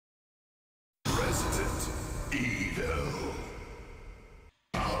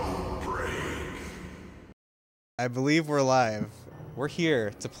I believe we're live. We're here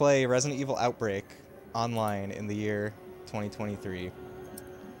to play Resident Evil Outbreak online in the year 2023.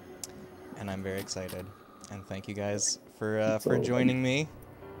 And I'm very excited. And thank you guys for joining me.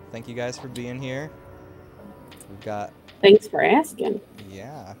 Thank you guys for being here. We've got... Thanks for asking.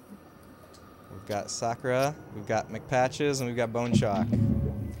 Yeah. We've got Sakura, we've got McPatches, and we've got Bone Shock.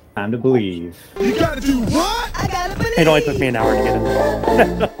 Time to believe. You gotta do what? I gotta believe. It only took me an hour to get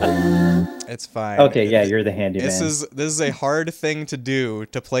it. It's fine. Okay, yeah, you're the handyman. This is a hard thing to do,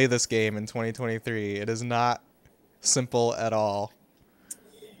 to play this game in 2023. It is not simple at all.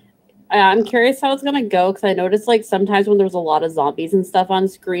 I'm curious how it's gonna go because I noticed like sometimes when there's a lot of zombies and stuff on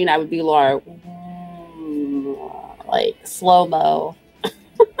screen, I would be like slow-mo.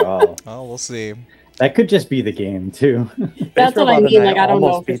 Oh, we'll see. That could just be the game too. That's what I mean. Like I don't know.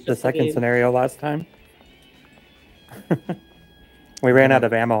 Almost beat the second scenario last time. We ran out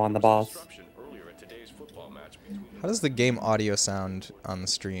of ammo on the boss. How does the game audio sound on the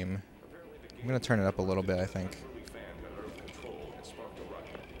stream? I'm gonna turn it up a little bit, I think.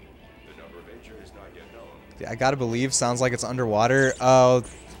 I gotta believe sounds like it's underwater. Oh,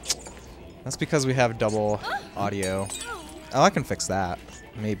 that's because we have double audio. Oh, I can fix that.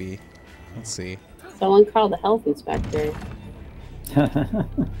 Maybe. Let's see. Someone call the health inspector.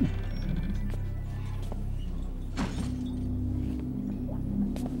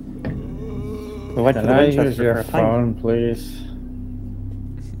 Can I use your phone, please?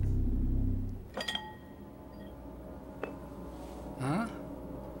 Huh?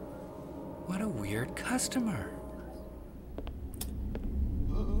 What a weird customer.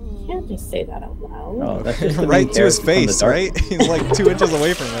 You can't just say that out loud. Oh, that's just the right main to his character from the face, dark. right? He's like 2 inches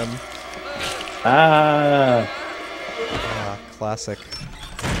away from him. Ah, Classic.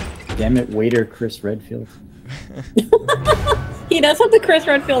 damn it, waiter Chris Redfield. He does have the Chris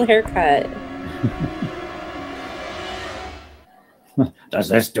Redfield haircut. Does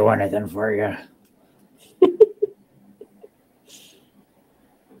this do anything for you?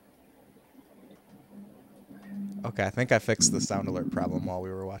 Okay, I think I fixed the sound alert problem while we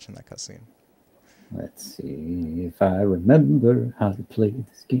were watching that cutscene. Let's see if I remember how to play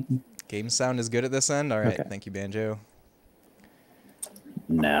this game. Game sound is good at this end? Alright, Okay. thank you, Banjo.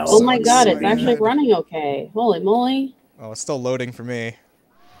 No. Oh my god, it's excited. actually running okay. Holy moly. Oh, it's still loading for me.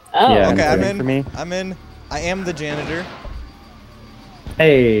 Oh, Yeah. Okay, I'm loading in. for me. I'm in. I am the janitor.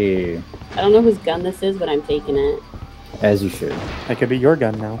 Hey, I don't know whose gun this is, but I'm taking it. as you should. That could be your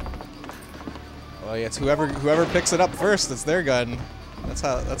gun now. Oh yeah, it's whoever picks it up first. It's their gun. That's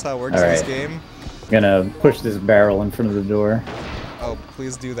how it works All in this right. game. Gonna push this barrel in front of the door. Oh,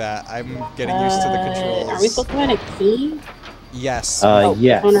 please do that. I'm getting used to the controls. Are we supposed to find a key? Yes.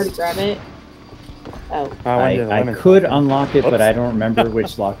 Yes. I want to grab it. Oh. I could unlock it, but I don't remember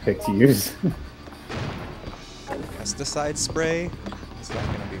which lockpick to use. Pesticide spray? What's that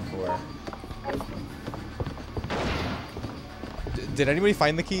gonna be for? Did anybody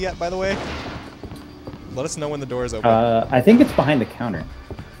find the key yet, by the way? Let us know when the door is open. I think it's behind the counter.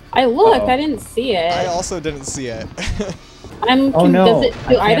 I looked, Uh-oh. I didn't see it. I also didn't see it. I'm Oh no! do I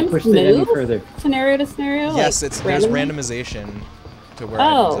can't items push it any move further. scenario to scenario? Yes, like, there's randomly? randomization to where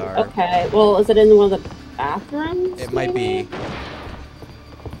items Oh, are. okay. Well, is it in one of the bathrooms? It might be.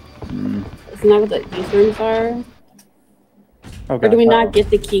 Mm. Isn't that what these rooms are? Oh, Or do God. we not get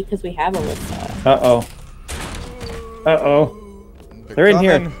the key because we have Alyssa? Uh-oh. Uh-oh. They're in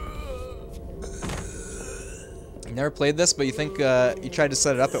here. coming. You never played this, but you think you tried to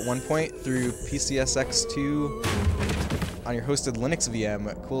set it up at one point through PCSX2 on your hosted Linux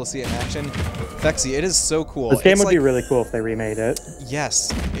VM. Cool to see it in action. Fexy, it is so cool. This game It's would like, be really cool if they remade it.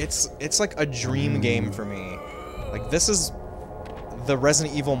 Yes, it's like a dream game for me. Like, this is the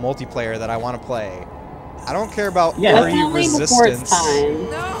Resident Evil multiplayer that I want to play. I don't care about Yeah. RE Definitely before it's Resistance time.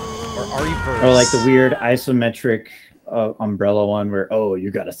 or RE Verse. Or like the weird isometric umbrella one where, oh, you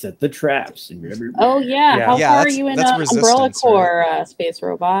gotta set the traps. And Oh yeah, Yeah. how Yeah, far are that's- you in that's Umbrella Resistance, Core, Space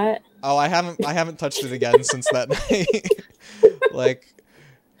Robot? Oh, I haven't touched it again since that night. Like,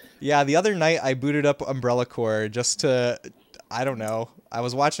 yeah, the other night I booted up Umbrella Core just to, I don't know. I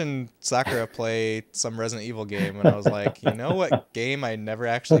was watching Sakura play some Resident Evil game, and I was like, you know what game I never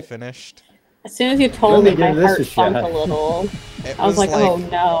actually finished? As soon as you told me, Let me my give this heart a thumped a shot. little. It I was like, oh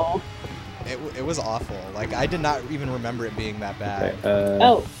no. It was awful. Like, I did not even remember it being that bad.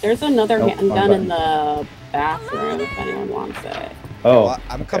 Oh, there's another Nope, handgun wrong in the bathroom if anyone wants it. Oh, Well,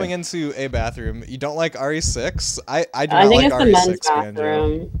 I'm coming into a bathroom. You don't like RE6? I do I not think like it's the RE6, men's Banjo.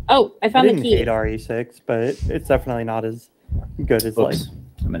 bathroom. Oh, I I found the didn't key. hate RE6, but it's definitely not as good as like. oops.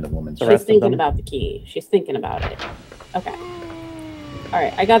 I'm in the woman's The She's rest of thinking them. about the key. She's thinking about it. Okay. All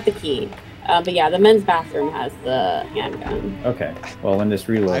right, I got the key. But yeah, the men's bathroom has the handgun. Okay. Well, when this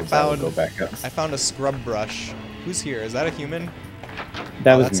reloads, I will go back up. I found a scrub brush. Who's here? Is that a human?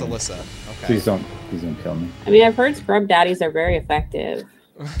 That Oh, was that's me. Alyssa. Okay. Please don't kill me. I mean, I've heard scrub daddies are very effective.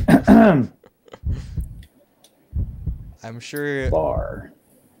 I'm sure. Bar.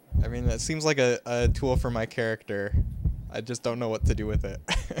 I mean, that seems like a tool for my character. I just don't know what to do with it.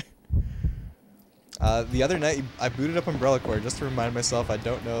 The other night, I booted up Umbrella Corps just to remind myself I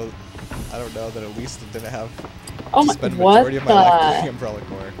don't know that at least it didn't have Oh to my, spend the what majority of my life doing the? Umbrella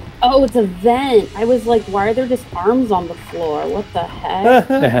Corps. Oh, it's a vent. I was like, why are there just arms on the floor? What the heck?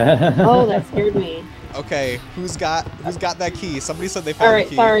 Oh, that scared me. Okay, who's got that key? Somebody said they found All the right,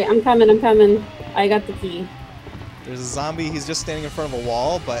 key. sorry, I'm coming. I got the key. There's a zombie. He's just standing in front of a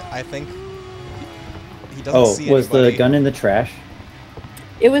wall, but I think he doesn't see Oh, was anybody. the gun in the trash?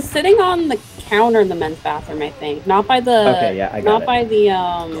 It was sitting on the counter in the men's bathroom, I think. Not by the. Okay, yeah, I got Not it. by the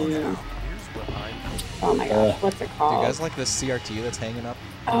Oh my gosh, what's it Do you called? guys like this CRT that's hanging up?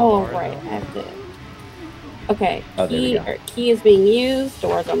 on the Oh bar, right, though? I have to. Okay, Oh, there we go. key is being used.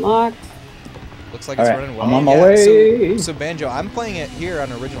 Doors unlocked. Looks like it's Alright, running well. I'm on my Yeah, way. So Banjo, I'm playing it here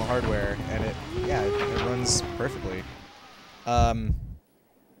on original hardware, and it runs perfectly. All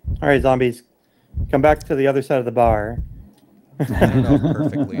right, zombies, come back to the other side of the bar. I don't know if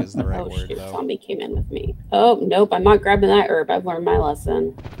perfectly is the right Oh word shoot, though. zombie came in with me. Oh nope, I'm not grabbing that herb. I've learned my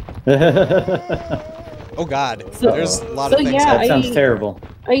lesson. Oh God, So- there's a lot so of things. yeah, That sounds terrible.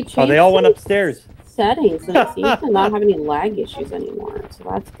 I changed Oh, they all went some upstairs. settings, and it seems to not have any lag issues anymore. So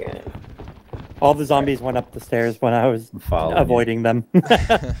that's good. All the zombies went up the stairs when I was I'm following you. avoiding them.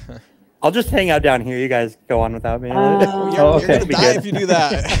 I'll just hang out down here. You guys go on without me. You're, Oh, you're okay. gonna Be die good. if you do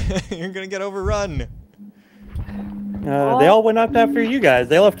that. You're gonna get overrun. They all went up after you guys.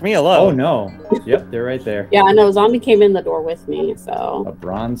 They left me alone. Oh no. Yep, they're right there. Yeah, I know. Zombie came in the door with me, so. A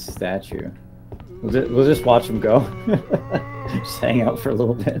bronze statue. We'll just watch them go. Just hang out for a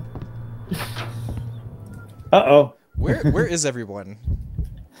little bit. Uh-oh. Where is everyone?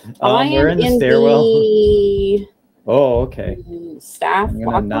 I am we're in the stairwell. the Oh, okay. staff I'm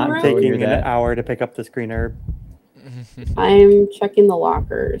gonna locker not room. take- Taking hear an that. hour to pick up this green herb. I'm checking the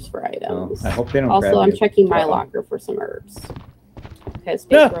lockers for Oh, items. I hope they don't Also, grab I'm you. checking my Uh-oh. locker for some herbs. Because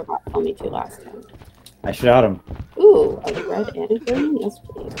Space Yeah. Robot told me to last time. I shot him. Ooh, a red and green? Yes,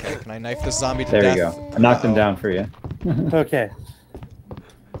 please. Okay, can I knife this zombie to There death? you go. I knocked him Uh-oh. down for you. Okay.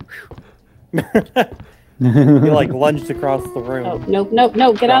 You like lunged across the room. Oh, nope.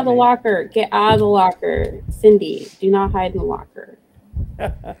 Get out of the me. locker. Get out of the locker. Cindy, do not hide in the locker.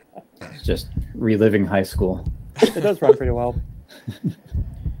 Just reliving high school. It does run pretty well.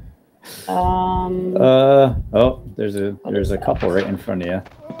 Oh, there's a couple right in front of you.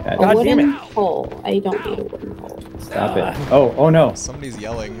 A God damn wooden it. hole. I don't need a wooden hole. Stop it. Oh no. Somebody's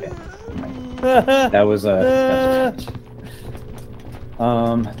yelling. That was a.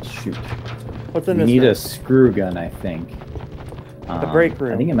 Shoot. What's in We this need room? a screw gun, I think. The break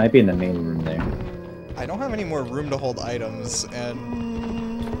room. I think it might be in the main room there. I don't have any more room to hold items, and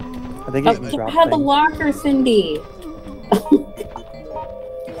I think Oh, it can get drop out of the things. locker, Cindy.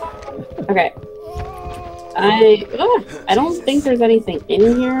 Okay. I don't think there's anything in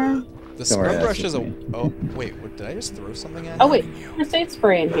here. the Don't worry, scrub that's brush just is a. me. Oh wait, what, did I just throw something at? Oh him? wait, there's a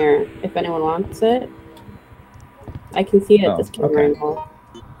spray in here. If anyone wants it, I can see it at Oh, this camera okay. angle.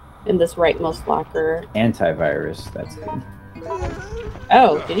 In this rightmost locker. Antivirus. That's good.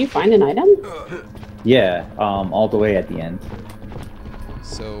 Oh, did you find an item? Yeah. All the way at the end.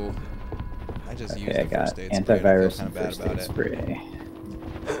 So I just used Okay, I the got first aid spray. antivirus Kind and of bad first about aid it. spray.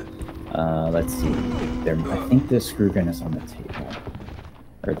 Let's see. I think the screw gun is on the table.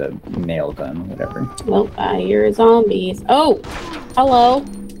 Or the nail gun, whatever. Nope, I hear zombies. Oh, hello.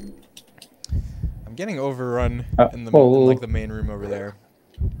 I'm getting overrun in whoa. like the main room over there.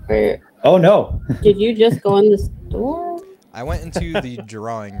 Where, Oh no! did you just go in this door? I went into the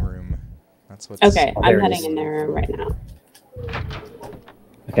drawing room. That's what's Okay, Oh, I'm there it heading is. in there right now.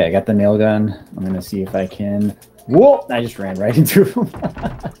 Okay, I got the nail gun. I'm gonna see if I can. Whoa! I just ran right into him.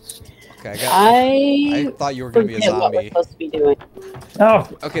 Okay, I I thought you were gonna be a forget what we're zombie. supposed to be doing. Oh,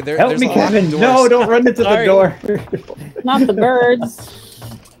 Okay, help there's me, a locked Kevin! door. No, don't run into the Sorry. door. Not the birds.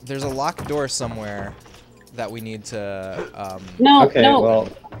 There's a locked door somewhere that we need to. No, Okay, no. well,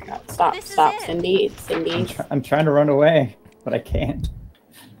 Stop, Cindy. I'm trying to run away, but I can't.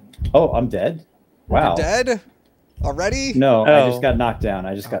 Oh, I'm dead. Wow. Dead already? No, I Oh. just got knocked down.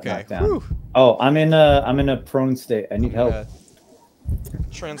 I just got Okay. knocked down. Whew. Oh, I'm in a prone state. I need help.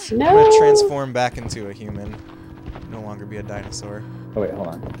 I'm No. gonna transform back into a human. No longer be a dinosaur. Oh wait, hold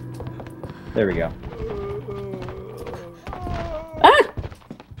on. There we go. Ah!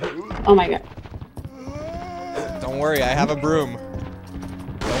 Oh my god. Don't worry, I have a broom.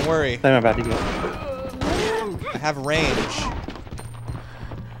 Don't worry. I'm about to go. I have range.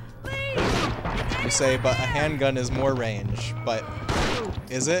 You say, but a handgun is more range. But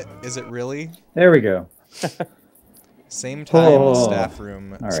is it? Is it really? There we go. Same time, Oh. staff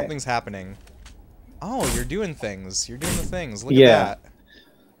room. All right. Something's happening. Oh, you're doing things. You're doing the things. Look Yeah. at that.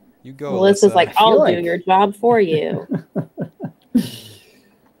 You go, Melissa's Alyssa. like, I feel I'll like- do your job for you.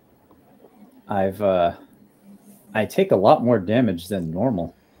 I take a lot more damage than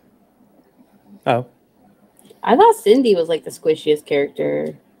normal. Oh. I thought Cindy was like the squishiest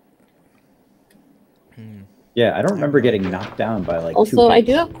character. Yeah, I don't remember getting knocked down by like Also, 2 I hits.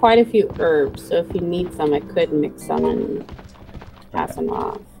 do have quite a few herbs, so if you need some, I could mix some and pass them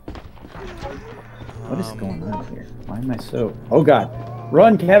off. What is going on here? Why am I so... Oh god!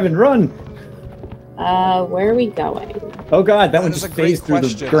 Run, Kevin, run! Where are we going? Oh god, that one That is just a great phased through the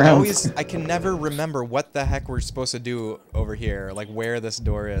question. ground. I can never remember what the heck we're supposed to do over here, like where this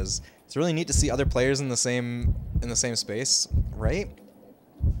door is. It's really neat to see other players in the same space, right?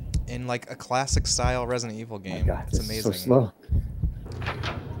 In like a classic style Resident Evil Oh my game. god, It's this amazing. is so slow.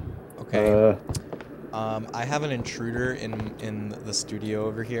 Okay. I have an intruder in the studio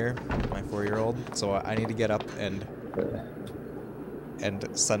over here, my 4-year-old. So I need to get up and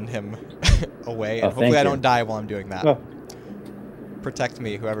send him away, and Oh, hopefully thank I you. don't die while I'm doing that. Oh. Protect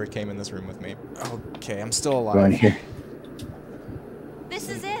me, whoever came in this room with me. Okay, I'm still Go in alive. here. This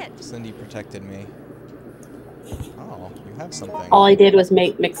is it. Cindy protected me. Oh, you have something. All I did was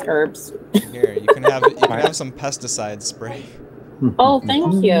mix herbs. Here, you can have some pesticide spray. Oh,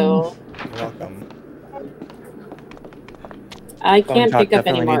 thank you. You're welcome. I Phone can't talk pick up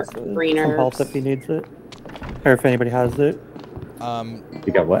any definitely more needs green some help herbs. if he needs it. Or if anybody has it.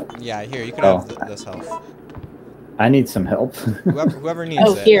 You got what? Yeah, here, you can Oh. have this health. I need some help. Whoever needs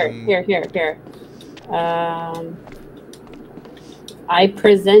Oh, it. here. I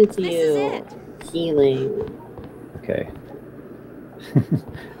present This is you it. healing. Okay.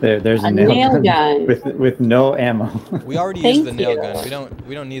 There's A a nail gun. with no ammo. We already Thank used the nail you. gun.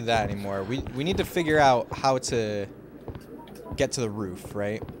 We don't need that anymore. We need to figure out how to get to the roof,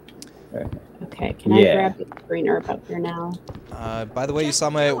 right? Okay, can I Yeah. grab the green herb up here now? By the way, you saw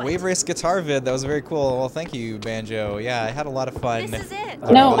my Wave Race guitar vid. That was very cool. Well, thank you, Banjo. Yeah, I had a lot of fun. This is it.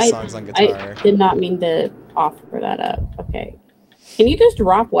 No, those songs on I guitar. did not mean to offer that up. Okay. Can you just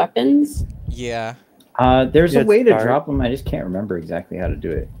drop weapons? Yeah. There's a Good way to start. drop them. I just can't remember exactly how to do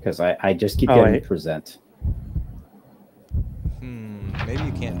it because I just keep Oh, getting wait. present. Maybe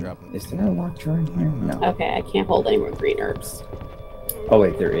you can't drop them. Is there a lock drawer in here? No. Okay, I can't hold any more green herbs. Oh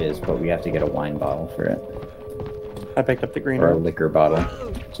wait, there is, but we have to get a wine bottle for it, I picked up the green or a herb. liquor bottle,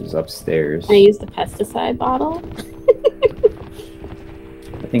 which is upstairs. Can I use the pesticide bottle?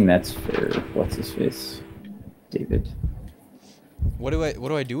 I think that's for what's his face, David. What do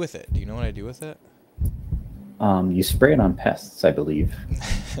I do with it? Do you know what I do with it? You spray it on pests, I believe.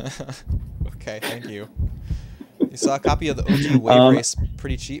 Okay, thank you. You saw a copy of the OG Wave Race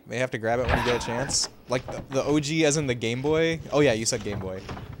pretty cheap. May have to grab it when you get a chance. Like the OG as in the Game Boy. Oh yeah, you said Game Boy.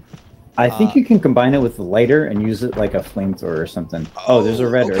 I think you can combine it with the lighter and use it like a flamethrower or something. Oh, there's a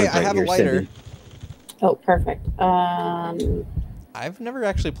red okay, herb I right have a here, lighter. Cindy. Oh, perfect. I've never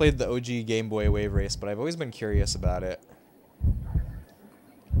actually played the OG Game Boy Wave Race, but I've always been curious about it.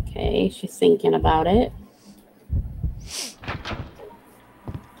 Okay, she's thinking about it.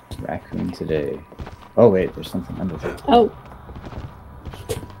 Raccoon today. Oh wait, there's something under there. Oh.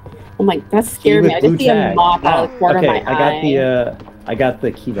 Oh my, that scared me. I just see a moth out of the corner Okay, of my eye. I got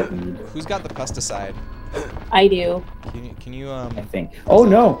the key that we need. Who's got the pesticide? I do. Can you I think. Oh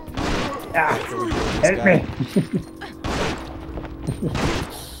no! Ah, this help guy? me!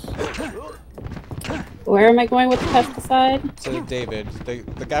 Where am I going with the pesticide? To David,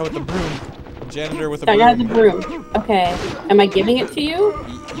 the guy with the broom, the janitor with the I broom. got the broom. Okay. Am I giving it to you?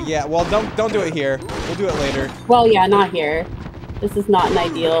 Yeah, well, don't do it here. We'll do it later. Well, yeah, not here. This is not an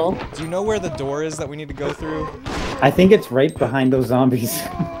ideal. Do you know where the door is that we need to go through? I think it's right behind those zombies.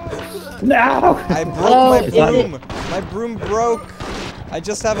 No! I broke Oh, my is it- broom. My broom broke. I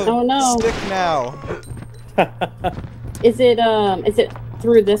just have a Oh, no. stick now. Is it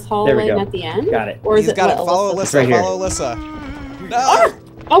through this hallway go. and at the end? Got it. Or is He's it got it. what Follow Alyssa- Alyssa. right here. Follow Alyssa. No!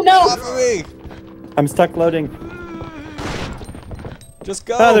 Oh no! Off of me! I'm stuck loading. Just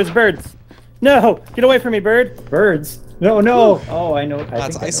go. Oh, there's birds. No! Get away from me, bird! Birds? No, no! Oh, I know.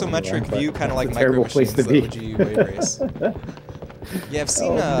 That's isometric view, kind of like a Micro terrible place to Machines, be. the OG Wave Race. Yeah, I've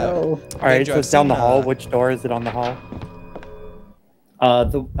seen. Oh, no. Alright, Banjo, so I've it's down the seen, hall. Which door is it on the hall?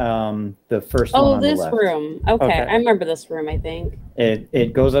 The first one Oh, on the this left. room. Okay. Okay. I remember this room. I think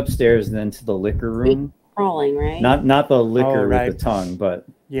It goes upstairs and then to the liquor room. crawling, right? Not the liquor right. with the tongue, but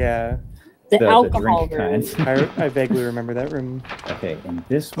Yeah, the alcohol drink room. kind. I vaguely remember that room. Okay, in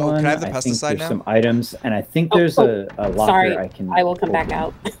this Oh, one, can I have the think pesticide there's now? some items, and I think Oh, there's a locker Sorry, I can. I will come back open.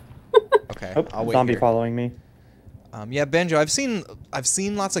 out. Okay, Oh, I'll wait zombie here. following me. Yeah, Banjo, I've seen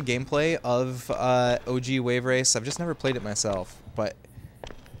lots of gameplay of OG Wave Race. I've just never played it myself, but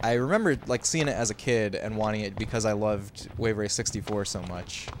I remember like seeing it as a kid and wanting it because I loved Wave Race 64 so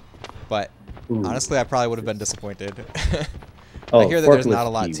much. But Ooh. honestly, I probably would have been disappointed. Oh, I hear that there's not a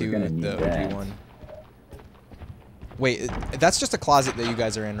forklift lot key, to we're gonna need the that. OG one. Wait, that's just a closet that you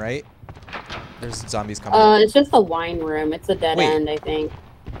guys are in, right? There's zombies coming. It's just a wine room. It's a dead Wait. end, I think.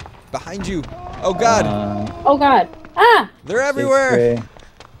 Behind you! Oh god! Oh god! Ah! They're everywhere!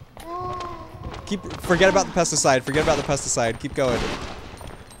 Spray. Forget about the pesticide. Forget about the pesticide. Keep going.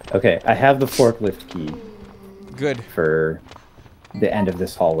 Okay, I have the forklift key Good. for the end of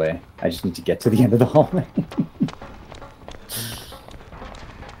this hallway. I just need to get to the end of the hallway.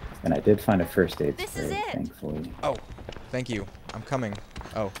 And I did find a first aid This spray, is it. thankfully. Oh, thank you. I'm coming.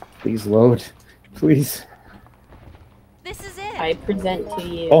 Oh. Please load. Please. This is it. I present to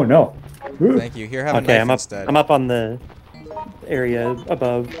you. Oh no. Ooh. Thank you. Here, have a Okay, knife I'm up. instead. I'm up on the area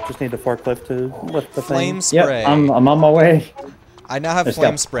above. Just need the forklift to lift the Flame thing. spray. Yep, I'm on my way. I now have Just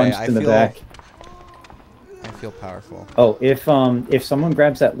flame got spray. punched in the back. I feel powerful. Oh, if someone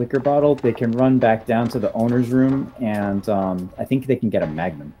grabs that liquor bottle, they can run back down to the owner's room, and I think they can get a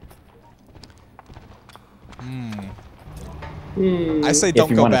Magnum. I say If don't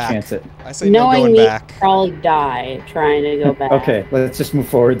you go want to back. chance it. I say no Knowing going me, back. probably die trying to go back. Okay, let's just move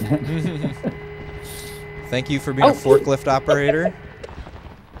forward then. Thank you for being a forklift operator.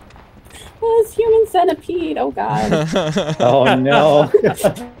 Oh, it's human centipede. Oh god. Oh no.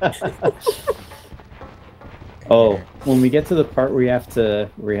 Oh, when we get to the part where we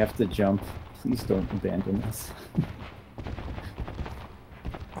have to jump, please don't abandon us.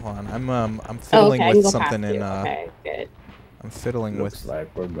 Hold on, I'm Oh, fiddling okay, I can with go something past in you. Okay, good. I'm fiddling Looks with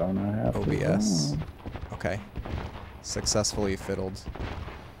like we're gonna have OBS. to go. Okay. Successfully fiddled.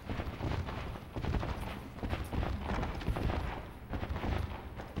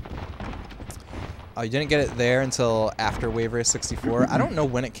 Oh, you didn't get it there until after Wave Race 64? I don't know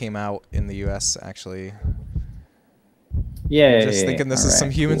when it came out in the US, actually. Yeah. Just thinking this is some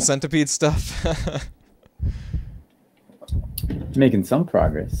human cool. centipede stuff. Making some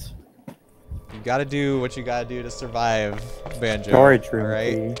progress. You gotta do what you gotta do to survive, Banjo. Storage room.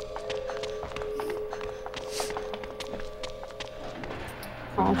 Right? Key.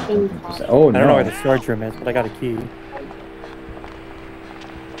 Caution, caution. Oh no. I don't know where the storage room is, but I got a key.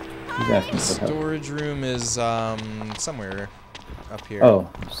 He's asking for help. Storage room is somewhere up here. Oh,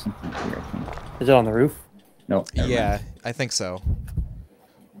 there's something here, I think. Is it on the roof? Nope. never Yeah, mind. I think so.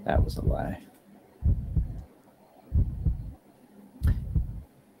 That was a lie.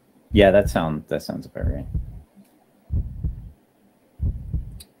 Yeah, that sounds about right.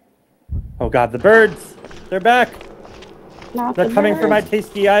 Oh god, the birds! They're back! Not They're the coming for bird. my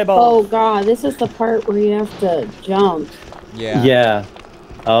tasty eyeball. Oh god, this is the part where you have to jump. Yeah. Yeah.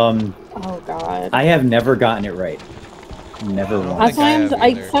 Oh god. I have never gotten it right. Never I don't once. That's why think I have I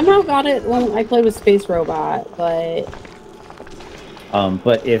either. somehow got it when I played with Space Robot, but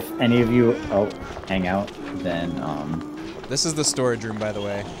But if any of you hang out, then This is the storage room, by the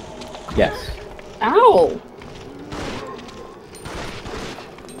way. yes. ow!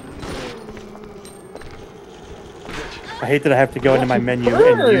 I hate that I have to go into my menu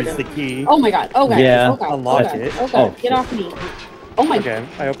Bird. and use the key. Oh my god! Oh god! Yeah. Oh god! Unlock oh god! it. Oh god! Oh, Get shit. off me! Oh my! Okay,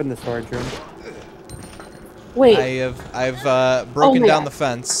 I opened the storage room. Wait! I've broken my down God. the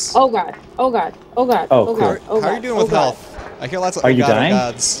fence. Oh god! Oh god! Oh god! Oh, Oh cool. god! Oh How are god! you doing oh with god. health? I hear lots of Are oh you god, oh dying?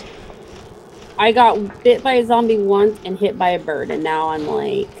 gods. I got bit by a zombie once and hit by a bird, and now I'm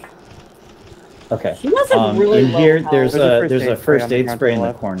like, Okay. she must have really in low here, health. there's There's a first aid on the spray in the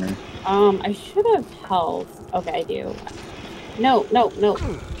left. corner. I should have health. Okay, I do. No, no, no.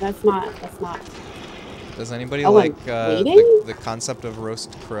 That's not. That's not. Does anybody Oh, like I'm bleeding? the concept of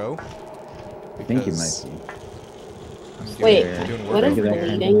roast crow? I think you Because might be. I'm doing, Wait, I'm doing what work is over Regular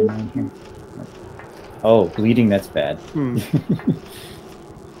here. bleeding? around here. Oh, bleeding, that's bad. Hmm.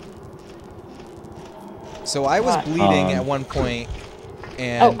 So I was What? bleeding at one point, Oh,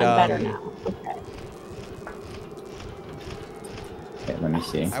 and I'm better now. Okay. Okay, let me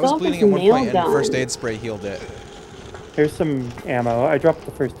see. I Still was have bleeding this at one nail point, and the first gun. aid spray healed it. Here's some ammo. I dropped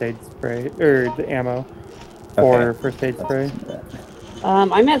the first aid spray, or the ammo for Okay. first aid spray.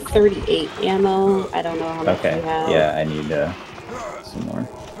 I'm at 38 ammo. I don't know how much Okay. you have. Yeah, I need some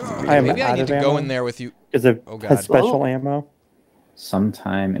I am Maybe I out need of to ammo. go in there with you. Is it Oh, has God. special ammo?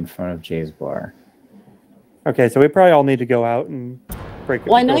 Sometime in front of Jay's bar. Okay, so we probably all need to go out and break.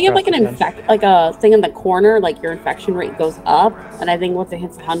 Well, I know go you have like across an the fence. like a thing in the corner, like your infection rate goes up, and I think once it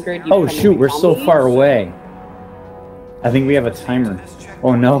hits 100, you Oh become shoot, a we're so zombie. far away. I think we have a timer.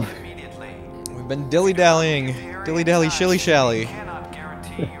 Oh no. We've been dilly-dallying. Dilly-dally, shilly-shally.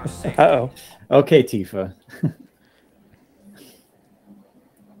 Uh-oh. Okay, Tifa.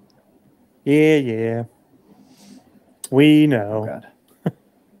 Yeah. We know. Oh god.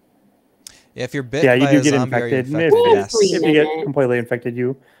 Yeah, if you're bit Yeah, you by do a get zombie, are you infected. infected? Yes. If you get completely infected,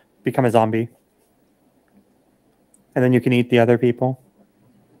 you become a zombie. And then you can eat the other people.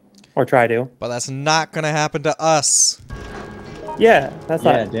 Or try to. But that's not gonna happen to us. Yeah, that's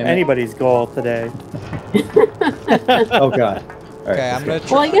Yeah, not damn it. anybody's goal today. Oh god. All right, Okay, let's I'm go.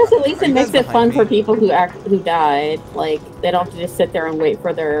 gonna. Well, I guess at least Are it you makes guys it fun behind for me? people who died. Like they don't have to just sit there and wait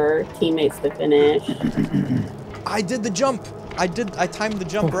for their teammates to finish. I did the jump. I timed the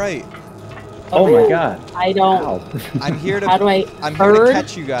jump right. Oh my god. I don't. Ow. I'm here to. How do I? I'm here to bird?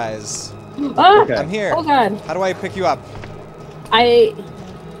 catch you guys. Ah! Okay. I'm here. Oh god. How do I pick you up? I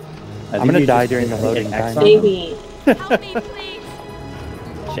I I'm think gonna you die just during the hit loading X time. on save them. me. Help me, please.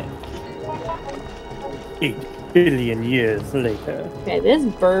 Shit. 8 billion years later. Okay, this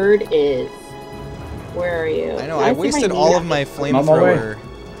bird is. Where are you? I know. Can I see if wasted can all do of my I'm on my way. flamethrower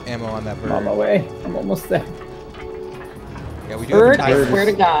ammo on that bird. I'm on my way. I'm almost there. Yeah, we do Bird, have a I timer. swear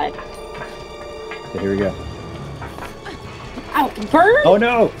to God. Okay, here we go. Ow, bird! Oh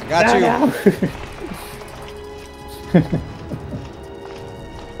no! Got you.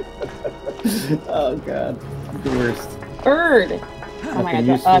 Oh god. The worst. Bird! Oh my Nothing god,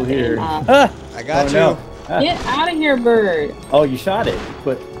 useful okay, here. Ah! I got Oh, you. no. Ah. Get out of here, bird! Oh, you shot it,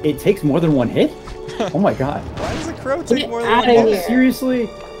 but it takes more than one hit? Oh my god. Why does a crow take Get more than out one of hit? here. Seriously?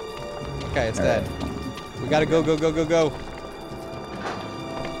 Okay, it's All dead. We gotta go.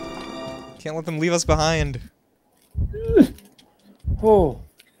 Can't let them leave us behind. Oh.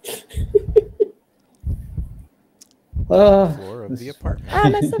 Floor of the apartment.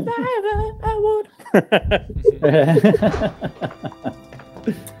 I'm a survivor, I would.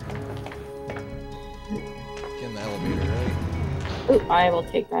 Get in the elevator, right? Ooh, I will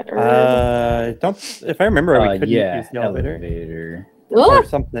take that herb. Don't. If I remember, we couldn't yeah, use the elevator elevator. or Ugh,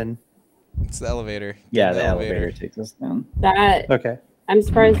 something. It's the elevator. Get Yeah, in the elevator takes us down. that, Okay. I'm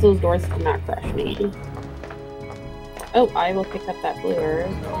surprised those doors did not crush me. Oh, I will pick up that blue herb.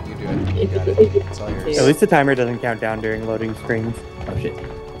 No, you do it. You got it. It's all yours. At least the timer doesn't count down during loading screens. Oh shit.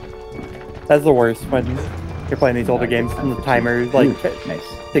 That's the worst when you're playing these older games and the timer like Nice.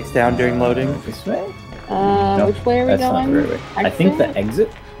 ticks down during loading. This way? No, Which way are we that's not going? the right way. I think the exit?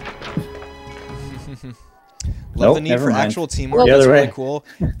 Love Nope, the need never for mind. actual teamwork. The That's other really way. cool.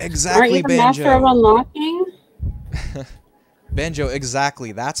 Aren't Exactly, you the master of Banjo. unlocking? Banjo,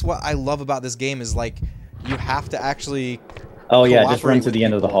 exactly. That's what I love about this game is like you have to actually. Oh yeah, just run cooperate to with the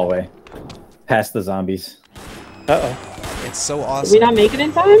end of the people. hallway. Past the zombies. Uh-oh. It's so Did awesome. we not make it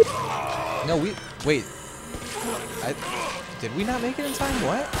in time? No, wait. Did we not make it in time?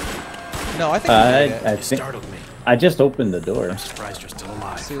 What? No, I think we made it. I You think startled me. I just opened the door. I'm surprised you're still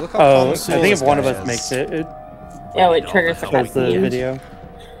alive. See, look how Oh, calm I and cool think this if one of guy us is. makes it, it Oh, it triggers the shows the cutscene. video.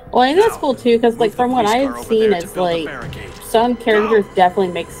 Well, I think that's cool too, because like from what I've seen, it's like some characters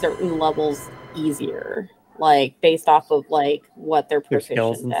definitely make certain levels easier, like based off of like what they're Their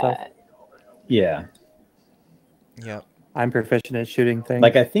skills proficient and stuff. at. Yeah. Yep. I'm proficient at shooting things.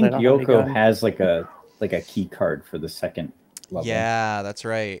 Like I think don't have any Yoko gun. has like a key card for the second level. Yeah, that's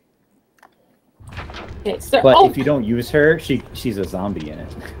right. Okay, so But oh, if you don't use her, she's a zombie in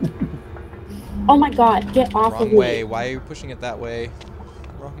it. oh my god, get off of Wrong me! way. Why are you pushing it that way?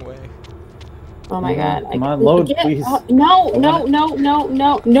 Wrong way. Oh my god! Come on, load, get, please. no, no, no, no, no,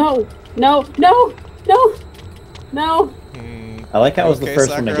 no, no, no, no, no! Hmm. I like how I was the Okay, first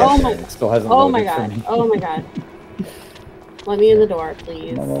one to Sakura? get Oh there. my- It still hasn't Oh my loaded for god! me. Oh my god! Let me in the door,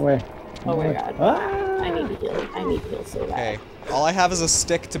 please. I'm on my way. Oh my god! Ah! I need to heal. I need to heal so bad. Okay. All I have is a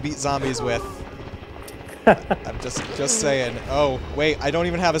stick to beat zombies with. I'm just saying. Oh, wait, I don't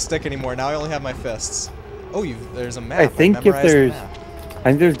even have a stick anymore. Now I only have my fists. Oh, there's a map. I think if memorized the there's, map. I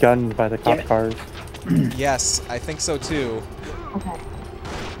think there's guns by the Damn cop it. cars. Yes, I think so too. Okay.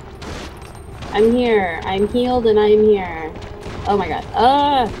 I'm here. I'm healed and I'm here. Oh my god.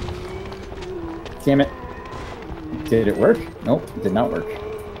 Damn it. Did it work? Nope, it did not work.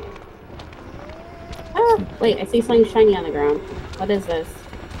 Wait, I see something shiny on the ground. What is this?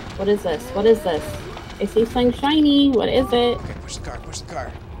 What is this? What is this? I see something shiny. What is it? Okay, push the car, push the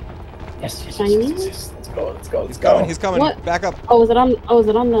car. Yes, yes, Shiny? yes, yes, yes. Let's Let's go. He's coming. He's coming. What? Back up. Oh, is it on? Oh, is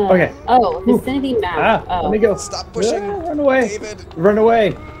it on the? Okay. Oh, vicinity map. Oh. Let me go. Stop pushing. Run away. David. Run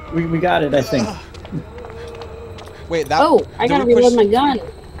away. We got it, I think. Wait, that. Oh, I gotta reload my gun.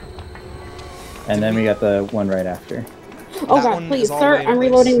 And then we got the one right after. Oh That god, one please, is all sir, the way in I'm place.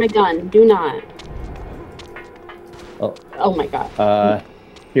 reloading my gun. Do not. Oh. Oh my god.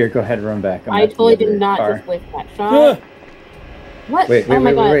 Here, go ahead and run back. I totally did not just whiff that shot. What? Wait, oh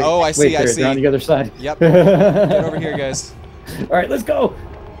my god. Oh, I see, Wait, I they're see. on the other side. Yep. Get over here, guys. All right, let's go.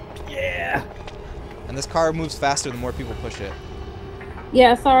 Yeah. And this car moves faster the more people push it.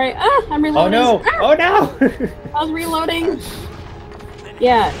 Yeah, sorry. Ah, I'm Oh reloading. no! Ah, Oh no! I was reloading.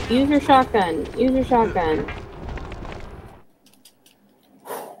 Yeah, use your shotgun. Use your shotgun.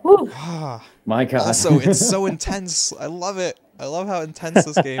 Whew. My god. Also, it's so intense. I love it. I love how intense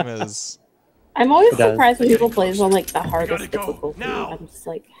this game is. I'm always It does. surprised when people play this on like the hardest difficulty. I'm just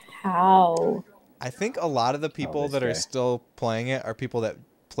like, how? I think a lot of the people this that are guy. still playing it are people that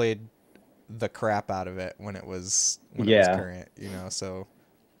played the crap out of it when it was Yeah. current, you know, so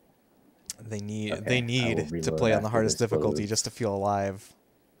they need Okay, they I will need to reload play on the after hardest this difficulty closes. just to feel alive.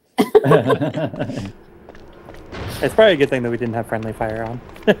 It's probably a good thing that we didn't have friendly fire on.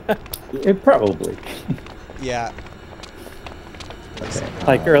 It probably. Yeah.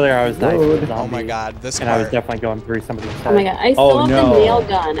 Like earlier, I was dying from Load. a zombie, Oh my god, this and I was part. definitely going through somebody's head. Oh my god, I still Oh, have no. the nail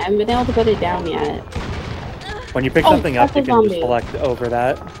gun. I haven't been able to put it down yet. When you pick Oh, something up, that's you a can just zombie. select over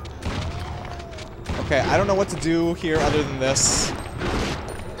that. Okay, I don't know what to do here other than this.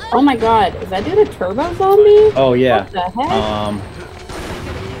 Oh my god, is that dude a turbo zombie? Oh yeah. What the heck?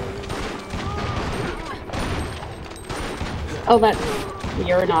 Oh,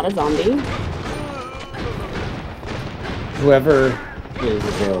 you're not a zombie. Whoever is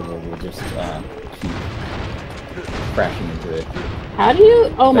available will just keep crashing into it. How do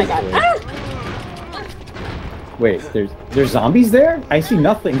you? Oh my god. Ah! Wait, there's zombies there? I see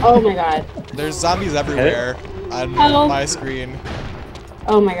nothing. Oh my god. There's zombies everywhere on Help. my screen.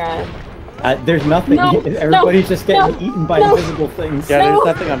 Oh my god. There's nothing. No, Everybody's just getting no, eaten by no. invisible things. Yeah, No, there's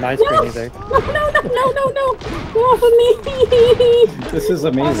nothing on my screen no. either. No. Get off of me. This is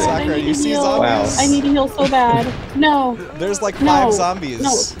amazing. I Sakura, need you to see heal. zombies? I need to heal so bad. No. There's like No. 5 zombies. No,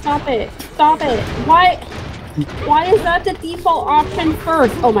 stop it. Stop it. Why is that the default option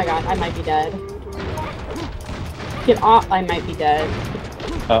first? Oh my god, I might be dead. Get off. I might be dead.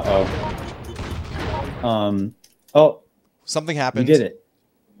 Uh-oh. Oh, Something we happened. did it.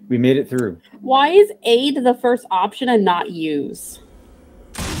 We made it through. Why is aid the first option and not use?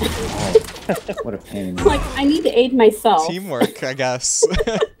 What a pain in the Like, I need to aid myself. Teamwork, I guess.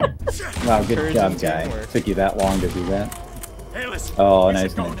 Wow, good Encouraging job, guy. teamwork. Took you that long to do that. Oh, and I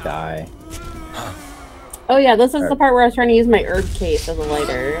was gonna die. Oh yeah, this is the part where I was trying to use my herb case as a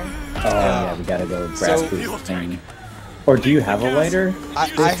lighter. Oh yeah, we gotta go grab So- this thing. Or do you have a lighter? I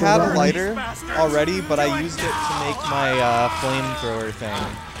had a lighter already, but I used it to make my flamethrower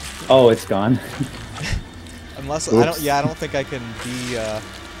thing. Oh, it's gone. Unless I Oops. don't. Yeah, I don't think I can I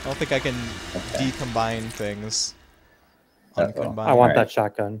don't think I can decombine things. Uncombine. I want Alright. that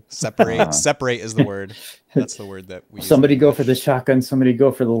shotgun. Separate. Separate is the word. That's the word that we. use. Somebody go for the shotgun. Somebody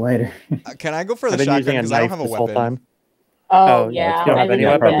go for the lighter. Can I go for the I've been shotgun using a because I don't knife have a this whole weapon? time. Oh, Oh, yeah, you don't have I any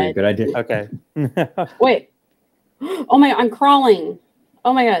think I'm Probably a dead. good idea. Okay. Wait. Oh my god, I'm crawling.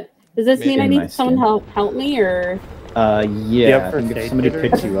 Oh my god. Does this mean I Maybe need my someone skin. help me or? Yeah. I first think if aid somebody kit or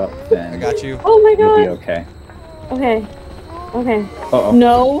picks you up, then I got you. Oh my you'll be god. okay. Okay. Okay. Uh-oh.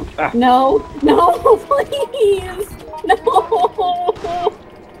 No. Ah. No. No. Please. No.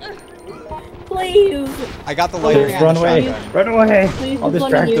 Please. I got the lighter my and Run the away! shotgun. Run away! Please I'll just let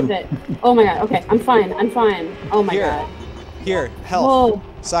distract me use them. it. Oh my god. Okay. I'm fine. I'm fine. Oh my Here. god. Here, health. Whoa.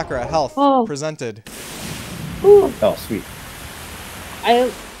 Sakura, health. Oh. Presented. Whew. Oh, sweet.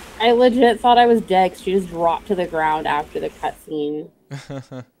 I legit thought I was dead 'cause she just dropped to the ground after the cutscene.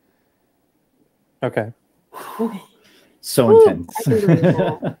 Okay. Okay. So Whew, intense. I can believe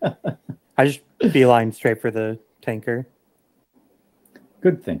that. I just beeline straight for the tanker.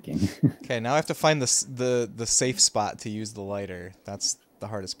 Good thinking. Okay, now I have to find the safe spot to use the lighter. That's the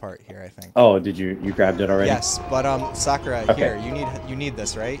hardest part here, I think. Oh, did you grabbed it already? Yes, but Sakura, Okay. here, you need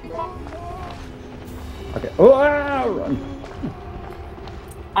this, right? Okay. Oh, run.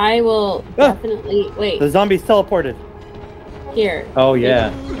 I will definitely wait The zombies teleported. here. Oh yeah.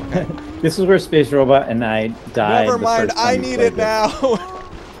 This is where Space Robot and I died. Never the mind, first time I we need played it now.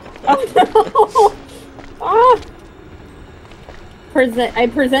 Oh no! Ah! I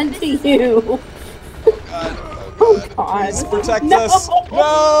present to you. Oh god. Please protect No! us.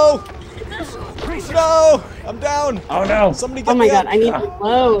 No! No! I'm down. Oh no! Somebody get Oh my me god, up. I need to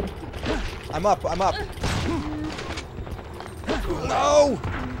load. I'm up. I'm up. No!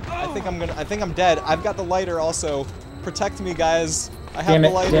 I think I'm dead. I've got the lighter also. Protect me, guys. I have the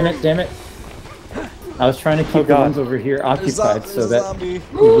lighter. Damn it. I was trying to keep the ones over here occupied so that zombie.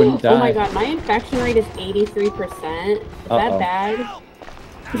 we wouldn't die. Oh my god, my infection rate is 83%. Is that bad?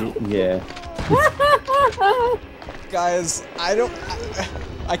 Yeah. Guys,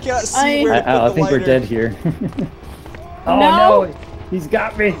 I can't see where to put I the think lighter. we're dead here. Oh No! no! He's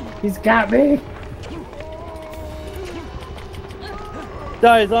got me! He's got me!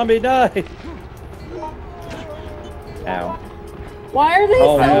 Die, zombie, die! Ow. Why are they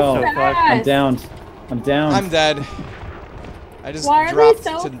Oh so no. fast? I'm downed. I'm down. I'm dead. I just Why are they dropped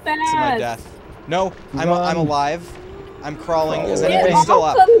so to my fast? death. No, I'm Run. alive. I'm crawling. Is Get anyone still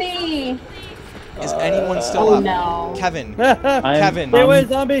off up? of me! Is anyone still Oh up? no. Kevin, Kevin. Stay away,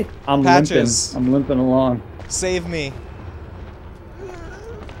 zombie! I'm Patches. limping. I'm limping along. save me.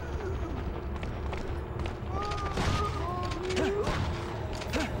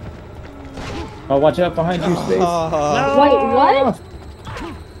 Oh, watch out behind you, Space. Wait, what?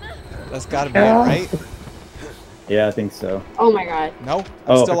 That's gotta be it, right? Yeah, I think so. Oh my god. No,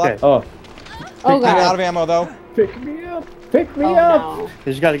 I'm still okay. up. Oh, Oh I'm out god. of ammo though. pick me up. Pick me Oh up. no. You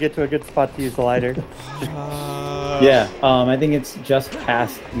just gotta get to a good spot to use the lighter. Yeah, I think it's just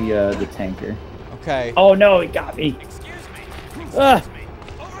past the tanker. Okay. Oh no, it got me. Ah.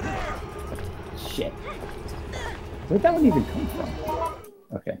 Shit. Where'd that one even come from?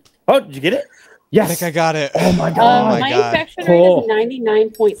 Okay. Oh, did you get it? Yes. I think I got it. Oh my god. my My God. infection Cool. rate is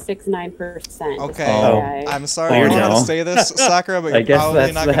 99.69%. Okay. Oh. I'm sorry Oh, I wanted no. to say this, Sakura, but I you're guess probably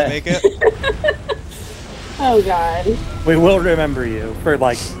that's not gonna that. make it. Oh god. We will remember you for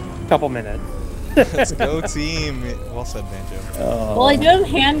like a couple minutes. Let's go, team. Well said, Banjo. Oh. Well, I do have a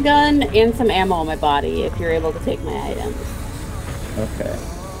handgun and some ammo on my body if you're able to take my items. Okay.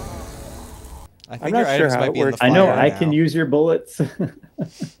 I think not your sure items how might it be in the works. fire I know now. I can use your bullets.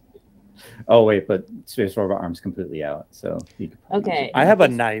 Oh wait, but Space Robot Arm's completely out, so you could probably Okay. use I have a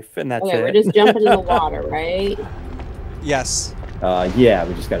knife, and that's Okay, it. we're just jumping in the water, right? Yes. it. Yeah,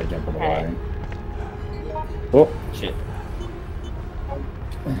 we just gotta jump in the Okay. water. Oh shit.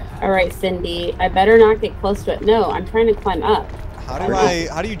 Alright, Cindy. I better not get close to it. No, I'm trying to climb up.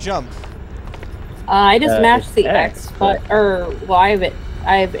 How do you jump? I just mashed it's the X, X, but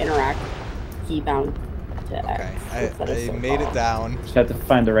I have interact key bound to Okay. X. instead of I so made it far. down. Just have to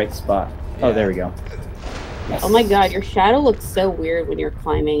find the right spot. Oh, Yeah. there we go. Yes. Oh my god, your shadow looks so weird when you're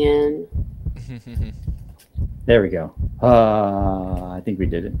climbing in. There we go. I think we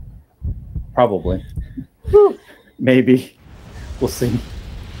did it. Probably. Whew. Maybe. We'll see.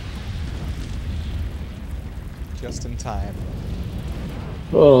 Just in time.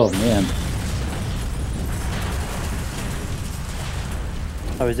 Oh man.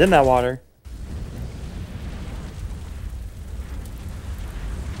 I was in that water.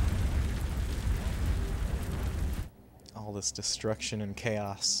 All this destruction and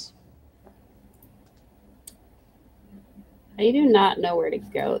chaos. I do not know where to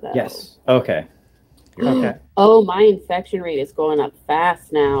go though. Yes. Okay. Okay. Oh, my infection rate is going up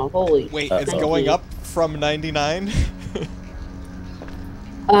fast now. Holy. Wait, Uh-oh. it's going up from 99?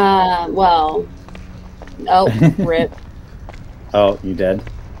 Well. Oh, rip. Oh, you dead?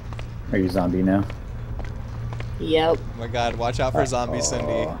 Are you zombie now? Yep. Oh my god, watch out for zombie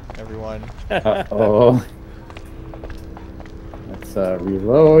Cindy, everyone. Oh. Let's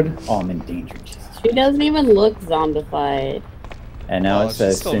reload. Oh, I'm in danger. Jesus. She doesn't even look zombified. And now Well, it she's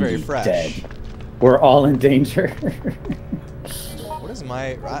says still very Cindy fresh. dead. We're all in danger. What is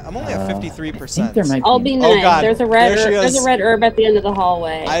my... I'm only at I 53%. think there might I'll be. be Oh, nice. God. There's a red. There she There's is. a red herb at the end of the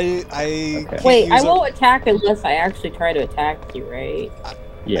hallway. I Okay. can't Wait, I use won't attack unless I actually try to attack you, right? I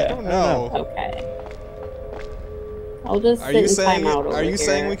Yeah. don't know. Okay. I'll just Are sit you in saying timeout over are you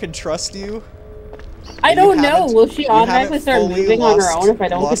saying here. we can trust you? I You don't know. haven't- Will she you automatically haven't start fully moving on her lost- own if I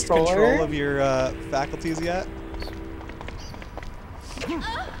don't lost control her? of your faculties yet?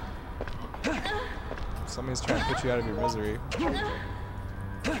 Somebody's trying to put you out of your misery.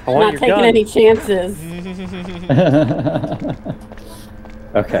 I want Not your taking gun. any chances.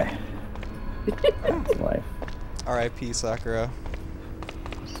 Okay. That's life. R.I.P. Sakura.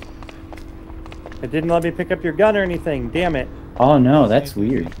 It didn't let me pick up your gun or anything. Damn it. Oh no, that's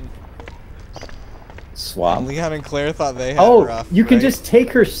weird. Swap. Leon and Claire thought they had Oh, rough, you can right? just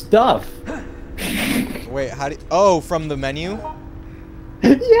take her stuff. Wait, how do you... Oh, from the menu?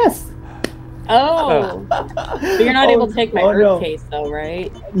 Yes. Oh. But you're not able to take my herb no. case, though,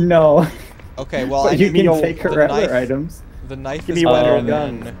 right? No. Okay, well, I But you need can take her the other knife. items. The knife Give is me one better of your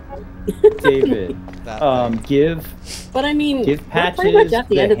guns. than David, that thing. give But I mean, give we're Patches pretty much at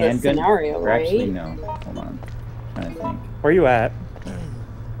the end of this handgun. scenario, Or right? actually, no. Hold on. I'm trying to think. Where you at?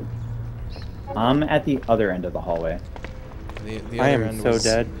 I'm at the other end of the hallway. The I other am end so was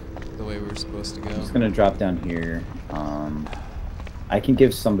dead. the way we were supposed to go. I'm just gonna drop down here. I can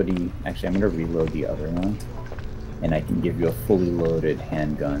give somebody. Actually, I'm gonna reload the other one, and I can give you a fully loaded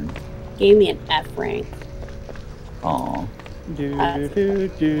handgun. Gave me an F rank. Aw. Can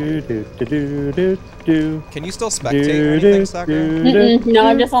you still spectate or anything, Sakura? No,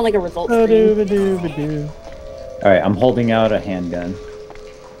 I'm just on like a results screen. Alright, I'm holding out a handgun.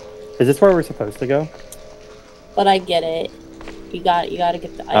 Is this where we're supposed to go? But I get it. You gotta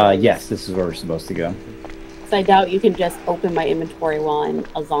get the items. Yes, this is where we're supposed to go. So I doubt you can just open my inventory while I'm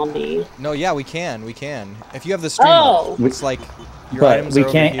a zombie. No, yeah, we can. If you have the stream Oh! up, it's like your But items we are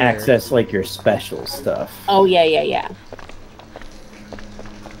over can't here. access like your special stuff. Oh yeah.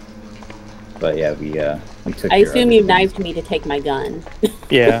 But yeah, we took. I your assume other you things. knifed me to take my gun.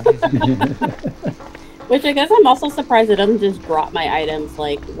 Yeah. Which I guess I'm also surprised it doesn't just drop my items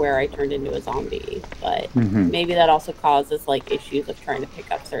like where I turned into a zombie. But maybe that also causes like issues of trying to pick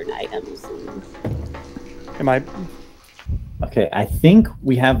up certain items. And... Am I? Okay, I think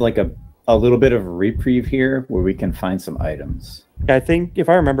we have like a little bit of a reprieve here where we can find some items. I think if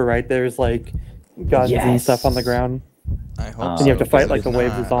I remember right, there's like guns and Yes. stuff on the ground, I hope and so, you have to fight because like a if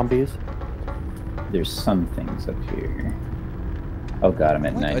wave of not- zombies. There's some things up here. Oh god, I'm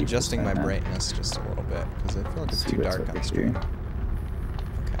at I'm 90%. adjusting my now. brightness just a little bit because I feel like it's See too what's dark over on stream. here.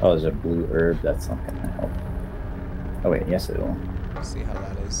 Oh, there's a blue herb. That's not gonna help. Oh wait, yes it will. See how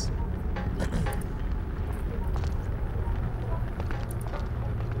that is.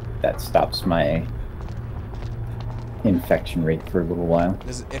 That stops my infection rate for a little while.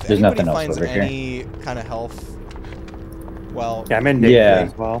 If There's anybody nothing else finds over here. any kind of health, well, Yeah, I'm in danger Yeah.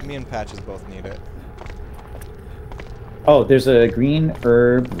 as well. me and Patches both need it. Oh, there's a green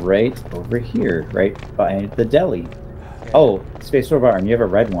herb right over here, right by the deli. Okay. Oh, Space Robot Arm, you have a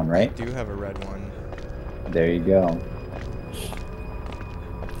red one, right? I do have a red one. There you go.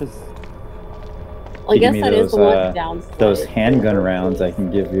 Just- Well, I You give guess me that is those, the one downstairs. Those handgun rounds, I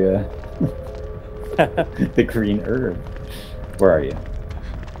can give you the green herb. Where are you?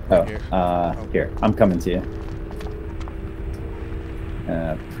 Right here. Here. I'm coming to you.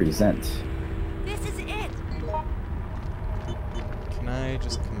 Present. This is it. Can I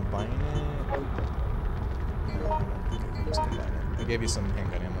just combine it? No, I don't think I can just combine it. I gave you some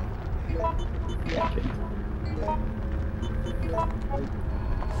handgun ammo. Yeah, okay.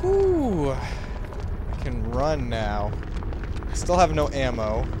 Whew. I can run now. Still have no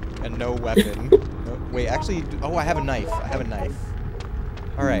ammo and no weapon. Wait, actually, oh, I have a knife.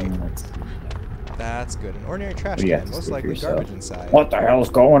 All right. Let's see. That's good. An ordinary trash What do you can, have to most say for likely yourself? garbage inside. What the hell's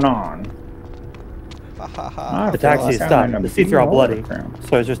going on? Ha ha ha. I The feel taxi like is I'm stopped. in a The seats are all big bloody. overground.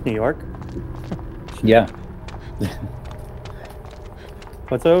 So it's just New York. Yeah.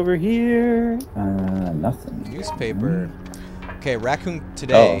 What's over here? Nothing. Newspaper. Okay, Raccoon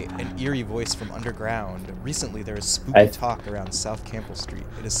Today, Oh. an eerie voice from underground. Recently, there is spooky talk around South Campbell Street.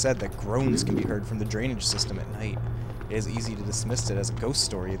 It is said that groans can be heard from the drainage system at night. It is easy to dismiss it as a ghost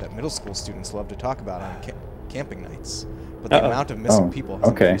story that middle school students love to talk about on camping nights. But the amount of missing people has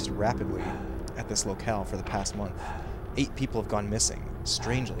increased rapidly at this locale for the past month. 8 people have gone missing.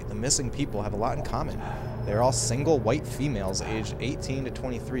 Strangely, the missing people have a lot in common. They're all single white females aged 18 to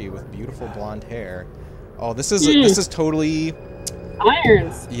 23 with beautiful blonde hair. Oh, this is totally...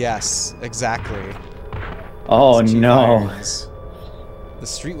 Irons. Yes, exactly. Oh It's cheap no. irons. The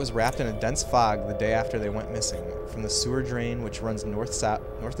street was wrapped in a dense fog the day after they went missing. From the sewer drain, which runs north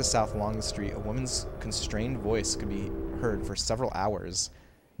to south along the street, a woman's constrained voice could be heard for several hours.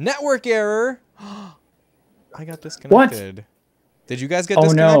 Network error! I got disconnected. Did you guys get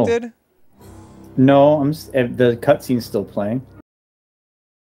disconnected? No, the cutscene's still playing.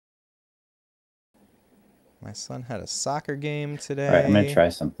 My son had a soccer game today. All right, I'm gonna try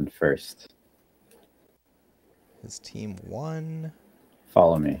something first. His team won.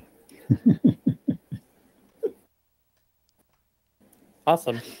 Follow me.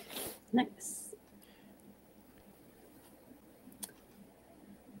 Awesome. Nice.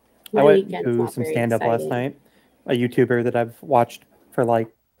 I My went weekend's to not some very stand-up last exciting. night. A YouTuber that I've watched for like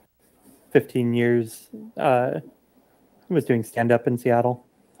 15 years was doing stand-up in Seattle.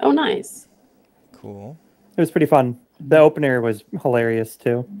 Oh, nice. Cool. It was pretty fun. The opener was hilarious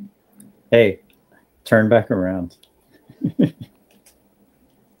too. Hey, turn back around.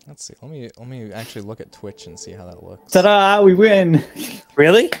 Let's see. Let me actually look at Twitch and see how that looks. Ta-da! We win.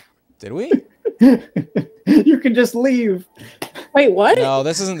 Really? Did we? You can just leave. Wait, what? No,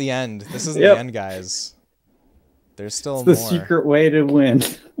 this isn't the end. This isn't Yep. the end, guys. There's still It's the more. secret way to win.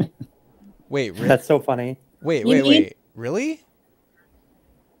 Wait, That's so funny. wait, You wait, need- wait. Really?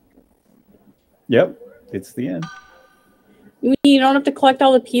 Yep, it's the end. You don't have to collect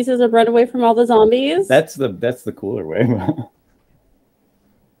all the pieces and run away from all the zombies. That's the cooler way.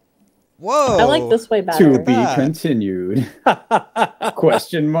 Whoa! I like this way better. To be continued.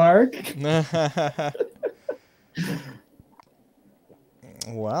 Question mark.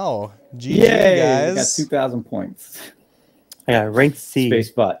 Wow. GG, Yay! guys. We got 2,000 points. I got ranked C.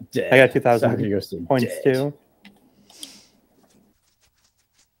 Spacebot dead. I got 2,000 points dead. too.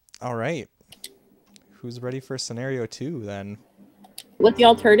 All right. Who's ready for scenario 2 then? With the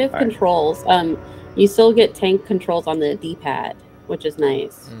alternative All right. controls, you still get tank controls on the D-pad, which is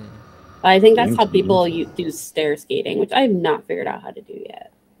nice. But I think that's how people do stair skating, which I have not figured out how to do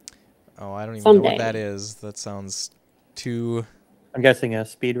yet. Oh, I don't even know Someday. what that is. That sounds too... I'm guessing a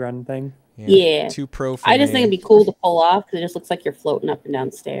speed run thing. Yeah. Too pro for I just me. think it'd be cool to pull off because it just looks like you're floating up and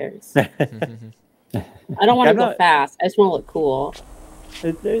down stairs. I don't want to I'm go not- fast. I just want to look cool.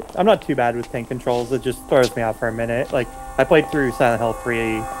 I'm not too bad with tank controls. It just throws me out for a minute. Like, I played through Silent Hill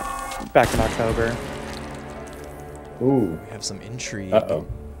 3 back in October. Ooh. We have some intrigue. Uh-oh.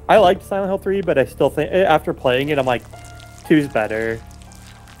 I liked Silent Hill 3, but I still think, after playing it, I'm like, 2's better.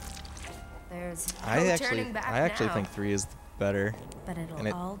 There's I no actually turning back now. think 3 is better. But it'll and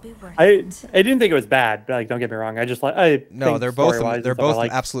it- all be worth I it. didn't think it was bad, but like, don't get me wrong. I just like, No, think they're both story-wise they're and stuff, I both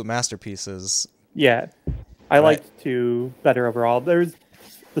liked- absolute masterpieces. Yeah, I Right. liked 2 better overall.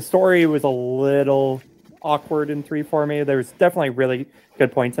 The story was a little awkward in 3 for me. There was definitely really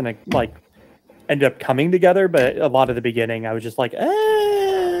good points, and it like ended up coming together. But a lot of the beginning, I was just like,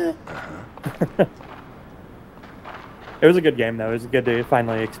 eh. It was a good game though. It was good to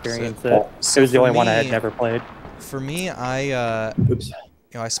finally experience it. so It was the for only one I had me- never played. For me, I Oops.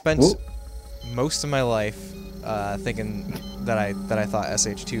 I spent Ooh. most of my life thinking that I thought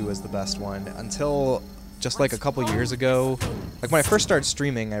SH2 was the best one until just like a couple years ago. Like when I first started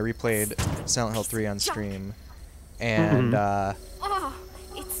streaming, I replayed Silent Hill 3 on stream, and Oh,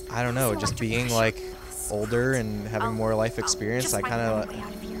 it's I don't know, so just much being pressure. like older and having more life experience, just I find kind my of way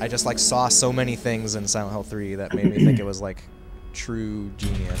out of here. I just like saw so many things in Silent Hill 3 that made me think it was like true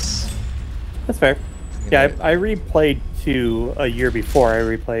genius. That's fair. You Yeah, know, I replayed 2 a year before I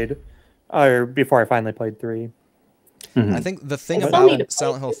replayed, or before I finally played 3. I think the thing I still need to play about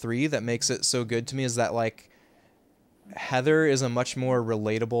Silent Hill 3 that makes it so good to me is that like Heather is a much more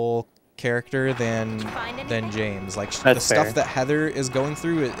relatable character than James. Like the That's stuff fair. that Heather is going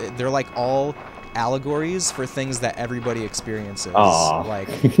through, they're like all allegories for things that everybody experiences. Aw. Like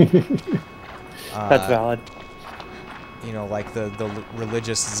That's valid. you know, like the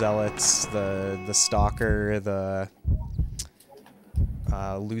religious zealots, the stalker, the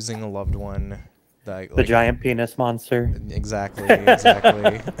losing a loved one, The like, giant penis monster. exactly.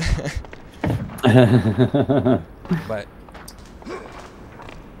 But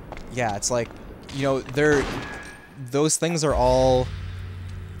yeah, it's like, you know, those things are all,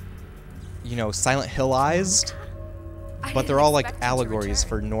 you know, Silent Hillized, but they're all like allegories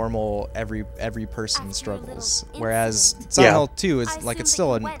for normal every person's struggles. Whereas Silent Hill 2 is like, it's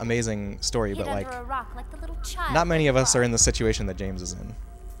still an amazing story, but like not many of us are in the situation that James is in.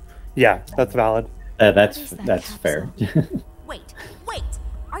 Yeah, that's valid. That's fair. Wait,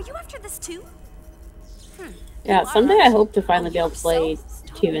 are you after this too? Yeah, someday I hope to finally be able to play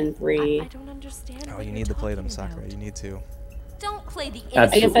 2 and 3. I don't understand. Oh, what you you're need to play them, talking Sakura. about. You need to. Don't play the I guess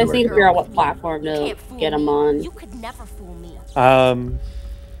I just Absolutely. need to figure out what platform You to can't fool get them me. on. You could never fool me.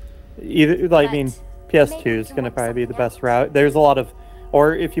 Either like I mean, PS2 is gonna probably be the best route. There's a lot of,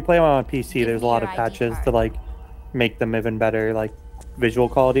 or if you play them on PC, there's a lot of patches to like make them even better, like visual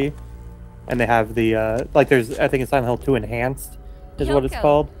quality. And they have the like there's I think it's Silent Hill 2 Enhanced is what it's Yoko,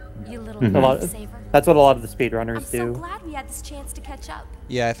 called. You little Mhm. A lot- saver. That's what a lot of the I'm speedrunners so do. glad we had this chance to catch up.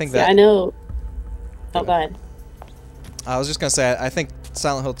 Yeah, I think Yeah, that. I know. Oh, go ahead. I was just gonna say, I think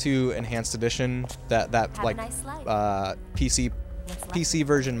Silent Hill 2 Enhanced Edition, that Have like a nice life. PC What's left PC of it?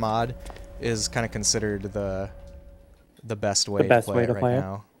 version mod is kind of considered the best way best to play way it to right play it.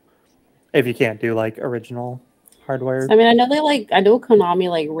 now. If you can't do like original hardware. I mean, I know I know Konami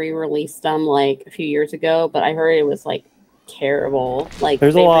like re-released them like a few years ago, but I heard it was like terrible. Like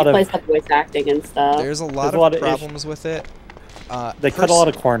There's a they lot of- replaced the voice acting and stuff. There's a lot a lot of of problems with it. They cut a lot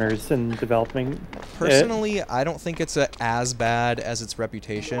of corners in developing it. Personally, I don't think it's as bad as its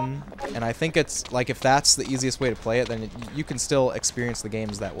reputation, and I think it's like if that's the easiest way to play it, then you can still experience the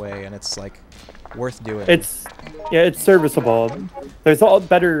games that way, and it's like worth doing. It's serviceable. There's all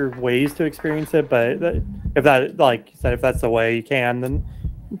better ways to experience it, but if that, like you said, if that's the way you can, then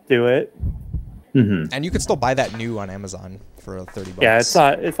do it. And you could still buy that new on Amazon for $30. Yeah,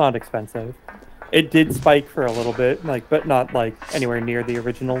 it's not expensive. It did spike for a little bit, like, but not like anywhere near the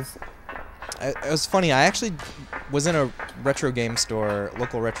originals. It was funny. I actually was in a retro game store,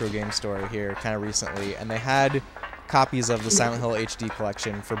 local retro game store here, kind of recently, and they had copies of the Silent Hill HD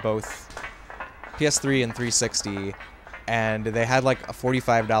collection for both PS3 and 360, and they had like a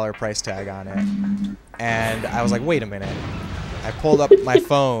 $45 price tag on it. And I was like, wait a minute. I pulled up my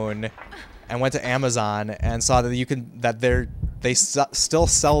phone and went to Amazon and saw that they still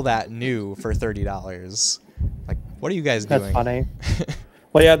sell that new for $30. Like, what are you guys doing? That's funny.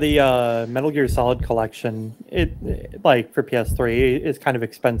 Well, yeah, the Metal Gear Solid collection, it like for PS3 is kind of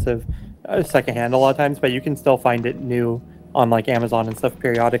expensive, secondhand a lot of times, but you can still find it new on like Amazon and stuff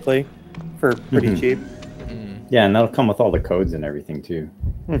periodically for pretty cheap. Yeah, and that'll come with all the codes and everything too.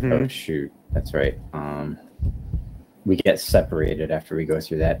 Oh shoot, that's right. We get separated after we go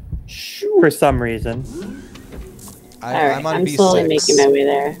through that. Shoot. For some reason. I'm on I'm B6. slowly making my way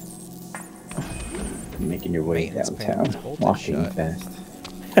there. Making your way downtown, walking fast.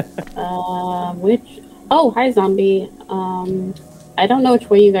 Which? Oh, hi, zombie. I don't know which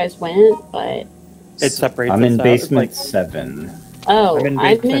way you guys went, but It separates. I'm in us out. basement Like, 7. oh, I'm in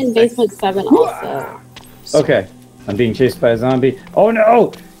I'm basement in six. basement 7 also. Okay, I'm being chased by a zombie. Oh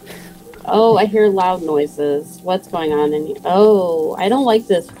no! Oh, I hear loud noises. What's going on in here? Oh, I don't like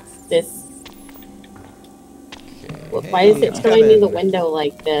this. Why is it showing me the window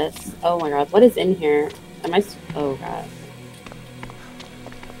like this? Oh my god, what is in here? Oh god. Me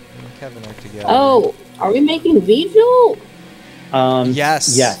and Kevin are together. Oh, are we making Vigil?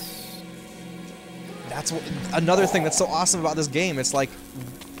 Yes. Yes. That's another thing that's so awesome about this game. It's like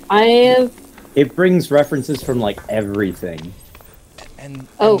It brings references from like everything. and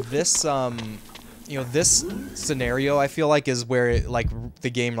Oh. this this scenario I feel like is where the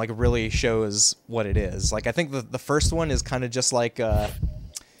game like really shows what it is. Like I think the first one is kind of just like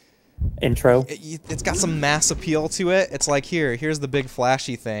intro. it's got some mass appeal to it. It's like here's the big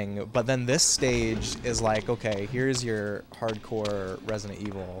flashy thing, but then this stage is like, okay, here's your hardcore Resident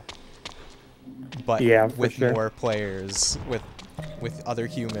Evil, but Yeah, for with sure. more players, with other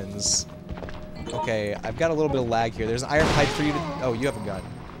humans. Okay, I've got a little bit of lag here. There's an iron pipe for you to... Oh, you have a gun.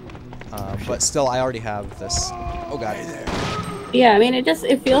 But still, I already have this. Oh god. yeah, I mean it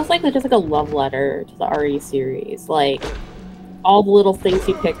feels like it's just like a love letter to the RE series. Like all the little things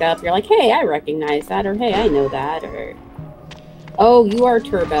you pick up, you're like, hey, I recognize that, or hey, I know that, or oh, you are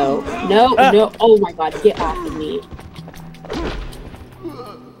Turbo. No, no, oh my god, get off of me.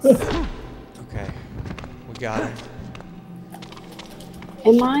 Okay. We got him.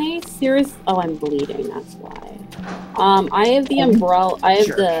 Am I serious? Oh, I'm bleeding, that's why. I have the umbrella, I have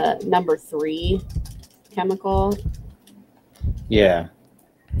the number 3 chemical. Yeah.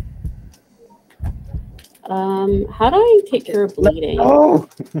 How do I take care of bleeding? Oh!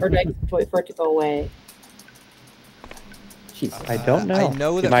 Or do I just wait for it to go away? Jesus. I don't know. I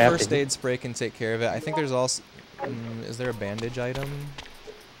know You that might have first to- aid spray can take care of it. I think there's also... is there a bandage item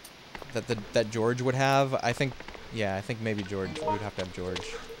that George would have? I think maybe George. We would have to have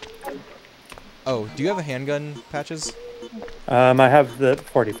George. Oh, do you have a handgun, Patches? I have the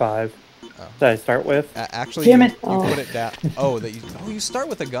 45 that I start with. Actually, Damn you, it. you put it down. Oh, you start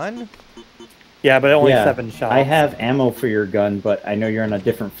with a gun? Yeah, but only Yeah, 7 shots. I have ammo for your gun, but I know you're on a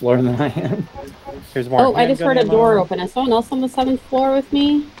different floor than I am. Here's more. Oh, I just heard a handgun door ammo. open. Is someone else on the 7th floor with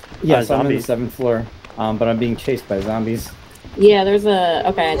me? Yes, I'm on the zombie. 7th floor, but I'm being chased by zombies. Yeah, there was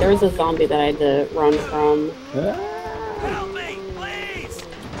a zombie that I had to run from. Help me, please!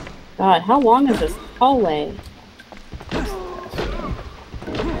 God, how long is this hallway?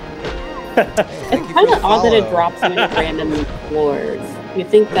 It's kind of odd that it drops you into random floors. You'd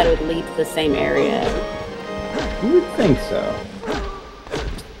think that it would lead to the same area. You would think so.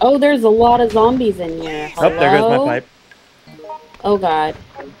 Oh, there's a lot of zombies in here. Oh, there goes my Hello? pipe. Oh god.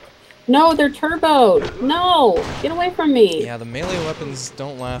 No, they're turboed. No, get away from me. Yeah, the melee weapons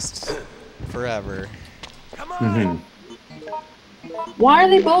don't last forever. Come on! Why are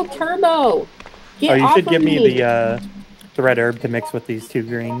they both turbo? Get Oh, you off should of give me the red herb to mix with these 2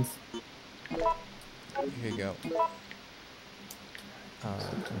 greens. Here you go.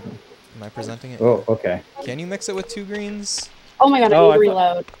 Am I presenting it? Oh, okay. Can you mix it with 2 greens? Oh my god, I Oh, need to I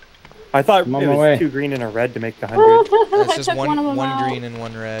reload. I thought it I'm on my was way. 2 green and a red to make the 100. It's I just took one of them out. green and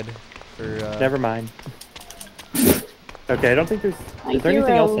 1 red. For Never mind. Okay, I don't think there's... My Is there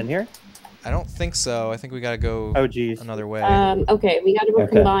anything else hero. in here? I don't think so. I think we gotta go Oh, geez. another way. Okay, we got to Okay.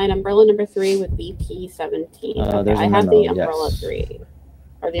 combine umbrella number 3 with BP17. Okay, there's I a have the memo, umbrella yes. 3.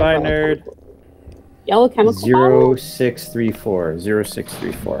 Or the Bye, umbrella nerd. chemical. Yellow chemical bottle? 0634.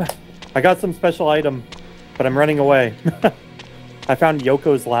 0634. I got some special item, but I'm running away. I found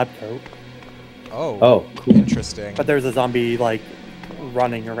Yoko's lab coat, Oh. Oh, cool. Interesting. but there's a zombie, like,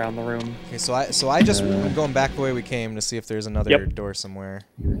 running around the room. Okay, so I just I'm going back the way we came to see if there's another door somewhere.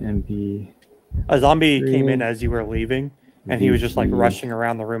 UMB. A zombie came in as you were leaving, and he was just like VP. rushing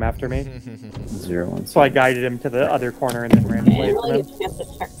around the room after me. 017. So I guided him to the other corner and then ran Okay, I away from really him. get a chance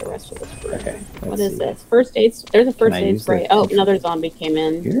to check the rest of this room. Okay. What let's is see. this? First aid. There's a first I aid use spray. the- Oh, another zombie came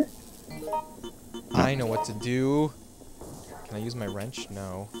in. Here? I know what to do. Can I use my wrench?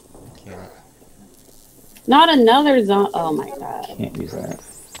 No, I can't. Not another zombie. Oh my god. Can't use that.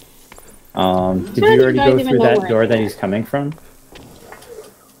 Did How you do you already guys go even through know that we're door in that here? he's coming from?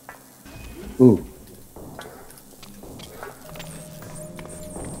 Ooh.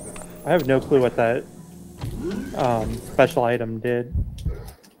 I have no clue what that special item did.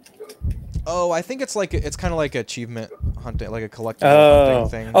 Oh, I think it's like it's kind of like achievement hunting, like a collectible Oh, hunting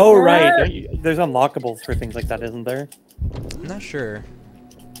thing. oh right. There's unlockables for things like that, isn't there? I'm not sure.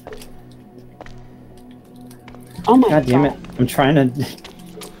 Oh my God damn it. god. I'm trying to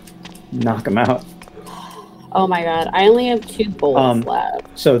knock him out. Oh my god. I only have 2 bullets left.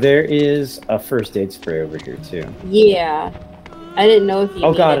 So there is a first aid spray over here too. Yeah. I didn't know if you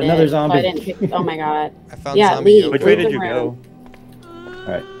Oh god, needed another it, so zombie. I didn't pick. Oh my god. I found Yeah, zombie leave. yogurt. Which way did Leave you the go? room.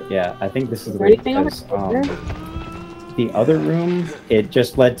 Alright, yeah, I think this is Is the there way anything over because here? the other room, it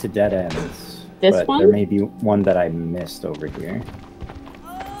just led to dead ends. This but one? there may be one that I missed over here.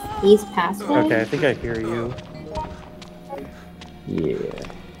 East Passway? Okay, I think I hear you. Yeah.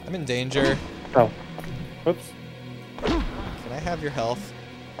 I'm in danger. Oh. Whoops. Can I have your health?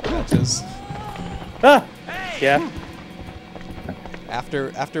 Patches. Ah! Yeah.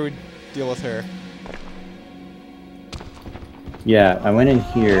 After we deal with her. Yeah, I went in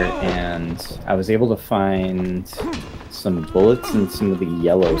here and I was able to find some bullets and some of the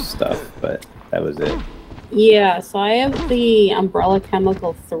yellow stuff, but that was it. Yeah, so I have the Umbrella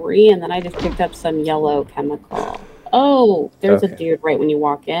Chemical 3, and then I just picked up some yellow chemical. Oh, there's a Okay. dude right when you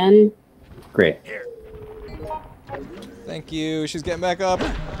walk in. Great. Thank you. She's getting back up.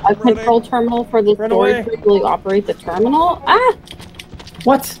 A control terminal for the Run storage away. room. Will you operate the terminal? Ah!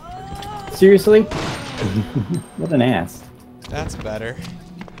 What? Seriously? What an ass. That's better.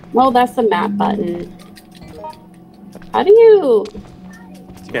 Well, that's the map button. How do you... Do you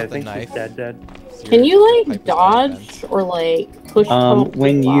Yeah, I want the think knife? she's dead. Can you, Pipe like, is down the dodge or, like, push...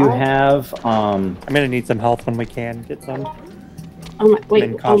 When you Y? have I'm gonna need some health when we can get some. Oh my... Wait,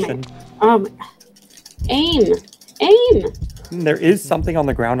 Then oh caution. my... Aim! Aim! There is something on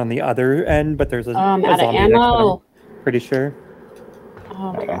the ground on the other end, but there's a Out of zombie next to ammo. him. Pretty sure.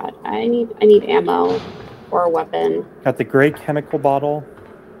 Oh my god. I need ammo. Or a weapon. Got the gray chemical bottle.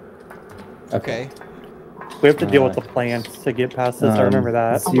 Okay. We have to deal with the plants to get past this. I remember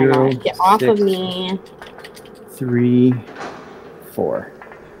that. Oh my god. Get off of me. 3, 4.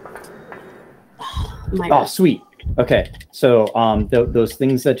 Oh my Oh, god. sweet. Okay, so those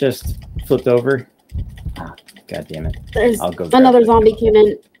things that just flipped over. Ah, God damn it. There's I'll go grab another that. zombie came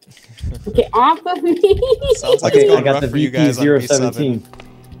in. Get off of me. Sounds like Okay, it's I going got rough the for you guys on B7. VP017.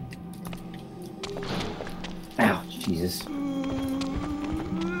 Ow, Jesus.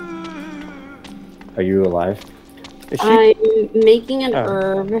 Are you alive? Is she? I'm making an Oh.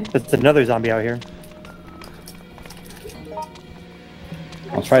 herb. There's another zombie out here.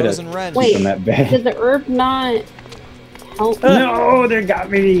 I'll try to Frozen wrench. Wait. from that bed. Did the herb not help me? No, they got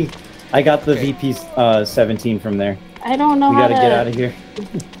me. I got the Okay. VP17 from there. I don't know We how gotta to... get out of here.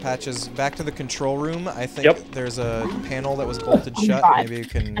 Patches, back to the control room. I think Yep. there's a panel that was bolted Oh my shut. God. Maybe you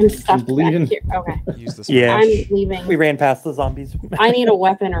can I'm stuck I'm bleeding. back here. Okay. use this. Yeah. I'm leaving. We ran past the zombies. I need a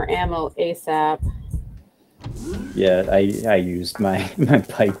weapon or ammo ASAP. Yeah, I used my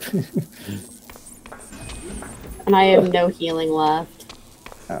pipe. And I have no healing left.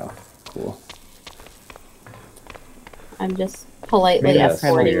 Oh, cool. I'm just politely Yes,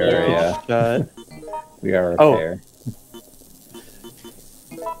 escorting we you. are, yeah. Uh, We are Oh. there.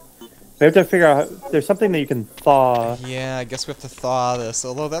 we have to figure out. There's something that you can thaw. Yeah, I guess we have to thaw this.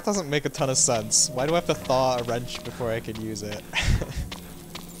 Although that doesn't make a ton of sense. Why do I have to thaw a wrench before I can use it?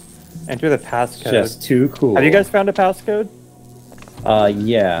 Enter the passcode. Just too cool. Have you guys found a passcode?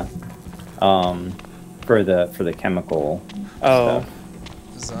 Yeah. For the chemical Oh, stuff.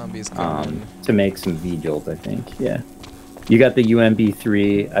 Zombies coming. To make some V-Jolt, I think. Yeah. You got the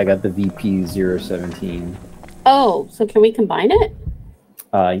UMB3. I got the VP017. Oh, so can we combine it?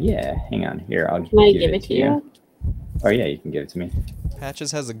 Yeah. Hang on. Here, I'll Can I give it to you? Oh yeah, you can give it to me.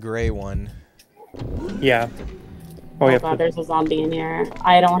 Patches has a gray one. yeah. Oh, Oh we have god, to, there's a zombie in here.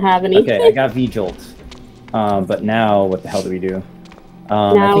 I don't have any. Okay, I got V-Jolt. But now, what the hell do we do?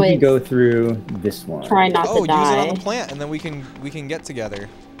 I Now think you it's- go through this one. Try not Oh, to use it die. on the plant, and then we can get together.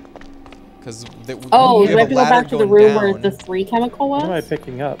 Because Oh, do I have to go back to the room where the 3 chemical was? What am I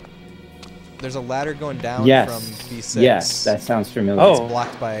picking up? There's a ladder going down Yes. from B6. Yes, that sounds familiar. It's Oh.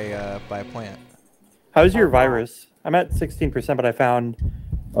 blocked by a plant. How's your virus? I'm at 16%, but I found.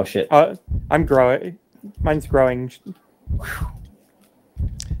 Oh shit. I'm growing. Mine's growing.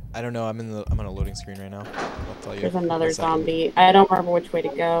 I don't know. I'm on a loading screen right now. I'll tell you. There's another in a second. zombie. I don't remember which way to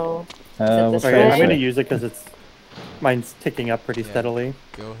go. We'll this try Okay, way? I'm this gonna way. use it because mine's ticking up pretty Yeah. steadily.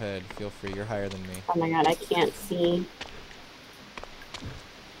 Go ahead. Feel free. You're higher than me. Oh my god, I can't see.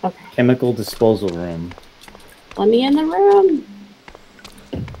 Okay, Chemical disposal room. let me in the room.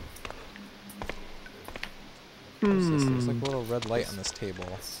 What's this? There's like a little red light on this table.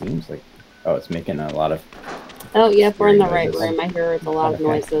 Seems like. Oh, it's making a lot of. Oh, yep, we're in the Very right good. room. I hear a lot of Okay.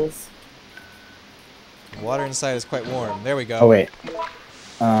 noises. Water inside is quite warm. There we go. Oh wait.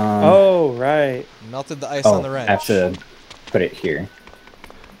 Oh right. Melted the ice on the wrench. I have to put it here.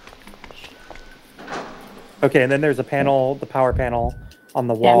 Okay, and then there's a panel, the power panel on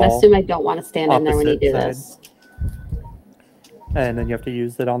the Yeah, I'm wall, assuming I don't want to stand in there when you do opposite this. and then you have to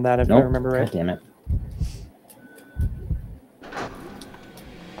use it on that if I Nope. remember God right. damn it.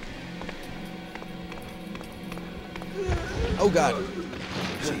 Oh god.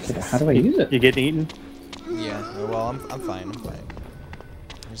 How do I use it? You get eaten. Yeah. Well, I'm fine. I'm fine.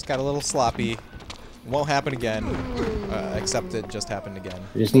 I just got a little sloppy. Won't happen again. Except it just happened again.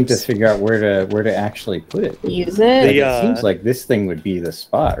 I just need to figure out where to actually put it. Use The, it. It seems like this thing would be the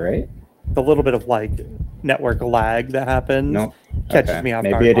spot, right? The little bit of like network lag that happens Nope. catches me off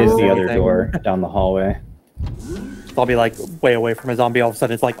guard. Maybe it is the Oh. other door down the hallway. So I'll be like way away from a zombie. All of a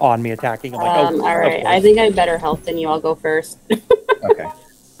sudden, it's like on me attacking. I'm like, oh, All right, of I course. think I have better health than you. I'll go first. Okay.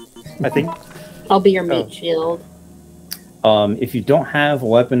 I think. I'll be your Oh. meat shield. If you don't have a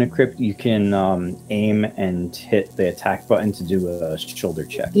weapon equipped, you can aim and hit the attack button to do a shoulder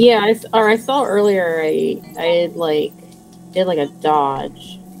check. Yeah, I saw earlier. I did like a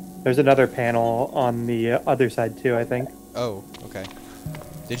dodge. There's another panel on the other side too. I think. Oh, okay.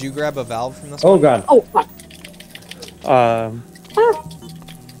 Did you grab a valve from this Oh one? god. Oh fuck!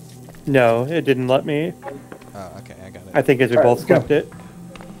 No, it didn't let me. Oh, okay, I got it. I think as we All right, both let's go. clicked it.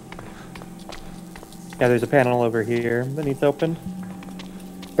 Yeah, there's a panel over here that needs open.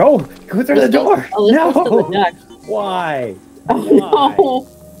 Go through the door. Oh, this is still a No. duck. Why? Oh no!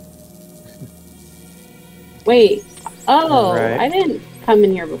 Wait. Oh, Alright. I didn't come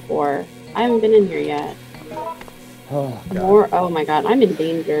in here before. I haven't been in here yet. Oh god. More. Oh my god, I'm in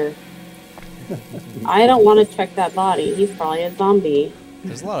danger. I don't want to check that body. He's probably a zombie.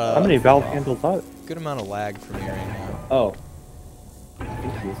 There's a lot of How many valve handles are? good amount of lag for me right now. Oh. I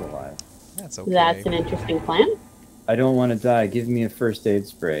think he's alive. That's okay. That's an interesting plan. I don't want to die. Give me a first aid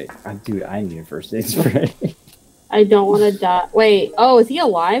spray. Dude, I need a first aid spray. I don't want to die. Wait. Oh, is he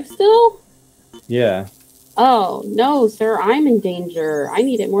alive still? Yeah. Oh no, sir. I'm in danger. I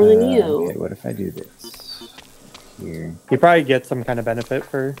need it more than you. Okay, what if I do this? Here. You probably get some kind of benefit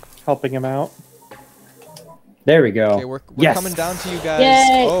for helping him out. There we go. Okay, we're Yes. coming down to you guys.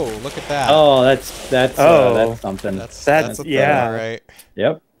 Yay. Oh, look at that. Oh, that's something. That's yeah. all right.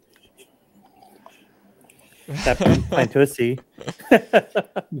 Yep. That plan to a C.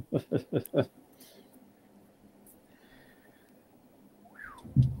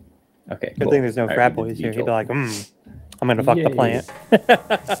 Okay. Good cool. thing there's no All right, frat we did boys here. He'd detail. be like, I'm gonna fuck the Yay. plant.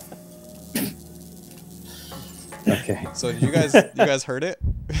 Okay. So did you guys heard it?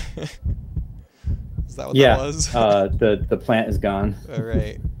 Is that what Yeah. that was? The plant is gone. All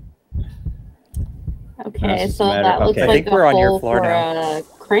right. Okay, just a so matter- that looks okay. I like think we're a on your hole floor for now. a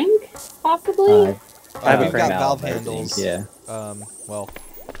crank, possibly. I have a We've got crank valve I think, handles. Yeah. Well,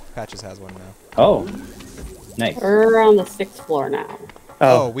 Patches has one now. Oh. Nice. We're on the 6th floor now.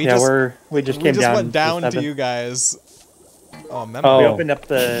 Oh, we yeah, just- we just We came just down. went down to 7. you guys. Oh, We Oh. opened up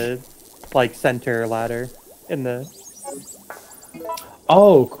the like center ladder in the.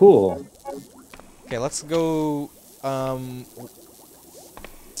 Oh, cool. Okay, let's go.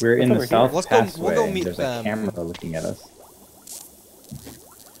 We're in over the here. south Let's go- passway. we'll go meet There's them. a camera looking at us.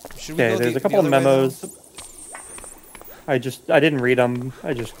 Should we Okay, go there's the a couple other way, though? memos. I didn't read them.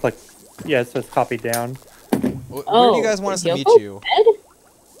 I just clicked. Yeah, it says copied down. Where do Oh, you guys want us to meet Yoko you? dead?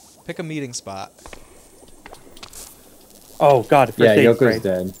 Pick a meeting spot. Oh God, first Yeah, aid Yoko's spray.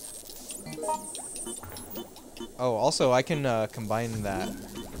 dead. Oh, also, I can combine that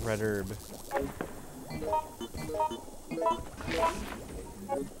red herb.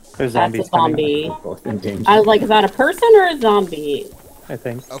 There's That's zombies a coming. zombie. Both in danger. I was like, is that a person or a zombie? I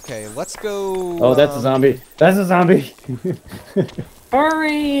think. Okay, let's go. Oh, that's a zombie. That's a zombie.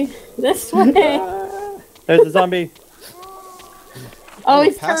 Hurry! This way! There's a zombie. Oh, a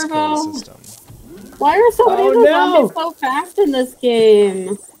he's passcode turbo. system. Why are so many Oh, of the no! zombies so fast in this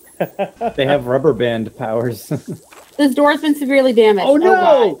game? They have rubber band powers. This door's been severely damaged. Oh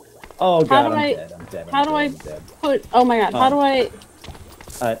no! God. Oh god, do I'm I- dead. I'm dead. How I'm do dead, I I'm dead. put? Oh my god! How do I?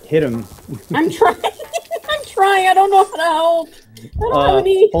 Hit him. I'm trying. I'm trying. I don't know how to help. I don't have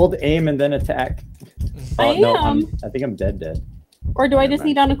any. Hold aim and then attack. I No, am. I think I'm dead. Or do I Never just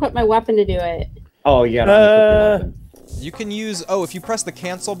need to unequip my weapon to do it? Oh, you gotta unequip your weapon. You can use. Oh, if you press the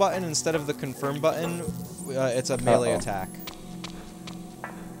cancel button instead of the confirm button, it's a melee attack.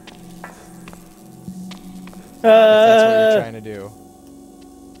 If that's what you're trying to do.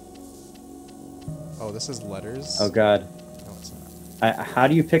 Oh, this is letters. Oh god. No, it's not. How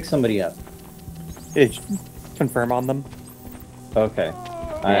do you pick somebody up? It's confirm on them. Okay.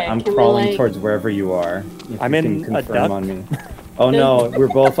 Okay, I'm can we, crawling like- towards wherever you are. If I'm you in can a confirm duck. on me. Oh no, we're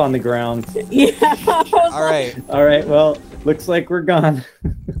both on the ground. Yeah. All right. All right, well, looks like we're gone.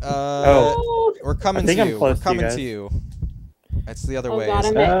 Oh. We're coming I think to I'm you. close We're to you coming guys. to you. It's the other Oh way. god,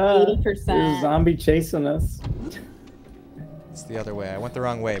 I'm isn't it? at There's a 80%. zombie chasing us. It's the other way. I went the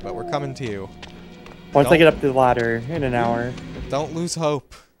wrong way, but we're coming to you. Once I Don't- get up the ladder in an hour. Don't lose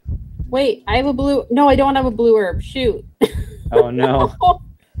hope. Wait, I have a blue. No, I don't have a blue herb. Shoot. Oh no.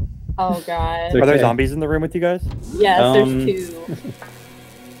 Oh god. They're- Are there Okay. zombies in the room with you guys? Yes, Um, there's two.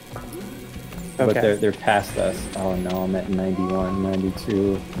 But Okay. they're past us. Oh no, I'm at 91,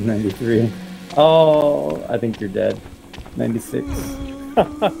 92, 93. Oh, I think you're dead. 96.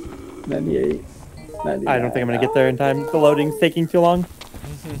 98. 99. I don't think I'm gonna get there in time. The loading's taking too long.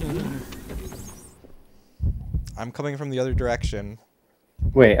 I'm coming from the other direction.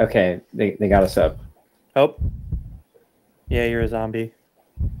 Wait, okay. They got us up. Oh. Yeah, you're a zombie.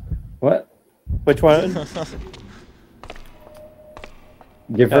 What? Which one?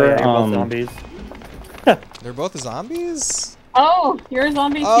 Give Oh, her yeah, you're both zombies. They're both zombies? Oh, you're a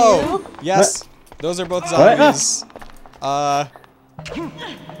zombie Oh, too? yes. Those are both What? zombies.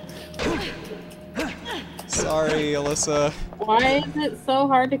 Sorry, Alyssa. Why is it so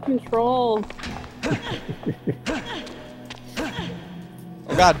hard to control?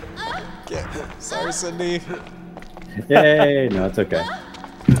 Oh god. Sorry, Cindy. Yay! No, it's okay.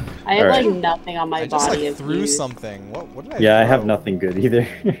 I have Alright. like nothing on my I just body. like of threw use. something. What did I Yeah, I have throw? nothing good either.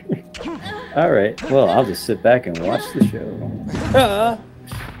 Alright, well, I'll just sit back and watch the show.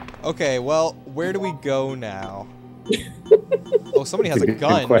 Okay, well, where do we go now? Oh, somebody has It's a good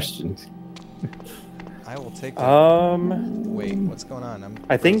gun. question. I will take it. Wait, what's going on? I'm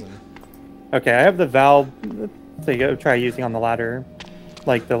I think- frozen. Okay, I have the valve to go try using on the ladder.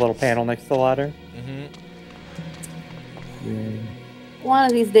 Like the little panel next to the ladder. One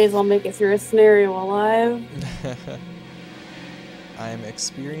of these days I'll make it through a scenario alive. I'm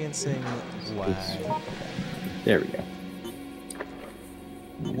experiencing lag. There we go.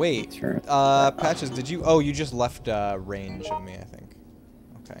 Wait, Turn. Patches, did you? Oh, you just left range of me, I think.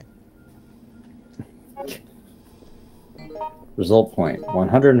 Okay. Result point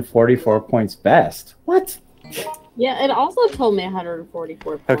 144 points best. What? Yeah, it also told me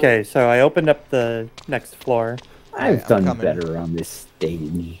 144 points. Okay, so I opened up the next floor. I've I'm done coming. better on this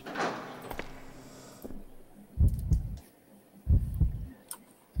stage.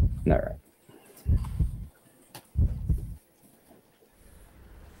 Alright.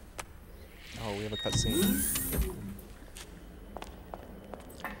 Oh, we have a cutscene.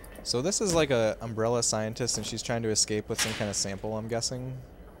 So this is like a umbrella scientist, and she's trying to escape with some kind of sample, I'm guessing.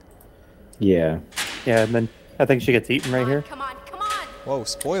 Yeah. Yeah, and then I think she gets eaten right here. Come on, come on. Whoa,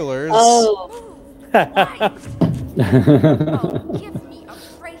 spoilers! Oh, Why? Oh, give me a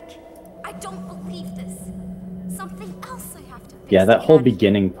break. I don't believe this. Something else I have to fix. Yeah, that whole again.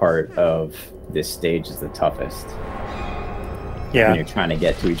 beginning part of this stage is the toughest. When Yeah. you're trying to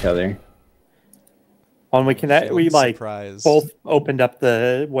get to each other. When we connect, we Feeling like surprised. both opened up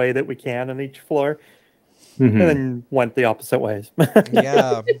the way that we can on each floor, Mhm. and then went the opposite ways.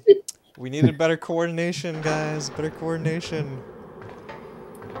 Yeah, we needed better coordination, guys. Better coordination.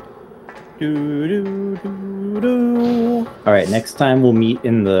 Do, do, do, do. All right, next time we'll meet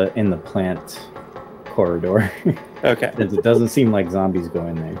in the plant corridor. Okay. It doesn't seem like zombies go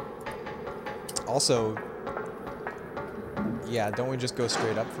in there. Also, yeah, don't we just go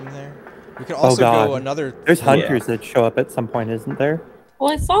straight up from there? We could also God. go another. There's floor. hunters that show up at some point, isn't there?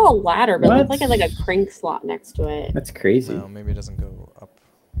 well, I saw a ladder, but it looked What? like it had like a crank slot next to it. That's crazy. No, maybe it doesn't go up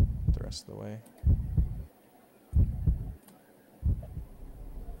the rest of the way.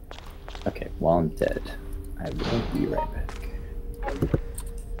 Okay, while I'm dead, I will be right back.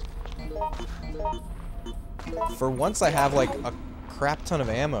 For once, I have like a crap ton of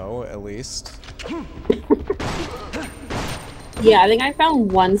ammo, at least. Yeah, I think I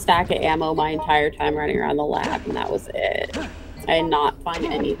found one stack of ammo my entire time running around the lab, and that was it. I did not find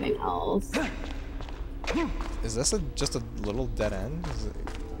anything else. Is this just a little dead end? Is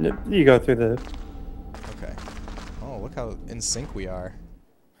it... You go through the... Okay. Oh, look how in sync we are.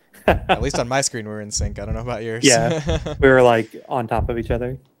 At least on my screen we're in sync. I don't know about yours. Yeah, we were like on top of each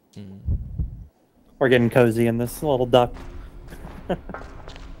other. We're getting cozy in this little duct.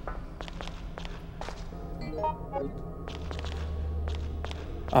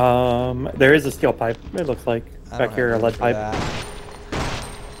 There is a steel pipe, it looks like. Back here, a lead pipe.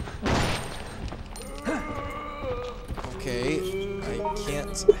 Okay, I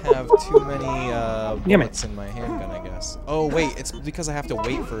can't have too many bullets in my handgun, I guess. Oh, wait, it's because I have to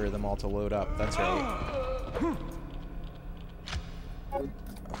wait for them all to load up. That's right.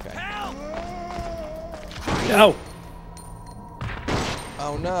 Okay. No!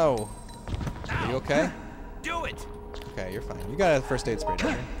 Oh, no. Are you okay? Do it. Okay, you're fine. You got a first aid spray,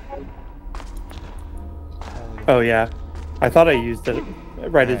 don't you? Oh, yeah. I thought I used it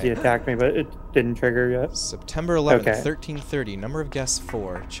right as he attacked me, but it didn't trigger yet. September 11th, Okay. 1330. Number of guests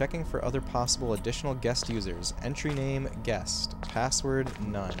 4. Checking for other possible additional guest users. Entry name guest. Password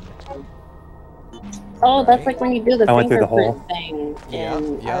none. Oh, that's like when you do the I went through the fingerprint hole. thing Yeah,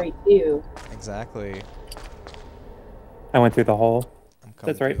 in yeah. RE2. Exactly. I went through the hole. I'm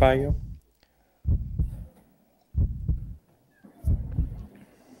coming That's right through. by you.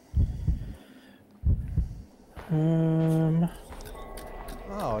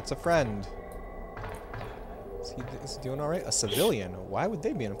 Oh, it's a friend. Is he doing all right? A civilian? Why would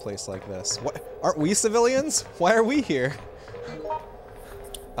they be in a place like this? What? Aren't we civilians? Why are we here?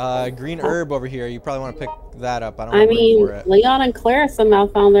 Green herb over here. You probably want to pick that up. I don't I have room mean, for it. Leon and Claire somehow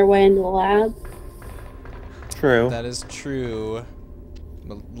found their way into the lab. True. That is true.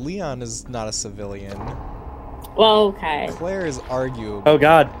 But Leon is not a civilian. Well, okay. Claire is arguable. Oh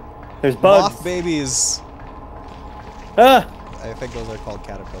god. There's bugs. Moth babies. Ah! I think those are called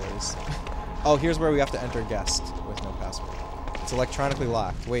caterpillars. Oh, here's where we have to enter guest with no password. It's electronically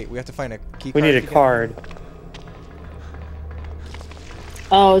locked. Wait, we have to find a key We card. need a card.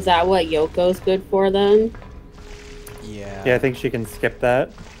 Oh, is that what Yoko's good for then? Yeah. Yeah, I think she can skip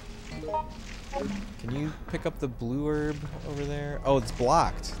that. Can you pick up the blue herb over there? Oh, it's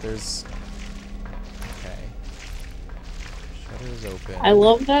blocked. There's... Okay. Shutters open. I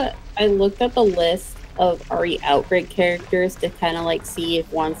love that I looked at the list of RE Outbreak characters to kind of like see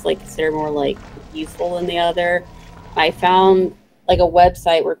if one's like considered more like useful than the other. I found like a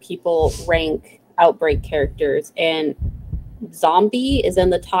website where people rank Outbreak characters, and Zombie is in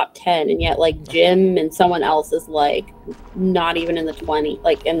the top 10, and yet like Jim and someone else is like not even in the 20,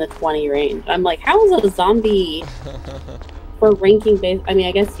 like in the 20 range. I'm like, how is a zombie for ranking based? I mean,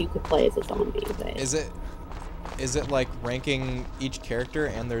 I guess you could play as a zombie, but Is it like ranking each character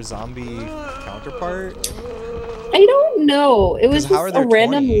and their zombie counterpart? I don't know. It was 'Cause how are just a there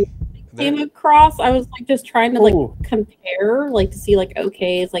random 20? came across. I was like just trying to like Ooh. compare, like to see like,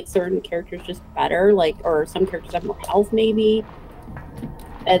 okay, is like certain characters just better, like, or some characters have more health maybe.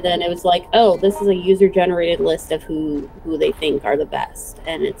 And then it was like, oh, this is a user generated list of who they think are the best,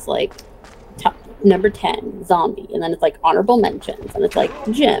 and it's like top, number 10 zombie, and then it's like honorable mentions, and it's like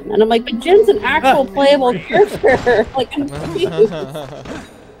Jim, and I'm like, but Jim's an actual playable character. Like, I'm confused.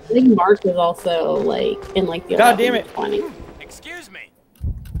 I think Mark was also like in like the God 11 damn to it. 20. Excuse me.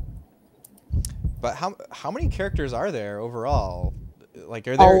 But how many characters are there overall? Like,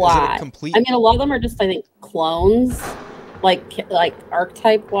 are A there is it lot. a complete? I mean, a lot of them are just, I think, clones, like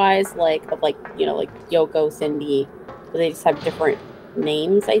archetype wise, like of like, you know, like Yoko, Cindy, but they just have different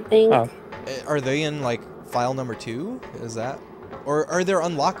names, I think. Oh. Are they in like file number 2? Is that, or are there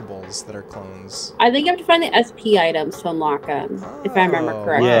unlockables that are clones? I think you have to find the SP items to unlock them, if I remember Oh,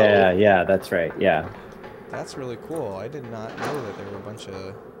 correctly. Yeah, that's right. Yeah. That's really cool. I did not know that there were a bunch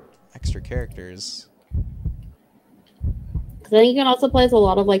of extra characters. Then you can also play as a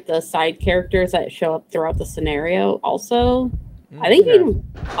lot of like the side characters that show up throughout the scenario. Also, I think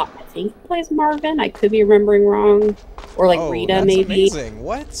he plays Marvin. I could be remembering wrong, or like Rita that's maybe. Amazing.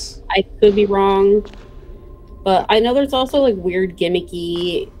 What? I could be wrong, but I know there's also like weird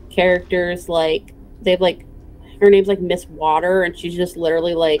gimmicky characters. Like they have like her name's like Miss Water, and she's just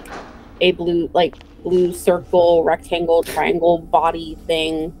literally like a blue circle, rectangle, triangle body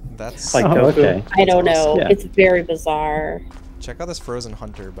thing. That's Like Oh, Goku. okay. I don't know. Yeah. It's very bizarre. Check out this frozen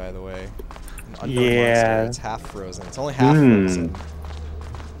hunter, by the way. An unknown Yeah. monster. It's half frozen. It's only half frozen.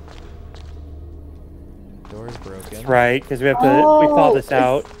 Door's broken. Right, because we have to we thaw this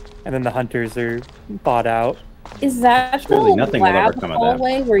out, and then the hunters are thawed out. Is that Surely the nothing will ever lab come of that.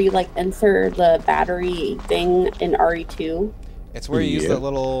 hallway where you like enter the battery thing in RE2? It's where you use the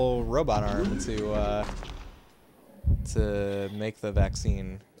little robot arm to make the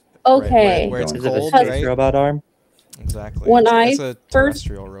vaccine. Okay. Right, where it's Is it a cold, space right? robot arm? Exactly. When It's I a first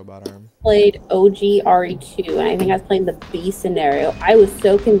terrestrial robot arm. played OG RE2, and I think I was playing the B scenario, I was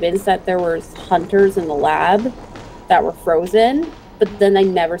so convinced that there was hunters in the lab that were frozen, but then I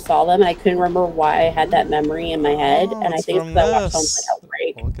never saw them, and I couldn't remember why I had that memory in my head, Oh, and I it's think it's from because I watched this. something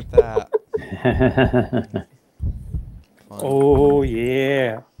Outbreak. Look at that. Fun. Oh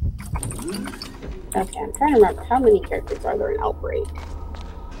yeah. Okay, I'm trying to remember how many characters are there in Outbreak.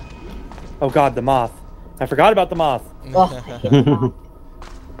 Oh god, the moth. I forgot about the moth. Ugh, I hate them.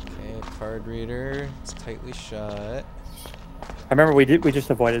 Okay, card reader. It's tightly shut. I remember we just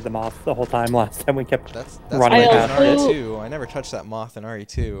avoided the moth the whole time last time. We kept That's running what I past did in it. RE2. I never touched that moth in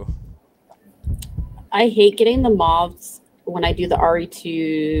RE2. I hate getting the moths when I do the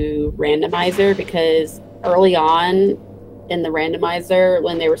RE2 randomizer because early on in the randomizer,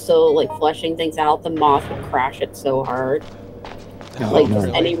 when they were still like fleshing things out, the moth would crash it so hard. Like just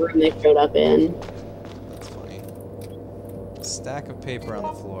really? any room they showed up in. That's funny. Stack of paper on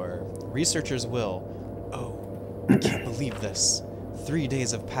the floor. Researchers will. Oh, I can't believe this. 3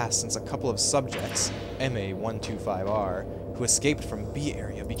 days have passed since a couple of subjects, MA125R, who escaped from B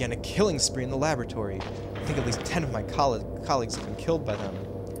area, began a killing spree in the laboratory. I think at least 10 of my colleagues have been killed by them.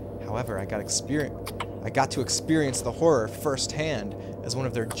 However, I got to experience the horror firsthand as one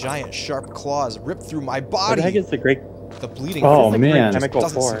of their giant sharp claws ripped through my body. What the heck is the great? The bleeding Oh, from man. just Chemical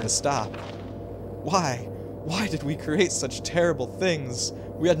doesn't seem for? to stop. Why? Why did we create such terrible things?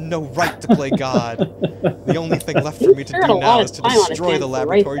 We had no right to play God. The only thing left for me to Spent do a now lot is of to time on a destroy the chance to write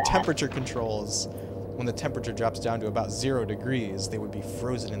laboratory that. temperature controls. When the temperature drops down to about 0 degrees, they would be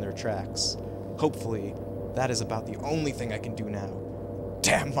frozen in their tracks. Hopefully, that is about the only thing I can do now.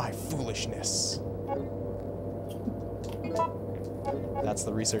 Damn my foolishness. That's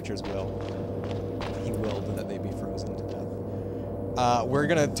the researcher's will. He willed that they be frozen to death. We're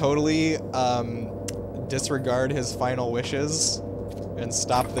gonna totally disregard his final wishes and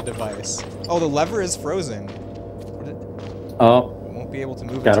stop the device. Oh, the lever is frozen. Oh, We won't be able to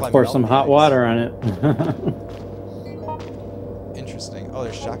move. gotta until I pour melt some the hot ice. water on it. Interesting. Oh,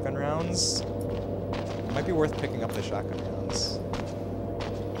 there's shotgun rounds. Might be worth picking up the shotgun rounds.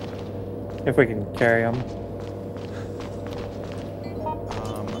 If we can carry them.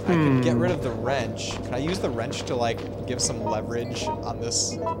 I could get rid of the wrench. Can I use the wrench to like give some leverage on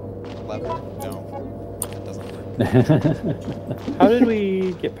this lever? No, that doesn't work. How did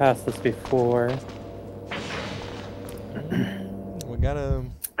we get past this before? We gotta.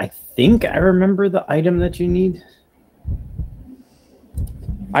 I think I remember the item that you need.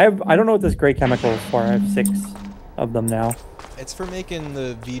 I don't know what this gray chemical is for. I have 6 of them now. It's for making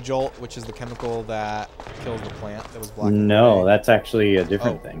the V-Jolt, which is the chemical that kills the plant that was black. and No, gray. that's actually a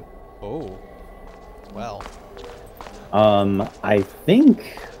different Oh. thing. Oh. Well. I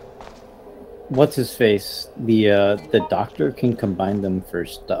think what's his face? The doctor can combine them for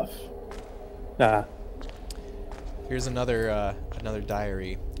stuff. Here's another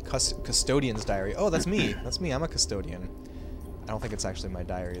diary. Custodian's diary. Oh, that's me. That's me. I'm a custodian. I don't think it's actually my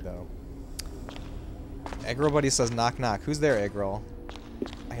diary though. Eggroll buddy says knock knock. Who's there, Eggroll?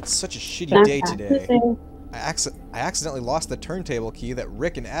 I had such a shitty day today. I accidentally lost the turntable key that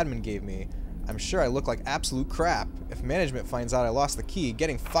Rick and admin gave me. I'm sure I look like absolute crap. If management finds out I lost the key,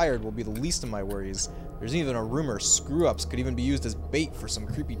 getting fired will be the least of my worries. There's even a rumor screw-ups could even be used as bait for some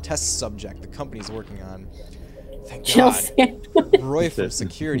creepy test subject the company's working on. Thank God. Roy from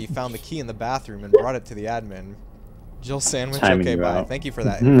security found the key in the bathroom and brought it to the admin. Jill Sandwich, Timing okay, you bye. out. Thank you for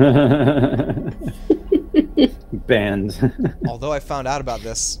that. Banned. Although I found out about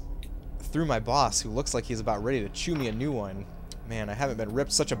this through my boss, who looks like he's about ready to chew me a new one. Man, I haven't been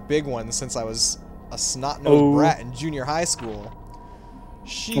ripped such a big one since I was a snot-nosed brat in junior high school.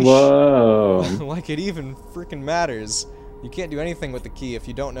 Sheesh. Whoa. Like it even freaking matters. You can't do anything with the key if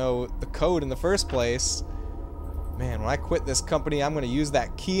you don't know the code in the first place. Man, when I quit this company, I'm going to use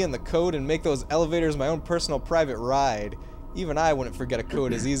that key and the code and make those elevators my own personal private ride. Even I wouldn't forget a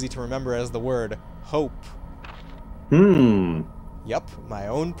code as easy to remember as the word hope. Yep, my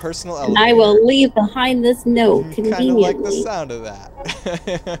own personal elevator. And I will leave behind this note conveniently. Kind of like the sound of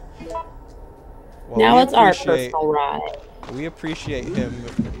that. Well, now we it's our appreciate- personal ride. We appreciate him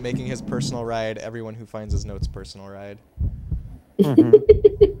making his personal ride everyone who finds his notes personal ride.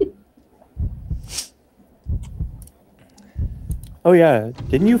 Oh yeah,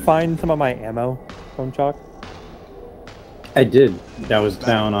 didn't you find some of my ammo, Bone Chalk? I did. That was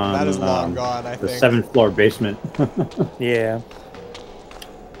down on that is long gone, I the think. 7th floor basement. Yeah.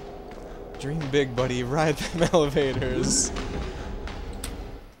 Dream big, buddy. Ride them elevators.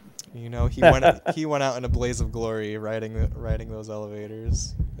 know, he went out in a blaze of glory riding those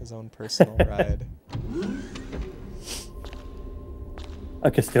elevators. His own personal ride.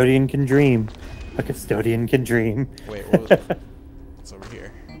 A custodian can dream. A custodian can dream. Wait, what's over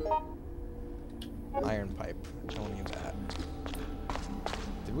here? Iron pipe. Don't need that.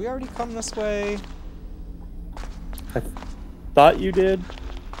 Did we already come this way? I thought you did.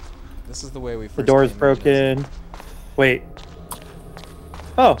 This is the way we first The door's came in, broken. Wait.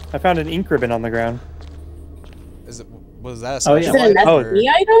 Oh, I found an ink ribbon on the ground. Was that a special yeah. Is it an item, or- SB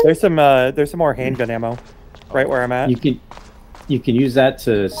item? There's some more handgun ammo right where I'm at. You can use that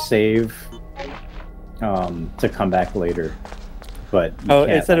to save, to come back later, but you Oh, it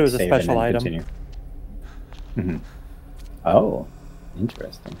can't, said it like, was a save and special then item. continue. Oh,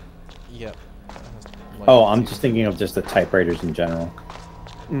 interesting. Yep. Oh, I'm just thinking of just the typewriters in general.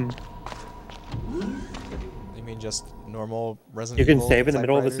 Mm. You mean just normal Resident You can Evil save in the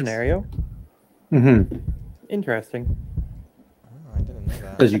middle of the typewriters? scenario? Mm-hmm. Interesting. Oh, I didn't know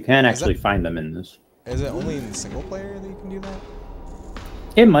that. Because you can Is actually that- find them in this. Is it only in single player that you can do that?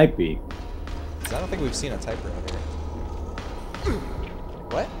 It might be. 'Cause I don't think we've seen a typewriter.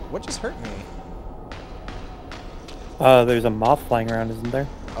 What? What just hurt me? There's a moth flying around, isn't there?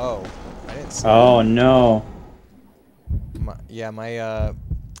 Oh, I didn't see. Oh no. My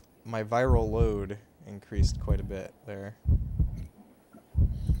viral load increased quite a bit there.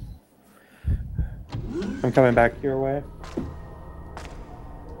 I'm coming back your way.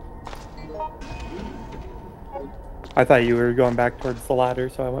 I thought you were going back towards the ladder,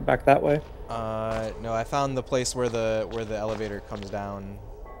 so I went back that way. No, I found the place where the elevator comes down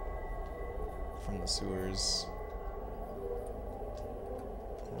from the sewers.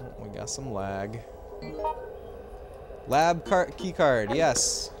 Oh, we got some lag. Lab key card,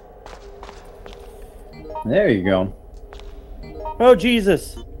 yes. There you go. Oh,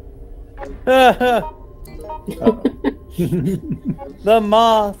 Jesus! The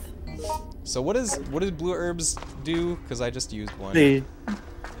moth! So what does blue herbs do? Because I just used one. They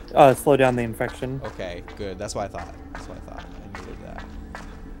slow down the infection. Okay, good. That's what I thought. I needed that.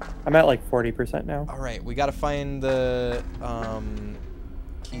 I'm at like 40% now. All right, we gotta find the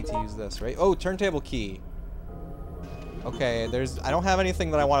key to use this, right? Oh, turntable key. Okay, I don't have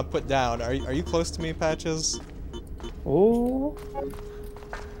anything that I want to put down. Are you close to me, Patches? Oh.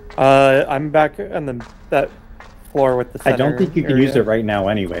 I'm back on that floor with the center I don't think you can area. use it right now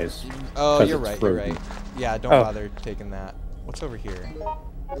anyways. Oh, 'cause you're it's right. frozen. You're right. Yeah, don't Oh. bother taking that. What's over here?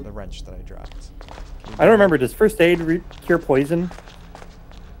 The wrench that I dropped. I don't remember. Does first aid cure poison?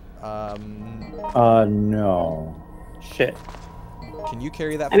 No. Shit. Can you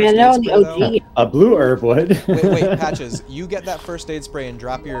carry that? I mean, I first know aid in the spray, though? OG. A blue herb would. Wait, Patches. You get that first aid spray and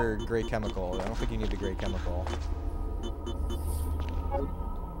drop your gray chemical. I don't think you need the gray chemical.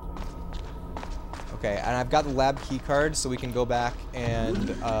 Okay, and I've got the lab key card, so we can go back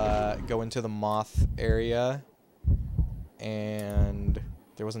and go into the moth area. And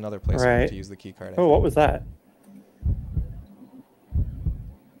there was another place Right. to use the key card. I Oh, what was that?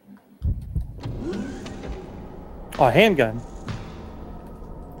 Oh, a handgun.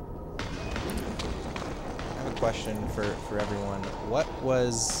 have a question for everyone. What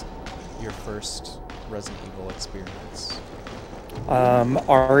was your first Resident Evil experience?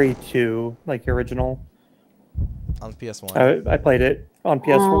 RE2, like the original. On PS1? I played it on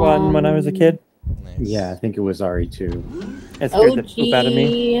PS1 when I was a kid. Nice. Yeah, I think it was RE2. It scared the poop out of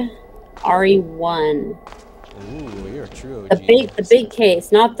me. RE1. Ooh, you're a true The OG. big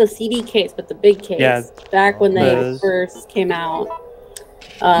case, not the CD case, but the big case. Yeah. Back when they The- first came out.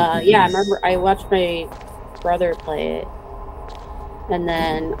 Yeah, I remember I watched my brother play it. And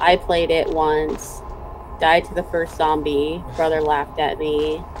then I played it once. Died to the first zombie. Brother laughed at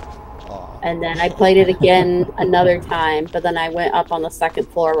me. Aw. And then I played it again another time, but then I went up on the second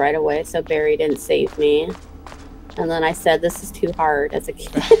floor right away, so Barry didn't save me. And then I said, this is too hard as a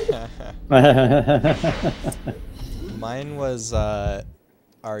kid. Mine was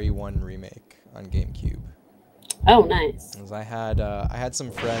RE1 remake on GameCube. Oh, nice. 'Cause I had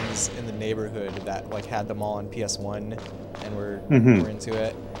some friends in the neighborhood that like had them all on PS1 and were into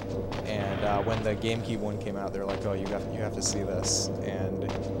it. And when the GameCube one came out, they're like, "Oh, you have to see this."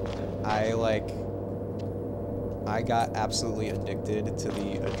 And I got absolutely addicted to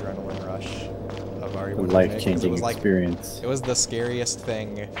the adrenaline rush of RE1 remake, 'cause Life-changing it was like experience. it was the scariest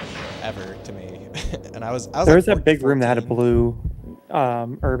thing ever to me. And I was There like was that big room that had a 14. blue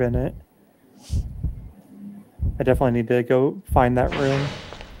herb in it. I definitely need to go find that room.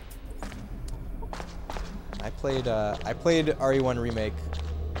 I played RE1 remake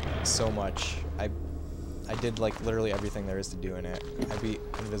so much. I I did like literally everything there is to do in it. I beat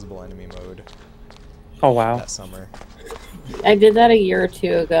invisible enemy mode Oh wow. that summer. I did that a year or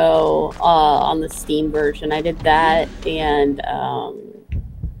two ago on the Steam version. I did that and oh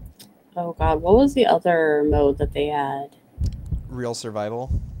god, what was the other mode that they had? Real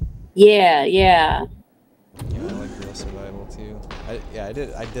survival. Yeah. Yeah, I like real survival too. I did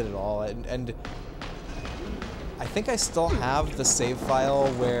it all, and I think I still have the save file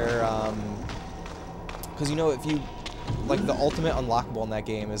where, because you know if you like the ultimate unlockable in that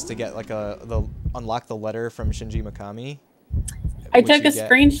game is to get like unlock the letter from Shinji Mikami. I took a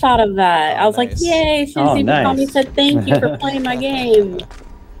screenshot of that. Oh, I was like, nice. "Yay!" Shinji Mikami said, "Thank you for playing my game."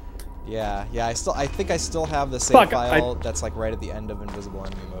 Yeah. I think I still have the save file that's like right at the end of invisible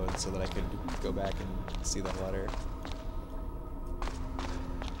enemy mode, so that I could go back and see that letter.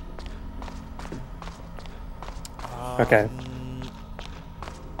 Okay.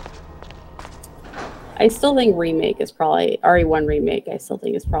 I still think Remake is probably RE1 Remake. I still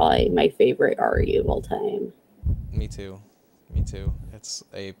think is probably my favorite RE of all time. Me too. It's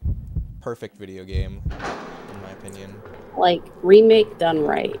a perfect video game, in my opinion. Like Remake done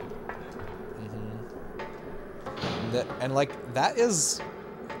right. And like that is,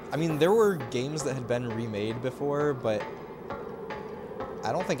 I mean, there were games that had been remade before, but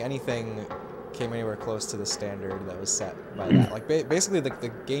I don't think anything came anywhere close to the standard that was set by that. Like basically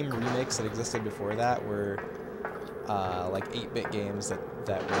the game remakes that existed before that were like 8-bit games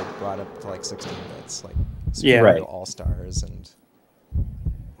that were brought up to like 16 bits, like Super Mario All Stars and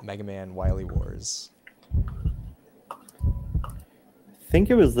Mega Man Wily Wars. I think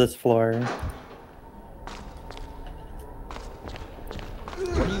it was this floor.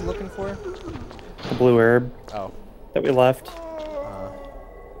 What are you looking for? The blue herb. Oh. That we left.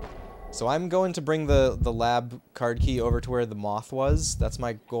 So I'm going to bring the lab card key over to where the moth was. That's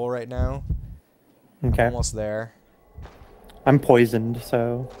my goal right now. Okay. I'm almost there. I'm poisoned,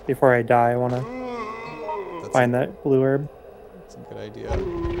 so before I die, I want to find that blue herb. That's a good idea.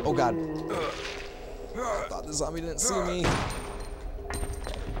 Oh god. I thought the zombie didn't see me.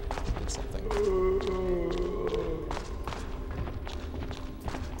 Did something.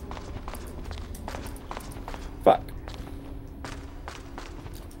 Fuck.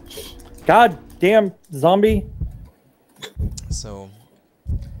 God damn zombie. So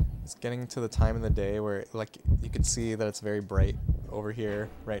it's getting to the time of the day where like you can see that it's very bright over here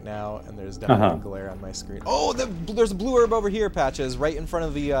right now, and there's definitely glare on my screen. Oh, there's a blue herb over here, Patches, right in front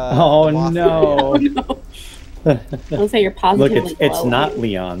of the oh the moth no. Don't say you're positively Look, it's not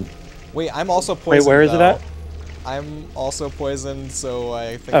Leon. Wait, I'm also poisoned. Wait, where is it at? I'm also poisoned, so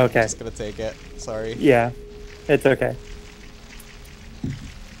I think Okay. I'm just gonna take it. Sorry. Yeah, it's okay.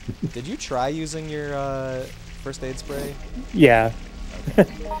 Did you try using your first aid spray? Yeah.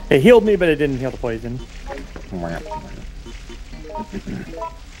 It healed me, but it didn't heal the poison.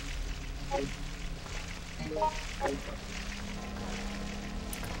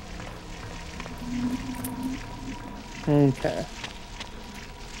 Okay.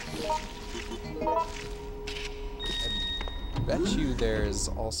 I bet you there's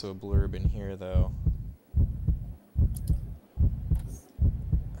also a blurb in here, though.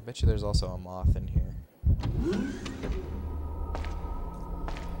 I bet you there's also a moth in here.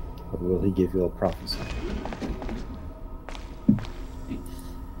 Will he give you a prophecy?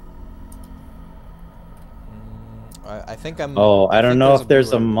 I think I'm... Oh, I don't think know if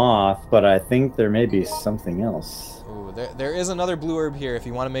there's a blue herb. moth, but I think there may be something else. Ooh, there is another blue herb here if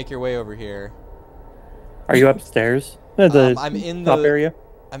you want to make your way over here. Are you upstairs? The I'm in top the area?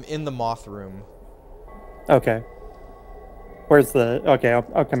 I'm in the moth room. Okay. Where's the... Okay,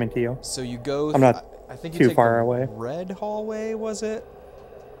 I'll come into you. So you go... I'm not I think you too take far the away. red hallway, was it?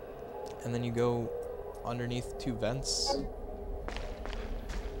 And then you go underneath 2 vents.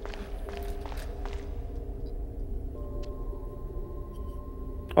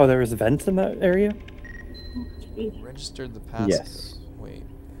 Oh, there was vents in that area? Registered the pass. Yes. Wait.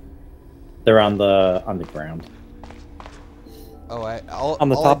 They're on the ground. Oh, all On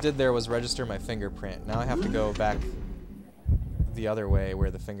the I top? did there was register my fingerprint. Now I have to go back the other way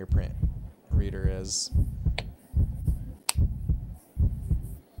where the fingerprint reader is.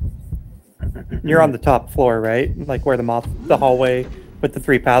 You're on the top floor, right? Like where the hallway with the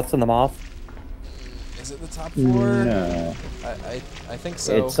 3 paths and the moth? Is it the top floor? No. I think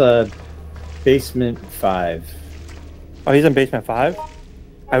so. It's basement 5. Oh, he's in basement 5?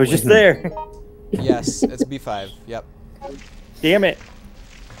 I was just there. Yes, it's B5. Yep. Damn it.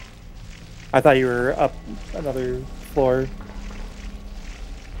 I thought you were up another floor.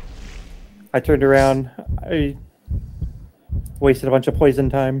 I turned around. I wasted a bunch of poison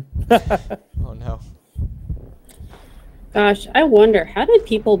time. Oh no. Gosh, I wonder, how did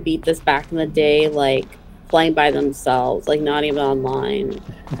people beat this back in the day, like, playing by themselves, like, not even online?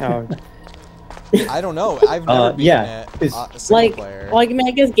 Oh, I don't know. I've never beaten yeah, it single Like, player. well, I mean,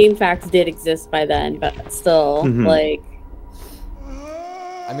 I guess GameFAQs did exist by then, but still, like...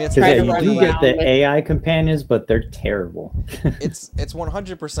 I mean, it's Try to you run do get around the with- AI companions, but they're terrible. it's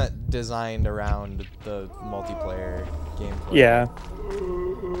 100% designed around the multiplayer gameplay. yeah.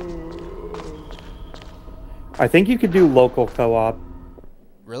 I think you could do local co-op.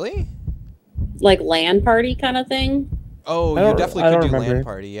 Really? Like, LAN party kind of thing? Oh, I you don't- definitely I could don't do LAN remember.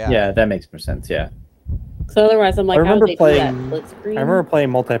 party. Yeah. Yeah, that makes more sense. Yeah. So otherwise, I'm like, I how remember would they playing. do that? Split screen? I remember playing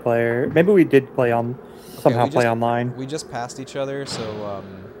multiplayer. Maybe we did play on somehow we play just- online. We just passed each other, so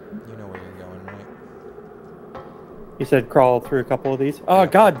you know where you're going, right? You said crawl through a couple of these. Oh Yeah.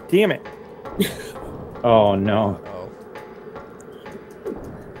 God, damn it! Oh no. Oh.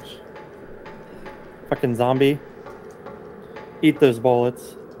 Fucking zombie. Eat those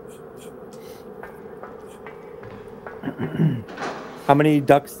bullets. How many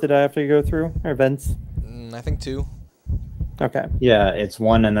ducks did I have to go through? Or vents? I think 2. Okay. Yeah, it's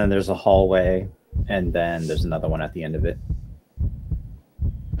one, and then there's a hallway, and then there's another one at the end of it.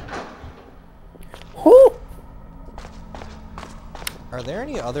 Whew! Are there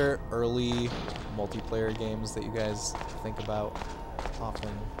any other early multiplayer games that you guys think about often,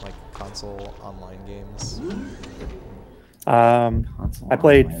 like console online games? Console I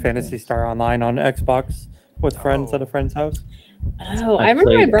played online Phantasy games. Star Online on Xbox with friends at a friend's house. Oh, I I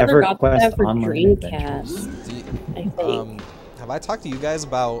remember my played brother got EverQuest that for Online Dreamcast. Do you- I think. have I talked to you guys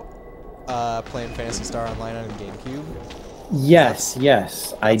about playing Phantasy Star Online on GameCube? Yes,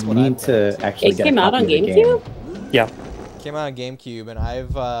 yes. I That's what need I've to been actually It get came a out copy on of the GameCube? game. Yeah. Came out on GameCube, and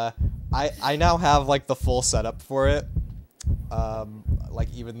I now have like the full setup for it. Like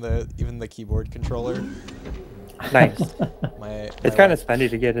even the keyboard controller. Nice. My It's kind of spendy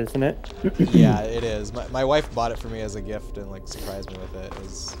to get, isn't it? yeah, it is. My wife bought it for me as a gift and like surprised me with it. It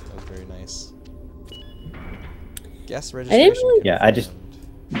was very nice. Guest registration. really- Yeah, I just-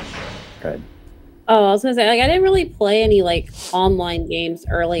 confirmed. Good. Oh, I was gonna say, like, I didn't really play any like online games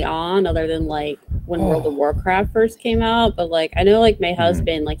early on, other than like when World of Warcraft first came out. But like, I know like my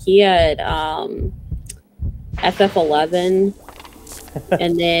husband, like he had FF11,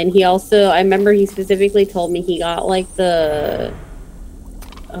 and then he also, I remember he specifically told me he got like the,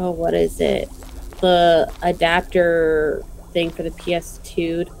 oh, what is it? The adapter thing for the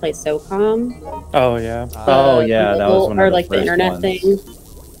PS2 to play SOCOM. Oh yeah. Oh, yeah, that was one of or the like the first internet ones. thing.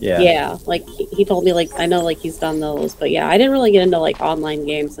 Yeah, like he told me, like, I know like he's done those, but yeah, I didn't really get into like online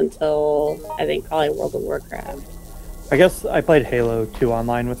games until I think probably World of Warcraft. I guess I played Halo 2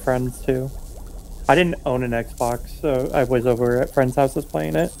 online with friends too. I didn't own an Xbox, so I was over at friends' houses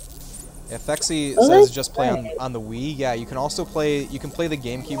playing it. Yeah, Fexy Oh, says that's just play right. on the Wii. Yeah, you can also play. You can play the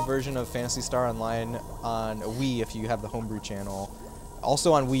GameCube version of Phantasy Star Online on Wii if you have the homebrew channel.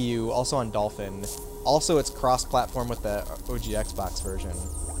 Also on Wii U. Also on Dolphin. Also, it's cross-platform with the OG Xbox version.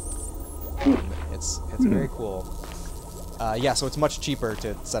 It's very cool. Yeah, so it's much cheaper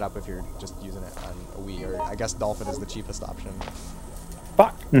to set up if you're just using it on a Wii, or I guess Dolphin is the cheapest option.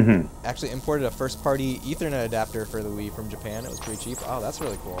 Fuck. Mm-hmm. Actually imported a first-party Ethernet adapter for the Wii from Japan. It was pretty cheap. Oh, that's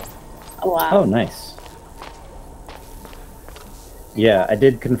really cool. Oh wow! Oh, nice. Yeah, I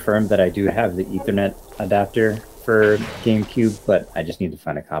did confirm that I do have the Ethernet adapter for GameCube, but I just need to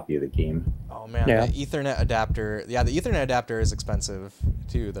find a copy of the game. Oh man, Yeah. the Ethernet adapter. Yeah, the Ethernet adapter is expensive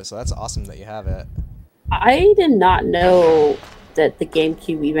too, so that's awesome that you have it. I did not know that the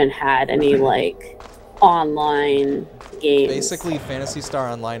GameCube even had any like online games. Basically, Phantasy Star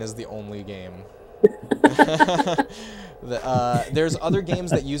Online is the only game. There's other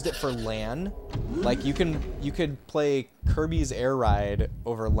games that used it for LAN. Like you could play Kirby's Air Ride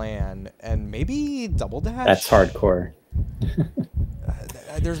over LAN and maybe Double Dash. That's hardcore.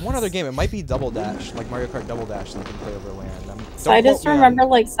 There's one other game. It might be Double Dash, like Mario Kart Double Dash that you can play over LAN. So I just remember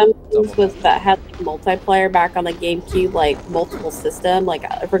like some games Double with that had like multiplayer back on the GameCube, like multiple system.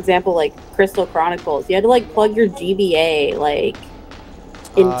 Like for example, like Crystal Chronicles, you had to like plug your GBA like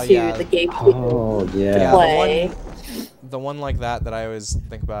into yeah. the GameCube. Oh, yeah. Yeah, Play. the one like that I always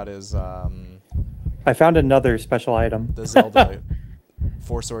think about is I found another special item. the Zelda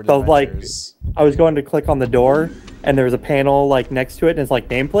Four Sword So, like, Adventures. I was going to click on the door, and there was a panel like next to it, and it's like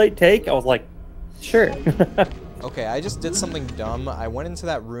nameplate take. I was like, sure. Okay, I just did something dumb. I went into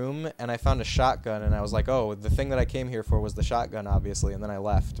that room and I found a shotgun, and I was like, oh, the thing that I came here for was the shotgun, obviously, and then I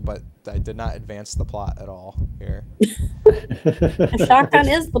left, but I did not advance the plot at all here. A shotgun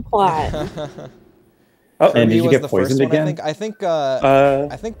is the plot. Oh, And me did you was get the first poisoned one, again? I think we have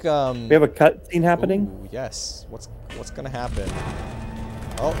a cutscene happening. ooh, yes. What's gonna happen?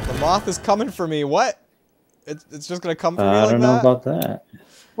 Oh, the moth is coming for me. What? It's just gonna come for me like that? I don't know about that.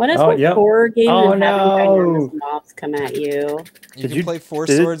 What is Oh, with yep. horror games Oh, and having no. ginormous mobs come at you? You Did can you- play 4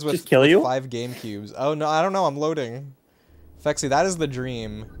 did it swords with just kill you? 5 game cubes. Oh no, I don't know. I'm loading. Fexy, that is the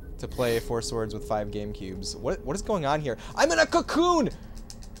dream, to play 4 swords with 5 game cubes. What is going on here? I'm in a cocoon.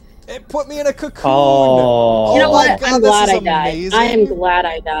 It put me in a cocoon. Oh. You know my what? God, I'm this glad is I died. amazing. I am glad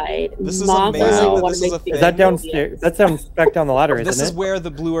I died. This is Moths amazing only that wanna this is make a me thing. Is that feel downstairs? That sounds back down the ladder, isn't This is it? where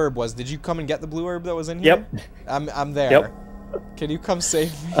the blue herb was. Did you come and get the blue herb that was in here? Yep. I'm there. Yep. Can you come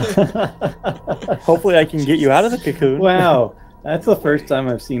save me? Hopefully, I can get you out of the cocoon. Wow, that's the first time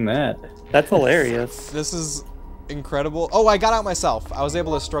I've seen that. That's hilarious. This is incredible. Oh, I got out myself. I was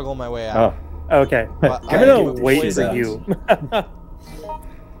able to struggle my way out. Oh, Okay. But I'm I gonna am wait for poisoned. you.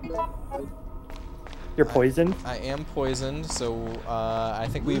 You're poisoned? I am poisoned, so I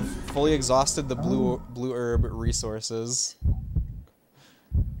think we've fully exhausted the blue herb resources.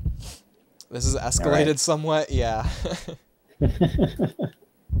 This is escalated somewhat, yeah.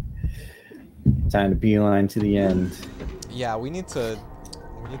 Time to beeline to the end. Yeah, we need to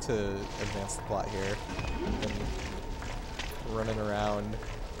advance the plot here. We've been running around.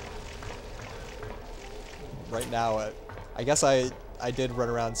 Right now, I guess I did run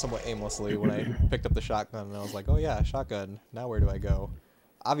around somewhat aimlessly when I picked up the shotgun, and I was like, oh yeah, shotgun. Now where do I go?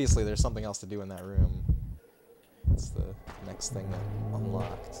 Obviously, there's something else to do in that room. It's the next thing that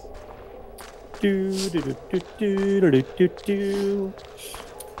unlocked.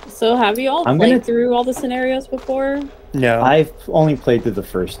 So have you all played through all the scenarios before? No. I've only played through the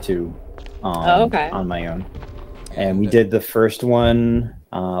first 2 Oh, okay. on my own. And we did the first one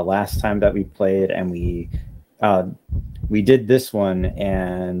last time that we played, and we did this one,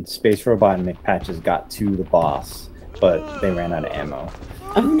 and Space Robot and McPatches got to the boss, but they ran out of ammo.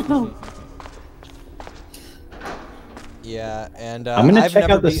 Oh no. Yeah, and I'm gonna I've check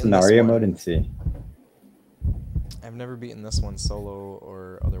never out the beaten this scenario one. mode and see. I've never beaten this one solo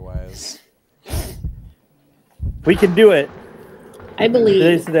or otherwise. We can do it. I believe.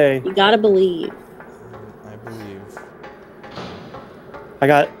 Today's the day. You gotta believe. I believe. I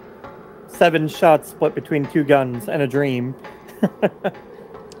got 7 shots split between 2 guns and a dream.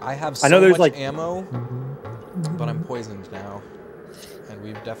 I have so I know there's much like ammo, but I'm poisoned now. And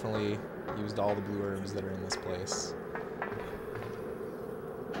we've definitely used all the blue herbs that are in this place.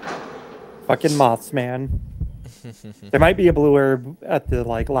 fucking moths, man. There might be a blue herb at the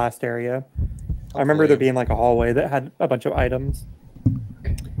last area. I remember there being like a hallway that had a bunch of items.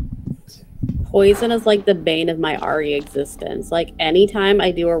 Poison is like the bane of my RE existence. Like anytime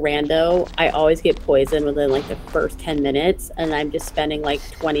I do a rando, I always get poisoned within like the first 10 minutes, and I'm just spending like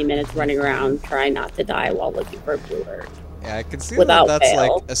 20 minutes running around trying not to die while looking for a blue herb. Yeah, I can see Without that that's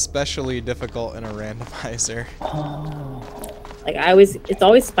fail. like especially difficult in a randomizer. Like it's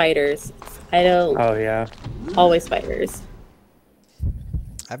always spiders. I don't Oh yeah. always spiders.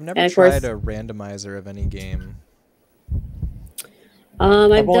 I've never And of tried course- a randomizer of any game. I've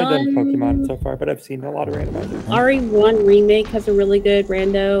only done Pokemon so far, but I've seen a lot of randomizers. RE1 Remake has a really good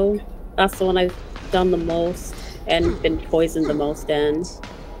rando. That's the one I've done the most and been poisoned the most in.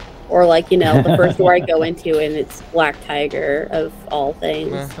 Or like, you know, the first door I go into and it's Black Tiger of all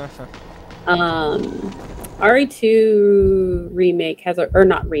things. RE2 Remake has or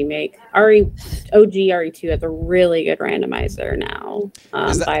not Remake. OG RE2 has a really good randomizer now.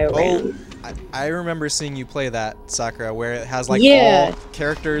 Is that- BioRand. I remember seeing you play that, Sakura, where it has like Yeah. all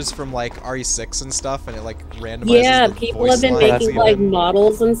characters from like RE6 and stuff, and it like randomizes Yeah, the people voice have been lines making even. like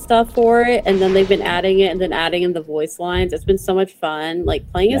models and stuff for it, and then they've been adding it and then adding in the voice lines. It's been so much fun.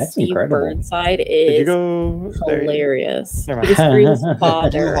 Like playing as That's Steve incredible. Burnside Did you is go there? hilarious. Never He mind. screams Blue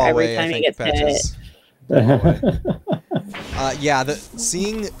father every hallway, I time he think, gets hit. Patches. Yeah,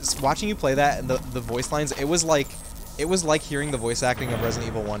 watching you play that and the voice lines, it was like hearing the voice acting of Resident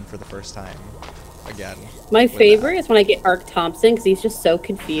Evil 1 for the first time again. My with favorite is when I get Ark Thompson because he's just so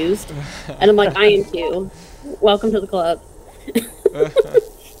confused, and I'm like, I am too. Welcome to the club.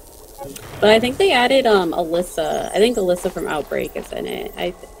 But I think they added Alyssa. I think Alyssa from Outbreak is in it.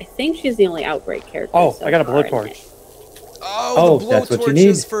 I think she's the only Outbreak character. Oh, so I got a far in blowtorch. it. Oh, the that's what you blowtorch need.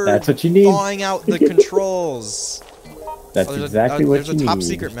 is for That's what you need. thawing out the controls. That's Oh, exactly what you There's a top need.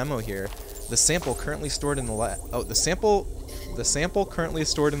 secret memo here. The sample currently stored in the lab. Oh, the sample currently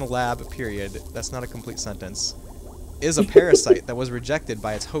stored in the lab. Period. That's not a complete sentence. Is a parasite that was rejected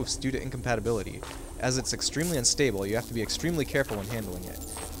by its host due to incompatibility. As it's extremely unstable, you have to be extremely careful when handling it.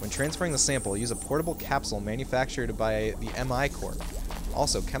 When transferring the sample, use a portable capsule manufactured by the MI Corp.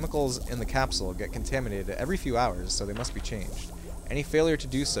 Also, chemicals in the capsule get contaminated every few hours, so they must be changed. Any failure to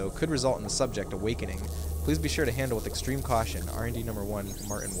do so could result in the subject awakening. Please be sure to handle with extreme caution. R&D number 1,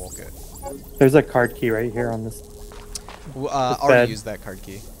 Martin Wolcott. There's a card key right here on this. Already used that card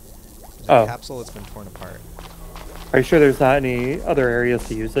key. The capsule, it's been torn apart. Are you sure there's not any other areas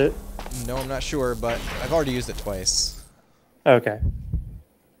to use it? No, I'm not sure, but I've already used it twice. Okay.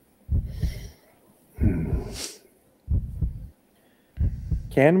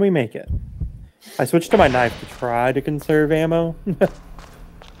 Can we make it? I switched to my knife to try to conserve ammo.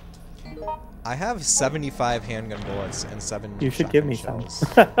 I have 75 handgun bullets and 7 You should give me shells.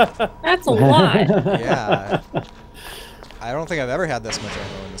 some. That's a lot. Yeah. I don't think I've ever had this much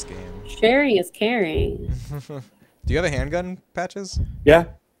ammo in this game. Sharing is caring. Do you have a handgun, Patches? Yeah,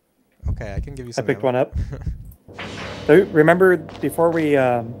 Okay, I can give you I some picked ammo. one up. So remember, before we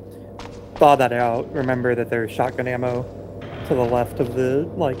thaw that out, remember that there's shotgun ammo to the left of the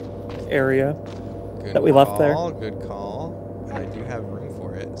area Good that we left there. Good call. And I do have room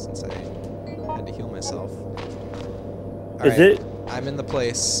for it since I had to heal myself. Is it? I'm in the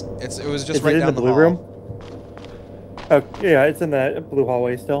place. It was just Is right it in down the the blue hall. room? Oh, yeah, it's in the blue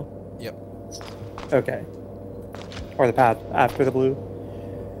hallway still. Yep. Okay. Or the path after the blue.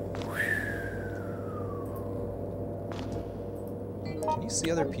 Can you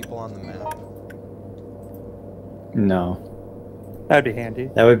see other people on the map? No. That'd be handy.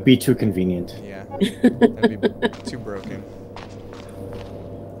 That would be too convenient. Yeah. That'd be too broken.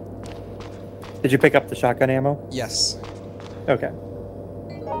 Did you pick up the shotgun ammo? Yes. Okay.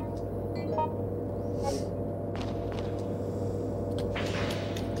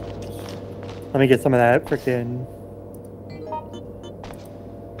 Let me get some of that frickin'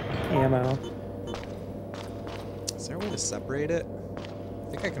 ammo. Is there a way to separate it? I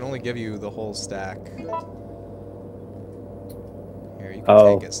think I can only give you the whole stack. Here, you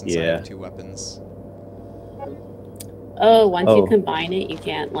can take it since I have 2 weapons. Oh, once you combine it, you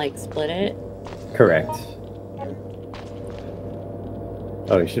can't split it. Correct.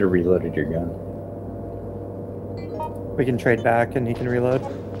 Oh, you should have reloaded your gun. We can trade back and he can reload.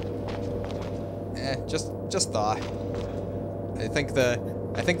 Just thaw. I think that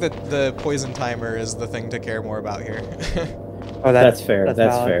the poison timer is the thing to care more about here. Oh, that's fair. That's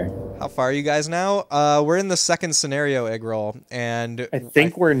valid. fair. How far are you guys now? We're in the second scenario, egg roll, and I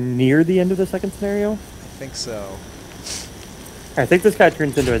think we're near the end of the second scenario. I think so. I think this guy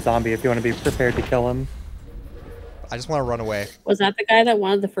turns into a zombie if you want to be prepared to kill him. I just want to run away. Was that the guy that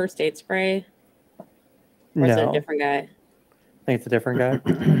wanted the first aid spray? Or is it a No, different guy? I think it's a different guy.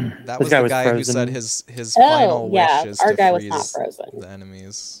 That This was guy the was guy who frozen. said his final yeah, wish is our to guy was freeze not frozen. the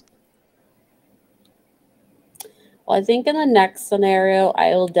enemies. Well, I think in the next scenario, I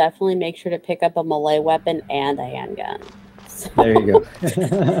will definitely make sure to pick up a melee weapon and a handgun. So, There you go.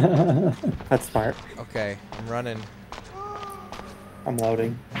 That's smart. Okay, I'm running. I'm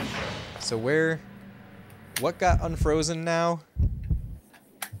loading. So what got unfrozen now?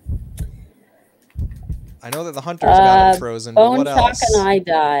 I know that the hunters got unfrozen, but Bone what Shock else? and I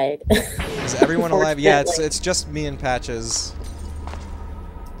died. Is everyone alive? Yeah, Unfortunately. it's just me and Patches.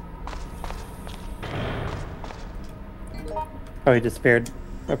 Oh, he disappeared.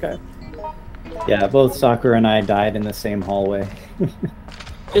 Okay. Yeah, both Sakura and I died in the same hallway.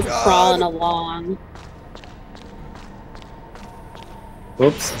 Just crawling along.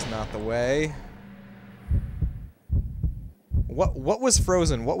 Oops. This is not the way. What was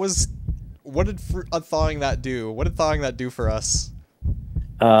frozen? What did thawing that do? What did thawing that do for us?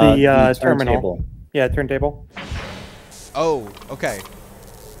 The terminal. turntable. Yeah, turntable. Oh, okay.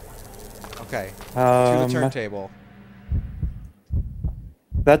 Okay. To the turntable.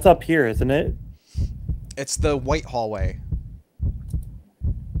 That's up here, isn't it? It's the white hallway.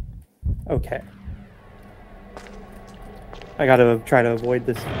 Okay. I gotta try to avoid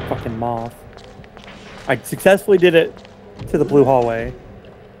this fucking moth. I successfully did it to the blue hallway.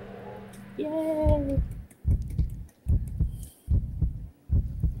 Yay!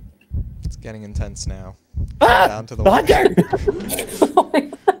 It's getting intense now. Ah! Down to the The hunter! Oh my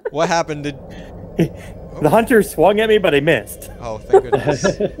God. What happened? The hunter swung at me, but I missed. Oh, thank goodness.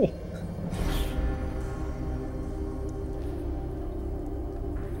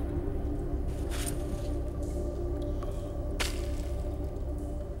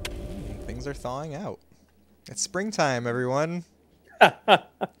 Things are thawing out. It's springtime, everyone.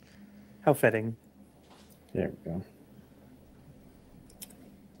 How fitting. There we go.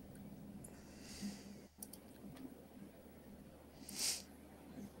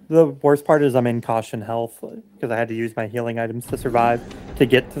 The worst part is I'm in caution health because I had to use my healing items to survive to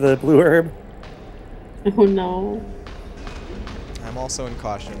get to the blue herb. Oh no. I'm also in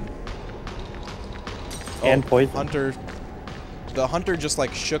caution. And poison. Hunter. The hunter just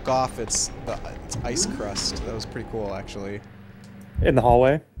like shook off its ice crust. That was pretty cool, actually. In the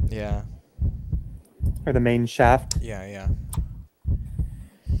hallway? Yeah. Or the main shaft? Yeah, yeah.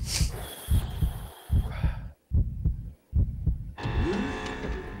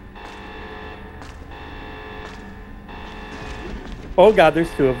 Oh god, there's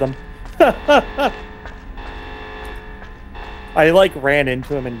 2 of them. I like ran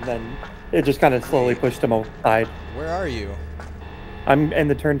into him and then it just kind of slowly pushed him aside. Where are you? I'm in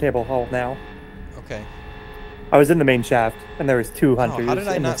the turntable hall now. Okay. I was in the main shaft and there was 2 hunters. Oh, how did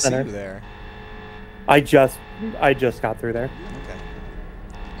I in the not see center. you there? I just got through there. Okay.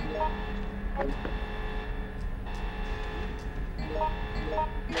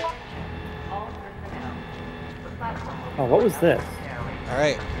 Oh, what was this? All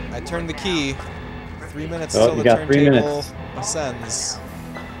right. I turned the key. 3 minutes Oh, till you the got 3 turntable minutes. ascends.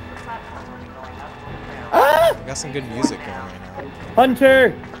 I got some good music going right now.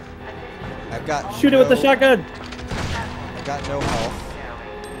 Hunter! I've got Shoot it with the shotgun! I've got no health.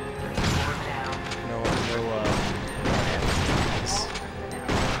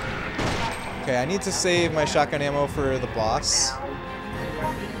 Okay, I need to save my shotgun ammo for the boss. So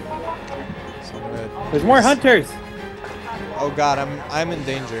I'm gonna There's more hunters! Oh god, I'm in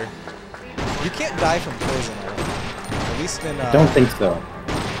danger. You can't die from poison, I don't think. At least in Don't think so.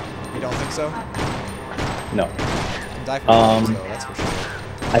 You don't think so? No. You can die from poison, though, that's for sure.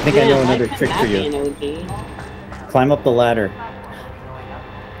 I think I know another trick for you. Climb up the ladder.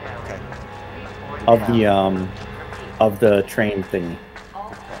 Okay. Of the train thingy.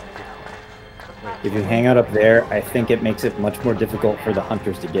 If you hang out up there, I think it makes it much more difficult for the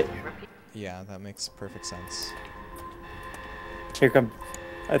hunters to get you. Yeah, that makes perfect sense. Here comes.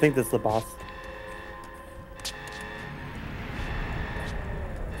 I think this is the boss.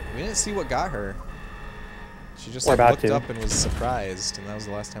 We didn't see what got her. She just We're like, about looked to. up and was surprised, and that was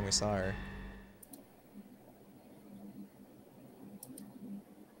the last time we saw her.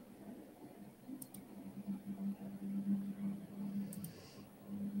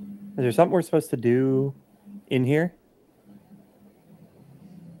 Is there something we're supposed to do in here?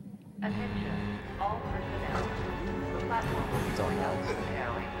 Don't know.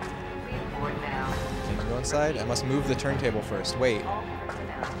 Can you go inside? I must move the turntable first. Wait.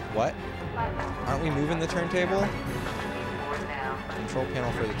 What? Aren't we moving the turntable? Control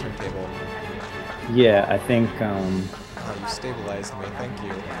panel for the turntable. Yeah, I think Oh, you stabilized me. Thank you.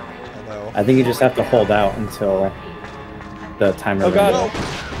 Hello. I think you just have to hold out until the timer Oh god! runs out.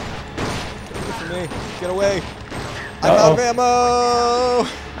 Get away from me. Get away. I'm out of ammo!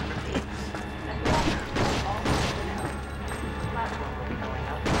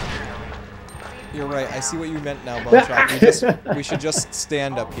 You're right. I see what you meant now, Bonetrap. We should just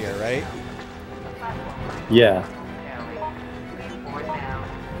stand up here, right? Yeah.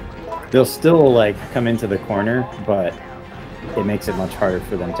 They'll still like come into the corner, but it makes it much harder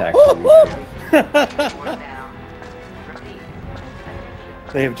for them to actually reach you.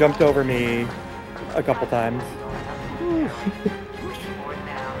 They have jumped over me a couple times.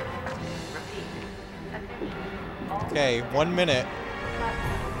 Okay, 1 minute.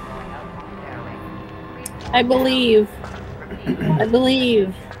 I believe. I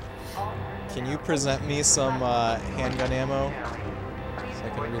believe. Can you present me some handgun ammo? So I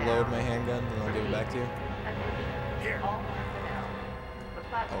can reload my handgun and I'll give it back to you.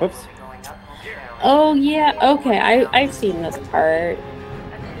 Whoops. Oh yeah. Okay. I've seen this part.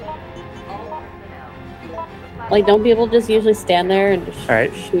 Like, don't people just usually stand there and just All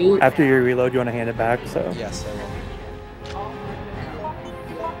right. shoot? After you reload, you want to hand it back. So Yes, I will.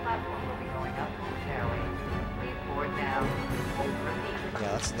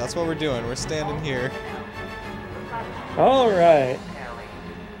 Yeah, that's what we're doing. We're standing here. all right.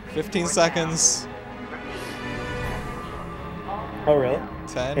 15 seconds. Oh really?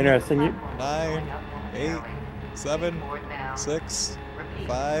 10, Interesting. 9, 8, 7, 6,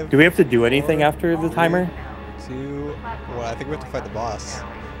 5. Do we have to do anything after the timer? 2. Well, I think we have to fight the boss.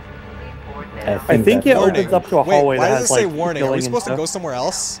 I think it Warning. opens up to a Wait, hallway why that does has it say like warning? Are we healing and supposed to stuff. go somewhere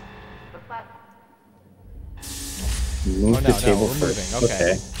else? Move Oh, the no, table we're first. moving,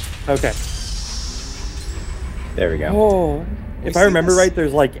 okay. Okay. There we go. Oh, if I see remember this? right,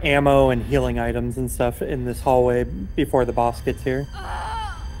 there's like ammo and healing items and stuff in this hallway before the boss gets here.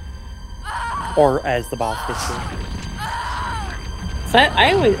 Or as the boss gets here. So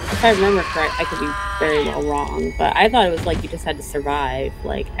I always, if I remember correct, I could be very well wrong, but I thought it was like you just had to survive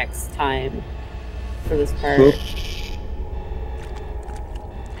like X time for this part. Oop.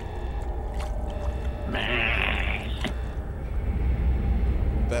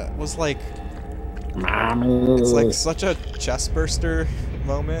 that was like, Mommy. it's like such a chest burster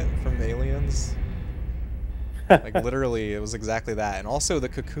moment from Aliens. Like literally, it was exactly that. And also the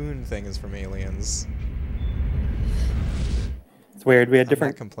cocoon thing is from Aliens. It's weird. We had I'm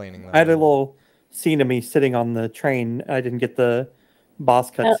different. not complaining though. I had a little scene of me sitting on the train. I didn't get the boss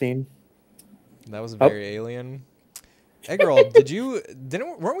cutscene. That was very Alien. Hey girl,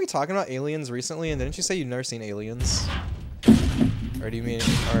 weren't we talking about Aliens recently? And didn't you say you've never seen Aliens? Or do you mean,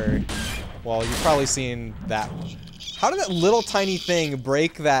 well, you've probably seen that. How did that little tiny thing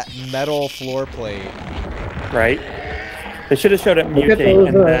break that metal floor plate? Right? They should have showed it Look at mutate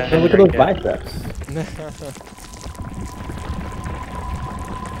and those, look at those break it. biceps.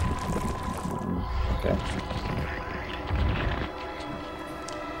 Okay.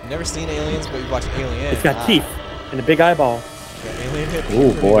 You've never seen Aliens, but you've watched Alien. It's got teeth and a big eyeball. Yeah, Alien hit Oh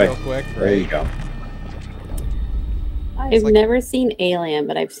puberty boy. real quick, There you right? go. I've like- never seen Alien,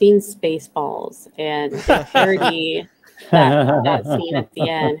 but I've seen Spaceballs and Dirty. that scene at the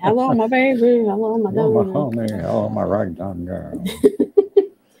end. Hello, my baby. Hello, my Oh, my darling. homie. Oh, my ragdoll girl.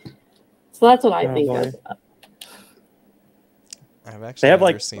 So that's what I Oh, think boy. of. I've actually They have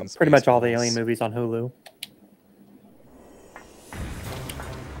never like seen pretty much all the Spaceballs. Alien movies on Hulu.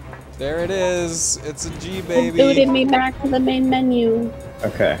 There it is. It's a G It baby. booted me back to the main menu.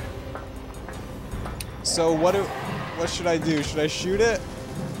 Okay. So what should I do? Should I shoot it?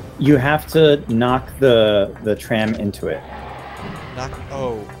 You have to knock the tram into it.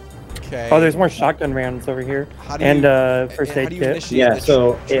 Oh, okay. Oh, there's more shotgun rounds over here. How do And you- first how aid do you kit. initiate Yeah, the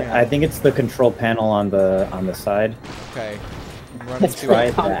so tram? I think it's the control panel on the side. Okay. Run Let's into try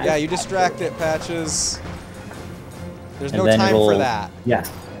it. that. Yeah, you distract it, Patches. There's And no then time it'll- for that. Yes.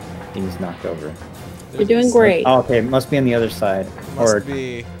 He's knocked over. You're doing great. Oh, okay, must be on the other side. Must Or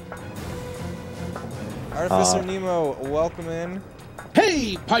be. Artificer Nemo, welcome in.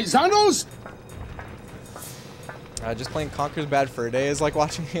 Hey, paisanos! Just playing Conker's Bad Fur Day is like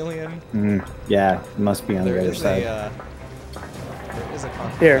watching Alien. yeah, it must be on There the other is side. there is a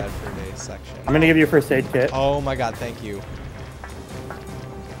Conker's Here. Bad Fur Day section. I'm gonna give you a first aid kit. Oh my god, thank you.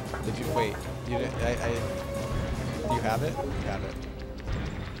 Did you wait? Do you have it? You have it.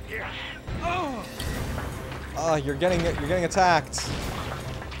 Oh, you're getting attacked.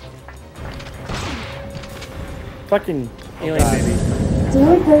 Fucking alien God. baby. Why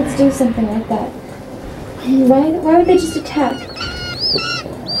would birds do something like that? Why would they just attack?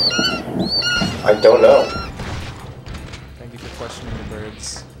 I don't know. Thank you for questioning the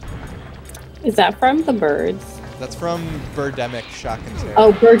birds. Is that from the birds? That's from Birdemic Shock and Terror.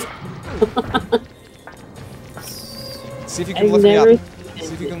 Oh, birds. See if you can I've lift me never up.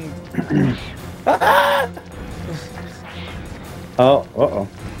 See if you can. Oh, uh-oh.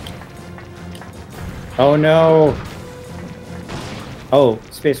 Oh no! Oh,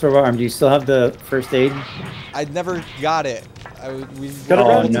 Space Robot Arm, do you still have the first aid? I never got it. We Gotta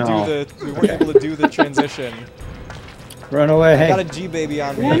weren't run. able to do we weren't able to do the transition. Run away! I got a G baby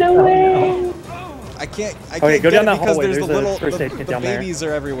on me. Run away. I can't Okay, go get down it that because hallway. there's the There's a little first aid kit the down there. babies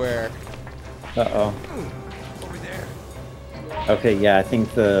are everywhere. Uh-oh. Okay, yeah, I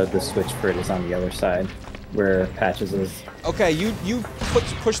think the switch for it is on the other side, where Patches is. Okay, you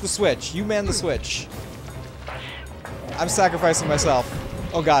push the switch. You man the switch. I'm sacrificing myself.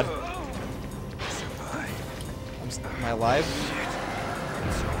 Oh god. Am I alive?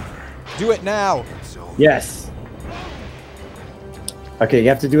 Do it now. Yes! Okay, you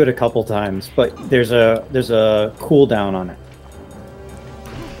have to do it a couple times, but there's a cooldown on it.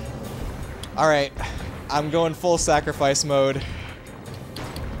 All right, I'm going full sacrifice mode.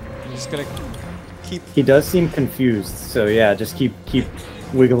 I'm just gonna keep. He does seem confused, so yeah, just keep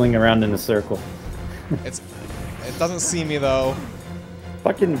wiggling around in a circle. It doesn't see me though.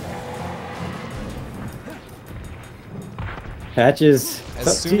 Fucking. Patches, As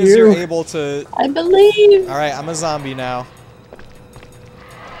up soon to as you. you're able to. I believe. All right, I'm a zombie now.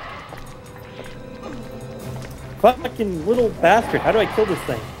 Fucking little bastard. How do I kill this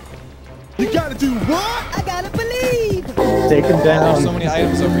thing? You gotta do what? I gotta believe. Take him down. There's so many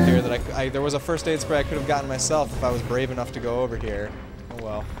items over here that there was a first aid spray I could have gotten myself if I was brave enough to go over here. Oh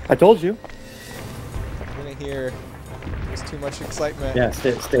well. I told you. I'm gonna hear. There's too much excitement. Yeah,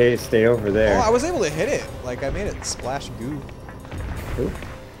 stay over Oh, there. I was able to hit it. Like I made it splash goo.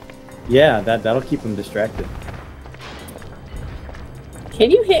 Yeah, that'll keep him distracted.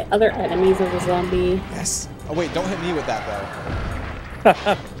 Can you hit other enemies as a zombie? Yes. Oh wait, don't hit me with that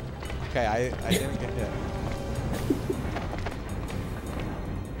though. Okay, I didn't get hit.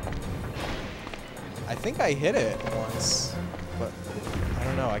 I think I hit it once, but I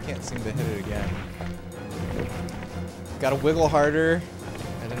don't know. I can't seem to hit it again. Gotta wiggle harder.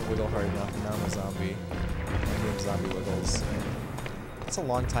 I didn't wiggle hard enough, and now I'm a zombie. I'm doing zombie wiggles. It's a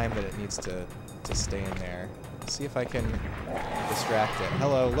long time that it needs to stay in there. See if I can distract it.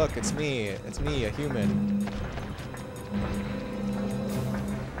 Hello, look, it's me. It's me, a human.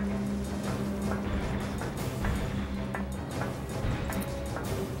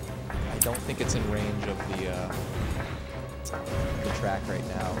 I don't think it's in range of the track right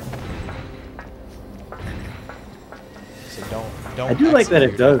now. So don't. I do like that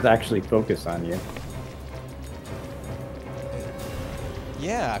it does actually focus on you.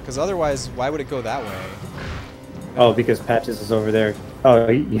 Yeah, because otherwise, why would it go that way? Oh, because Patches is over there. Oh,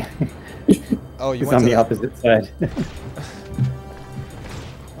 yeah. Oh, you He's went on to the opposite side.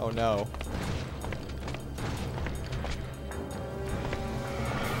 Oh no.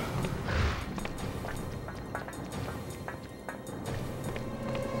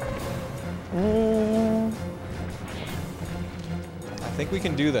 I think we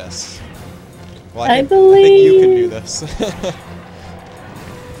can do this. Well, I think you can do this.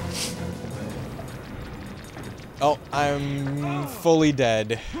 Oh, I'm fully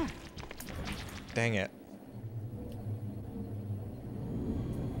dead. Dang it.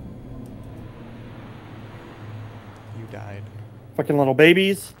 You died. Fucking little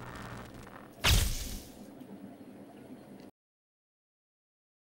babies.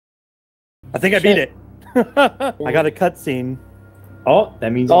 I think I beat it. I got a cutscene. Oh,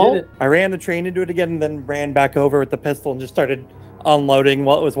 that means you did it. I ran the train into it again and then ran back over with the pistol and just started unloading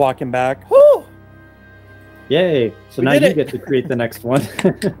while it was walking back. Woo! Yay. So now you get to create the next one.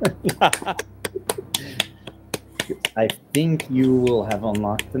 I think you will have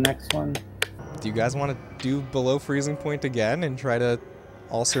unlocked the next one. Do you guys want to do below freezing point again and try to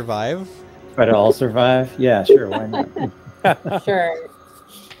all survive? Try to all survive? Yeah, sure. Why not? Sure.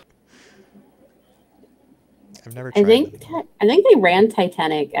 I've never tried. I think they ran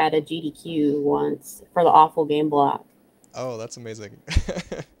Titanic at a GDQ once for the awful game block. Oh, that's amazing.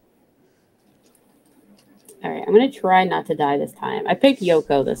 All right, I'm gonna try not to die this time. I picked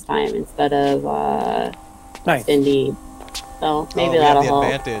Yoko this time instead of Cindy, so maybe that'll help.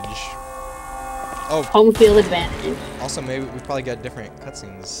 Advantage. Oh, home field advantage. Also, maybe we probably got different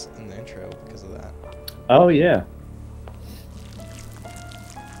cutscenes in the intro because of that. Oh yeah.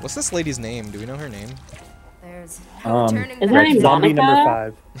 What's this lady's name? Do we know her name? There's is her name Zombie Monica?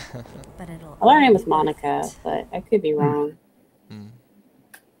 number 5. But it'll Well, her name was Monica, but I could be wrong.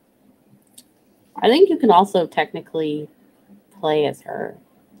 I think you can also technically play as her.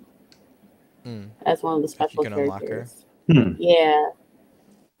 As one of the special characters. Yeah.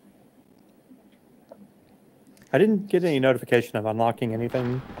 I didn't get any notification of unlocking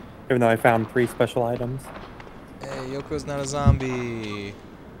anything, even though I found 3 special items. Hey, Yoko's not a zombie.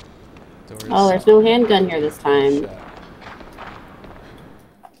 Oh, there's no handgun here this time.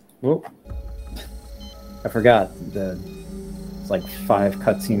 Whoop. I forgot. It's like 5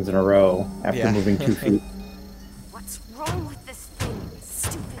 cutscenes in a row after moving 2 feet. What's wrong with this thing?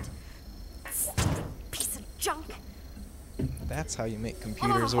 Stupid piece of junk. That's how you make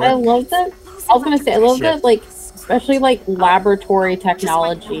computers work. I love that. I was gonna say, I love that, like, especially like laboratory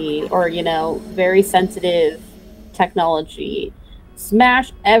technology or, you know, very sensitive technology.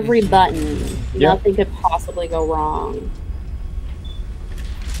 Smash every button. Nothing could possibly go wrong.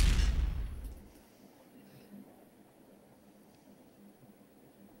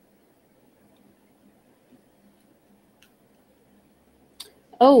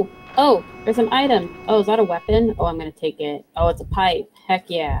 Oh, there's an item. Oh, is that a weapon? Oh, I'm gonna take it. Oh, it's a pipe. Heck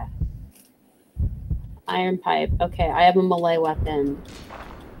yeah. Iron pipe. Okay, I have a melee weapon.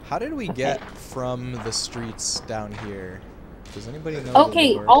 How did we get from the streets down here? Does anybody know?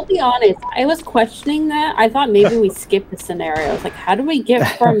 Okay, I'll be honest. I was questioning that. I thought maybe we skipped the scenario. I was like, how do we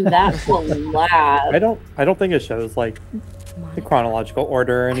get from that to a lab? I don't think it shows like the chronological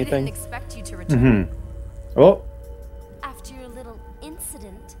order or anything. I didn't expect you to return. Oh. After your little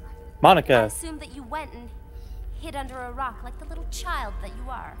incident, Monica. I assumed that you went and hid under a rock like the little child that you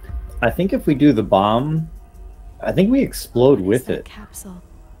are. I think if we do the bomb, I think we explode with it. Capsule.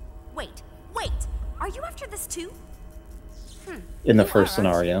 Wait. Are you after this too? In the first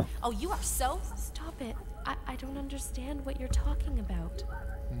scenario. Oh, you are so? Stop it. I don't understand what you're talking about.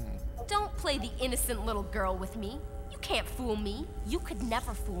 Don't play the innocent little girl with me. You can't fool me. You could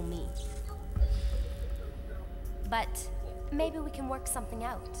never fool me. But maybe we can work something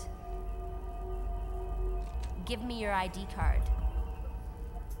out. Give me your ID card.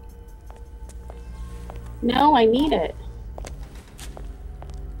 No, I need it.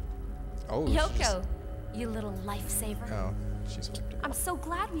 Oh, Yoko, you little lifesaver. Oh, she's whipped it. I'm so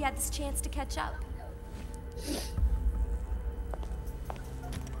glad we had this chance to catch up.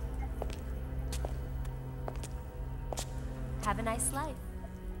 Have a nice life.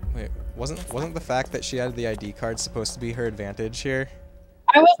 Wait, wasn't the fact that she had the ID card supposed to be her advantage here?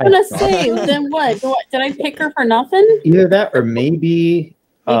 I was gonna say, then what? Did I pick her for nothing? Either that or maybe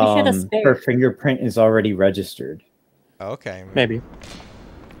Maybe she had a spare. her fingerprint is already registered. Okay. Maybe.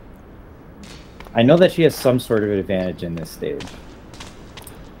 I know that she has some sort of advantage in this stage.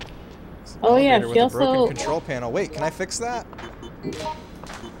 Oh yeah, Elevator she with a broken also control panel. Wait, can I fix that?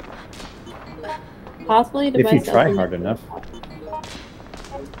 possibly If you device try opening. hard enough.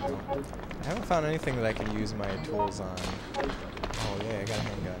 I haven't found anything that I can use my tools on. Oh yeah, I got a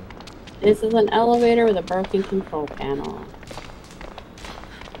handgun. This is an elevator with a broken control panel.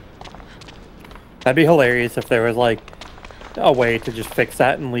 That'd be hilarious if there was like a way to just fix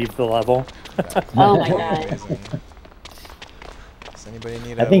that and leave the level. Oh my god. Amazing. Does anybody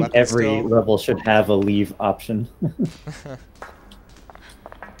need a I think weapon every still? level should have a leave option.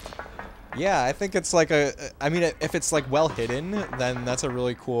 Yeah, I think it's like a. I mean, if it's like well hidden, then that's a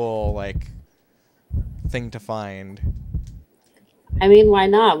really cool like thing to find. I mean, why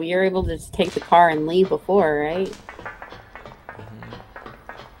not? We were able to just take the car and leave before, right?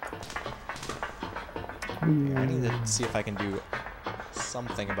 Yeah, I need to see if I can do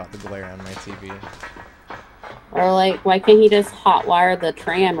something about the glare on my TV. Or like, why can't he just hotwire the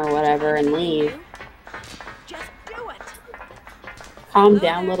tram or whatever and leave? Just do it. Calm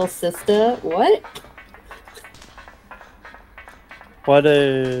down, little sister. What? What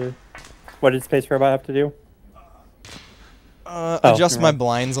did Space Robot have to do? Adjust never my mind.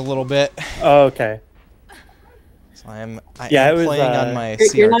 blinds a little bit. Oh, okay. So I am Yeah, it was, playing on my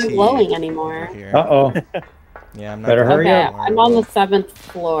You're not CRT glowing anymore. over here. Uh-oh. Yeah, I'm not. Better hurry Okay, up. I'm on the 7th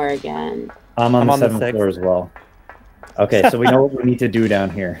floor again. I'm on I'm the on the 7th sixth. floor as well. Okay, so we know what we need to do down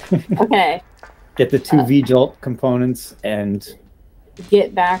here. Okay, Get the two V-Jolt components and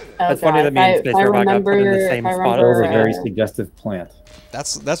get back. Oh, That's funny God. that me and If Space I Robot got put in the remember, same if I spot. build remember, a very uh, suggestive plant.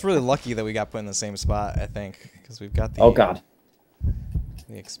 That's really lucky that we got put in the same spot. I think because we've got the Oh god.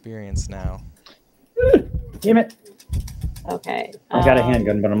 the experience now. Damn it. okay. I got a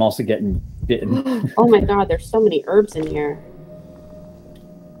handgun, but I'm also getting bitten. Oh my God, there's so many herbs in here.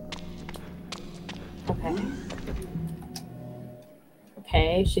 Okay.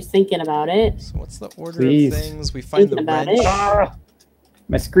 Okay, she's thinking about it. So what's the order Please. of things? We find the Thinking about wrench. it. Ah!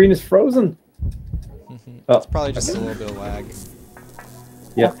 My screen is frozen. Oh. It's probably just a little bit of lag.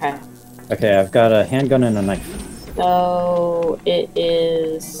 Yep. Okay. Okay, I've got a handgun and a knife. So it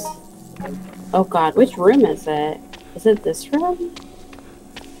is. Oh God, which room is it? Is it this room?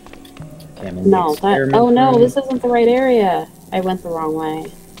 Okay, I'm in the No, that. experiment Oh no, room. this isn't the right area. I went the wrong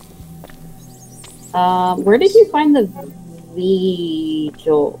way. Where did you find the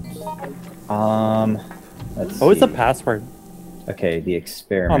V-Jolt? Let's What was the see. password Okay, the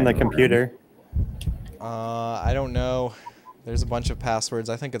experiment on the room. computer? I don't know. There's a bunch of passwords.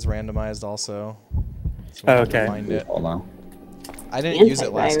 I think it's randomized also. So Oh, we'll have to okay. Find it. Hold on. I didn't use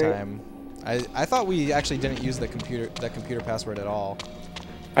it last Antivirus. time. I thought we actually didn't use the computer password at all.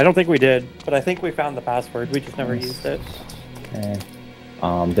 I don't think we did, but I think we found the password. We just never used it. Okay.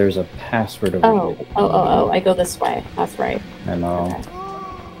 There's a password over Oh, here. I go this way. That's right. I know.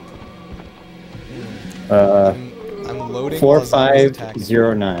 Okay. I'm loading. while zombies attack me.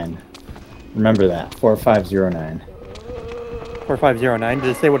 4509. Remember that. 4509. 4509. Did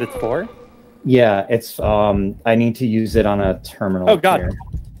it say what it's for? Yeah, it's I need to use it on a terminal. Oh, God. Here.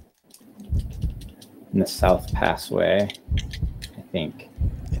 In the South Passway, I think.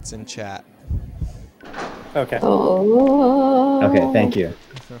 It's in chat. Okay. Oh. Okay, thank you.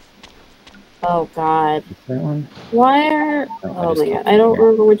 Oh God. Is that one? Why are? No, I Oh just my clicked God! I don't here.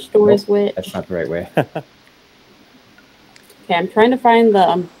 remember which door is Nope, which. That's not the right way. Okay, I'm trying to find the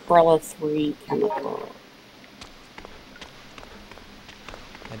Umbrella 3 chemical.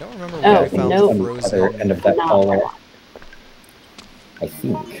 I don't remember where I found no. the On the frozen. other end of that No. hallway. I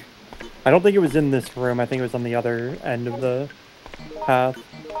think. I don't think it was in this room. I think it was on the other end of the path.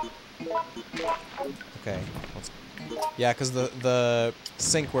 Okay. Yeah, because the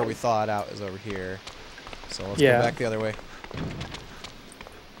sink where we thaw it out is over here. So let's Yeah. go back the other way.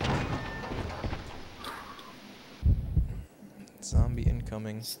 Zombie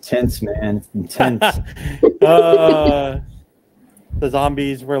incoming. It's tense, man. It's intense. The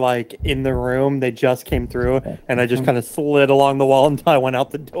zombies were like in the room. They just came through, and I just kind of slid along the wall until I went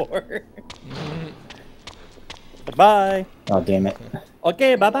out the door. Bye. Oh, damn it.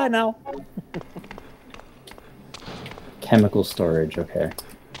 Okay, bye bye now. Chemical storage, okay.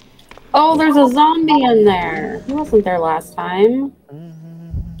 Oh, there's a zombie in there. He wasn't there last time.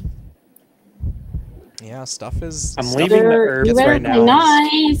 Yeah, stuff is. I'm stuff- leaving the You herbs better right be now.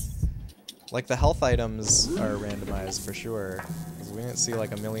 nice. Like the health items are randomized for sure. Because we didn't see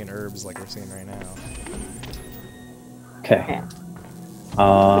like a million herbs like we're seeing right now. Okay.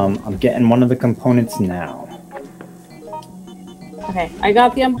 I'm getting one of the components now. Okay, I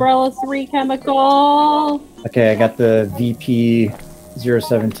got the Umbrella 3 chemical. Okay, I got the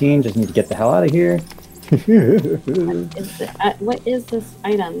VP-017. Just need to get the hell out of here. What is this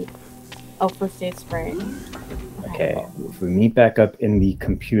item? Oh, first aid spray. Okay, if we meet back up in the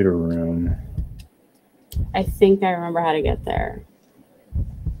computer room. I think I remember how to get there.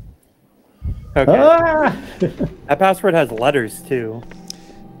 Okay. Ah! That password has letters too.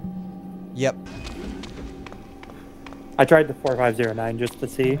 Yep. I tried the 4509 just to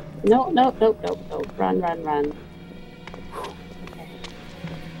see. No. Run. Okay.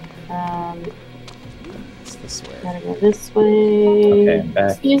 It's this way. Gotta go this way. Okay, I'm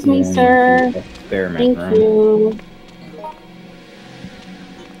back. Excuse me, sir. Experiment Thank you.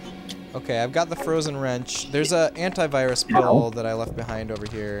 Okay, I've got the frozen wrench. There's a antivirus pill that I left behind over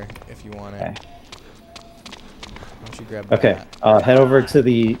here if you want it. Okay. Why don't you grab Okay, that? head over to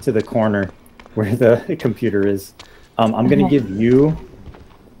the corner where the computer is. I'm gonna give you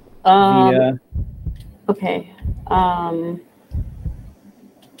the Okay.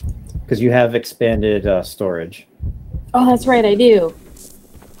 because you have expanded storage. Oh, that's right, I do.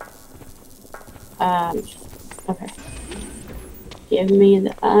 Okay. Give me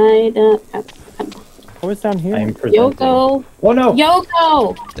the item. What was down here? I am presenting. Yoko. Oh no!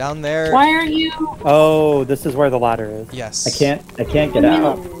 Yoko. Down there. Why aren't you? Oh, this is where the ladder is. Yes. I can't get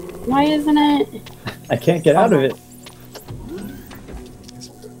out. Why isn't it? I can't get out of it.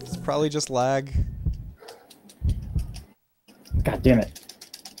 It's probably just lag. God damn it!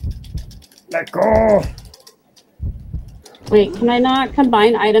 Let go! Wait, can I not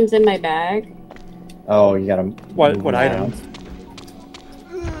combine items in my bag? Oh, you gotta. What move items? around.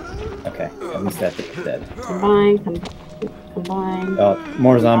 Okay, at least that thing's dead. Combine. Oh,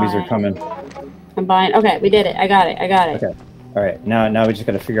 more zombies are coming. Combine. Okay, we did it. I got it. Okay. All right. Now we just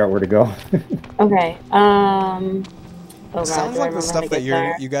gotta figure out where to go. Okay. Oh God, Sounds do I like the remember how stuff to that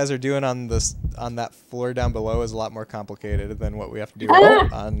get you guys are doing on that floor down below is a lot more complicated than what we have to do Ah!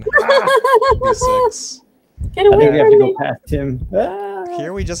 on B6. Get I away think we have from to me! go past him. Ah!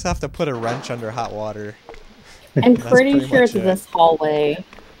 Here we just have to put a wrench under hot water. I'm That's pretty pretty sure much it's it. this hallway.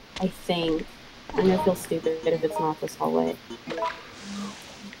 I think. I'm gonna feel stupid if it's not this hallway.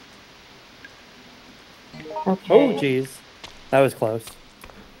 Okay. Oh, jeez. That was close.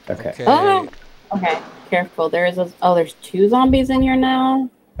 Okay. Okay. Ah! Okay. Careful. There's two zombies in here now.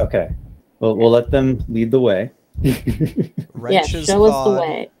 Okay. Well, we'll let them lead the way. Wrench Yeah, is show us the thawed.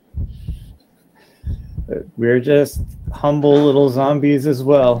 way. We're just humble little zombies as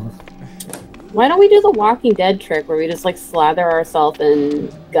well. Why don't we do the Walking Dead trick where we just like slather ourselves in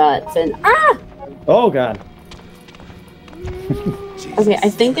guts and Oh God. Okay, I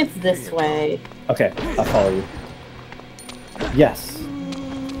think it's this way. Okay, I'll follow you. Yes.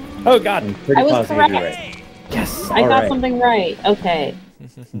 Oh God. I'm pretty I was positive you're correct. right. Yes. I all got right. something right. Okay.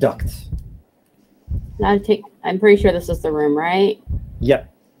 Ducked. Now I'm pretty sure this is the room, right?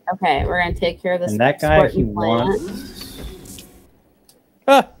 Yep. Okay, we're gonna take care of this. And that guy, he squirting plant. wants.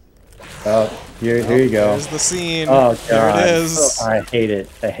 Ah! Oh, here you go. There's the scene. Oh There God. it is. Oh, I hate it.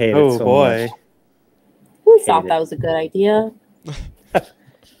 I hate it Oh so boy. much. Who thought that was a good idea?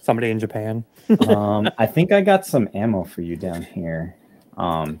 Somebody in Japan. I think I got some ammo for you down here.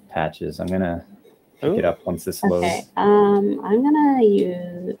 Patches. I'm gonna pick it up once this loads. Okay. I'm gonna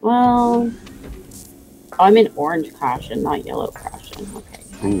use. Well, I'm in orange caution, not yellow caution. Okay.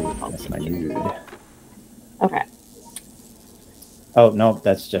 Ooh, that's my dude. Okay. Oh no,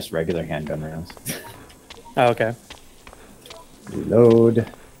 that's just regular handgun rounds. Oh, okay. Reload.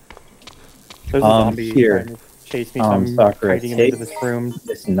 There's a zombie here. trying to chase me, so I'm Sakura, hiding him take into this room.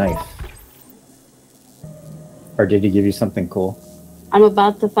 this knife. Or did he give you something cool? I'm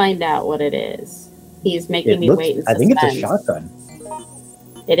about to find out what it is. He's making me wait in I suspense. think it's a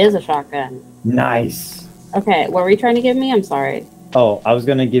shotgun. It is a shotgun. Nice. Okay, what were you trying to give me? I'm sorry. Oh, I was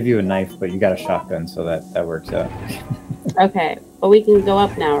gonna give you a knife, but you got a shotgun, so that works out. Okay, but we can go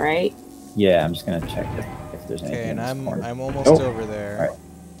up now, right? Yeah, I'm just gonna check if there's anything. Okay, and in this corner. I'm almost Oh, over there. all right.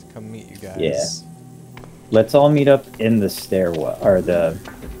 To come meet you guys. Yeah. Let's all meet up in the stairwell or the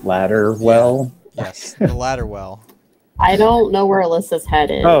ladder well. Yes, the ladder well. I don't know where Alyssa's head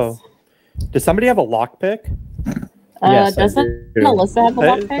is. Oh. Does somebody have a lockpick? Yes, I doesn't do. Alyssa have a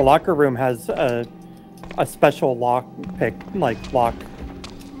The lockpick? locker room has a special lockpick, like lock.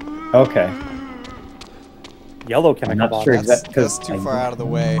 Okay. Yellow I'm chemical not bomb. sure That's, exactly that's too far out of the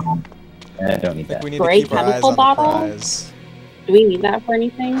way. I don't need I think that. we need Gray to keep our eyes chemical on bottle? the prize. Do we need that for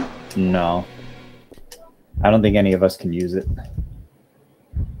anything? No. I don't think any of us can use it.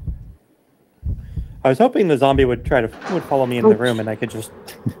 I was hoping the zombie would follow me in the room and I could just,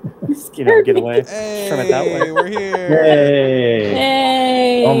 get away from it that way. We're here. Yay!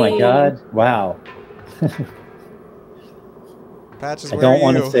 Hey! Oh my god! Wow. Patches, I where don't are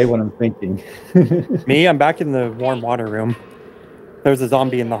want you? to say what I'm thinking. Me, I'm back in the warm water room. There was a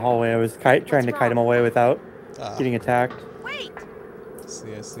zombie in the hallway. I was trying to kite him away without getting attacked. Wait!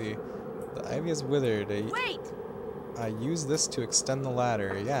 I see. The ivy is withered. Wait! I use this to extend the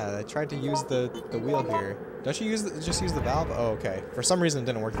ladder. Yeah, I tried to use the wheel here. Don't you just use the valve? Oh, okay. For some reason, it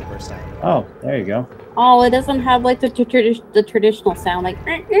didn't work the first time. Oh, there you go. Oh, it doesn't have like the traditional sound, like.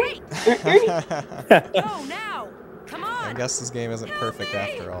 Go now! Come on! I guess this game isn't perfect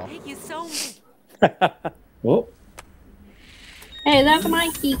after all. Thank you so much. Whoa! Hey, that's my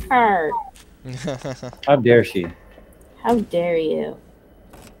key card. How dare she? How dare you?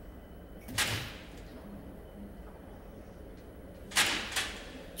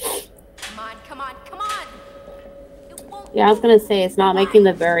 Come on, come on! Yeah, I was gonna say it's not making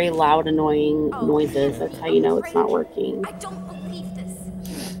the very loud, annoying noises. That's how you know it's not working. I don't believe this.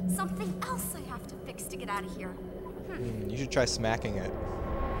 Something else I have to fix to get out of here. You should try smacking it.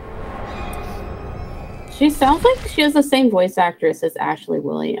 She sounds like she has the same voice actress as Ashley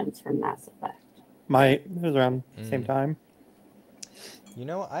Williams from Mass Effect. It was around the same time. You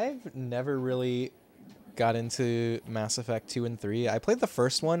know, I've never really got into Mass Effect 2 and 3. I played the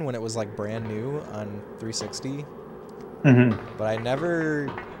first one when it was like brand new on 360. But I never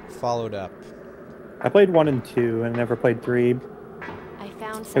followed up. I played 1 and 2 and never played 3. I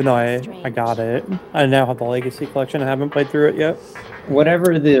found Even though I got it. I now have the Legacy Collection. I haven't played through it yet.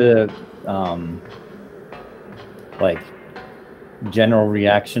 Whatever the like general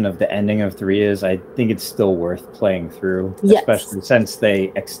reaction of the ending of 3 is, I think it's still worth playing through, especially since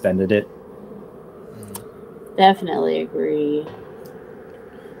they extended it. Definitely agree.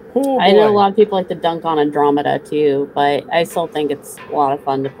 Oh, I know a lot of people like to dunk on Andromeda too, but I still think it's a lot of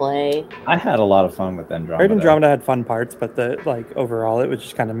fun to play. I had a lot of fun with I Andromeda. heard Andromeda had fun parts, but overall it was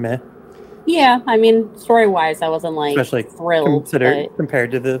just kind of meh. Yeah, I mean, story-wise, I wasn't like Especially thrilled.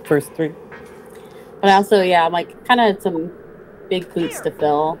 compared to the first 3. But also, yeah, I'm like kind of some big boots to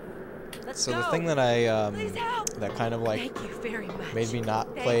fill. So the thing that that kind of like made me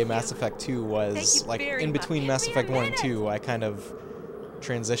not play Mass Effect 2 was like in between Mass Effect 1 and 2, I kind of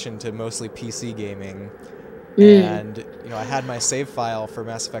transitioned to mostly PC gaming. And I had my save file for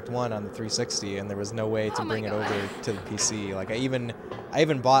Mass Effect 1 on the 360, and there was no way to bring it over to the PC. Like I even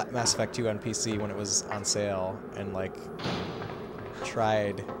bought Mass Effect 2 on PC when it was on sale, and like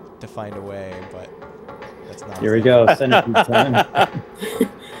tried to find a way, but that's not. Here we go, centipede time.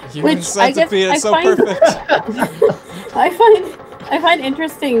 Human centipede, it's so perfect. I find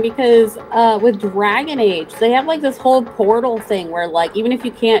interesting because with Dragon Age, they have like this whole portal thing where like even if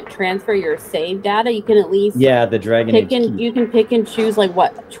you can't transfer your save data, you can at least the Dragon Age you can pick and choose like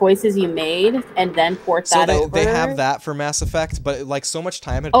what choices you made and then port that over. So they have that for Mass Effect, but like so much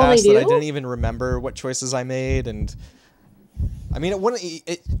time had passed that I didn't even remember what choices I made, and I mean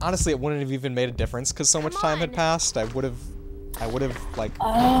honestly it wouldn't have even made a difference because so much time had passed. I would have like.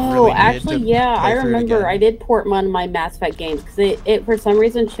 Oh, really actually, yeah, I remember. I did port one of my Mass Effect games because it for some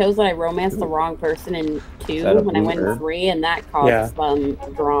reason shows that I romanced the wrong person in 2 when I went in 3, and that caused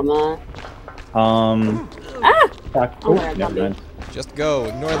drama. Oh my God, zombie. Just go.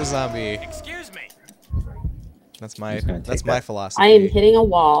 Ignore the zombie. Excuse me. That's my philosophy. I am hitting a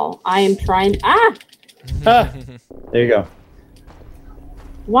wall. I am trying. There you go.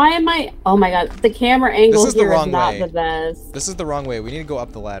 Why am I? Oh my God! The camera angle here is not way. the best. This is the wrong way. We need to go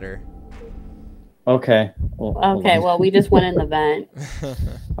up the ladder. Okay. Okay. Well, we just went in the vent.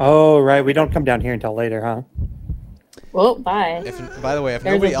 Oh right, we don't come down here until later, huh? Well, bye. By the way, if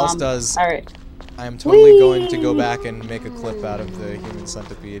nobody else does, all right. I am totally going to go back and make a clip out of the human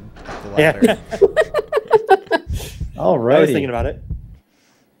centipede up the ladder. Alrighty. I was thinking about it.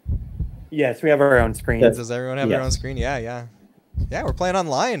 Yes, we have our own screen. Does everyone have their own screen? Yeah. Yeah, we're playing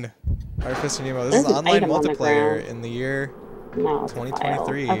online. Artificer Nemo. This is online multiplayer in the year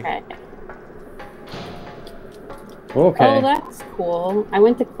 2023. Okay. Okay. Oh, that's cool. I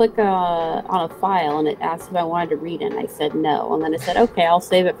went to click on a file and it asked if I wanted to read it, and I said no. And then it said, okay, I'll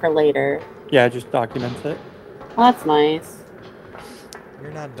save it for later. Yeah, it just documents it. Well, that's nice.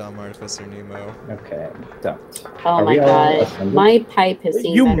 You're not dumb, Artificer Nemo. Okay, don't. Oh my God, my pipe has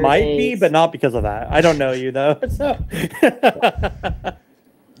seen You better might days. be, but not because of that. I don't know you though. So.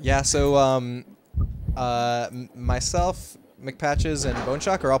 Yeah. So myself, McPatches and Bone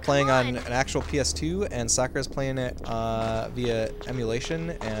Shock are all playing on an actual PS2, and Sakura's playing it via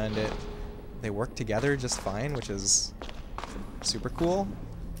emulation, and they work together just fine, which is super cool.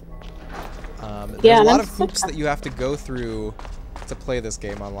 There's a lot of hoops that you have to go through to play this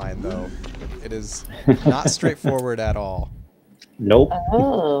game online, though. It is not straightforward at all. Nope.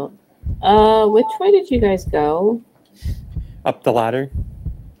 Oh. Which way did you guys go? Up the ladder.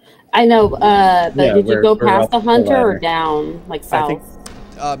 I know, but Yeah, did you go we're past up the the hunter or ladder. down, like south?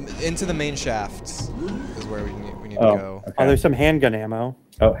 Into the main shaft is where we need to go. Okay. Oh, there's some handgun ammo.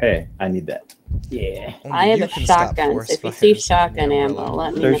 Oh, hey, I need that. Yeah. Only I have you a can stop shotgun, so forest if you see fires. shotgun Yeah, ammo,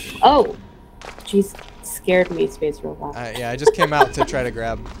 let me know. There's- Oh! Jeez, scared me, Space Robot. Yeah, I just came out to try to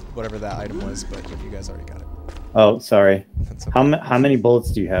grab whatever that item was, but you guys already got it. Oh, sorry. That's okay. How many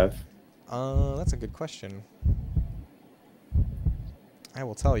bullets do you have? That's a good question. I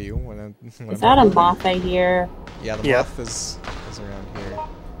will tell you when Is that a moth I hear? Yeah, the Yep. moth is around here.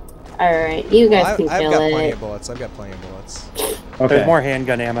 Alright, you guys can I've kill got plenty it. of bullets. I've got plenty of bullets. Okay. There's more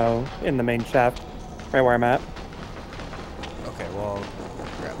handgun ammo in the main shaft, right where I'm at. Okay, well, I'll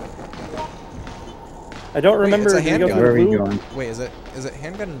grab it. I don't Wait, remember. it's a did you go handgun. for Where are we blue? going? Wait, is it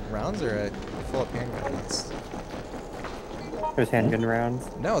handgun rounds or a full up handgun? There's handgun rounds.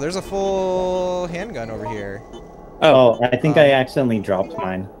 No, there's a full handgun over here. Oh, I think I accidentally dropped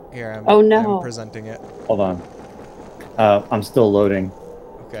mine. Here, I'm, Oh, no. I'm presenting it. Hold on. I'm still loading.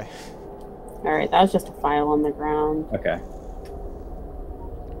 Okay. Alright, that was just a file on the ground. Okay.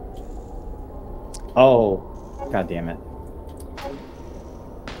 Oh, god damn it.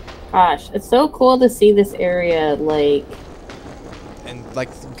 Gosh, it's so cool to see this area, like... And like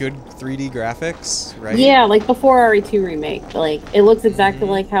good 3D graphics, right? Yeah, like before RE2 remake. Like, it looks exactly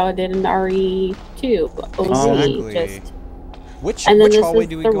like how it did in RE2. OZ, Exactly. just... Which And then which this hallway is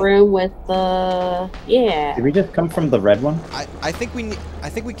do we the go? room with the... Yeah. Did we just come from the red one? I think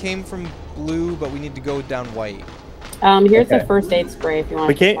we came from blue, but we need to go down white. Here's Okay. the first aid spray if you want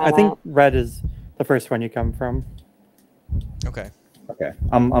We to can't. try I think that. red is the first one you come from. Okay. Okay.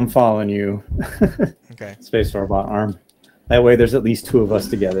 I'm following you. Okay. Space Robot arm. That way there's at least two of us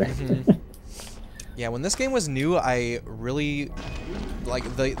together. Yeah, when this game was new, I really like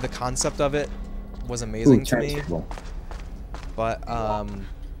the concept of it was amazing Ooh, to me, turntable. but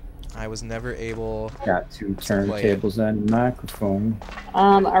I was never able. Got two play turntables and a microphone.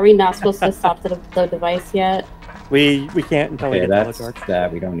 Are we not supposed to stop the device yet? We can't until we Okay, get the that's torch.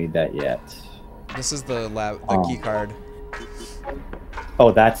 that. We don't need that yet. This is the Oh. key card.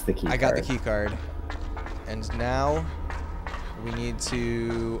 Oh, that's the key I got the card. key card, and now we need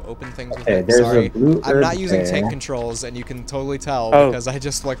to open things with Okay, it. there's a Sorry, blue I'm not herb using tank there. controls, and you can totally tell Oh. because I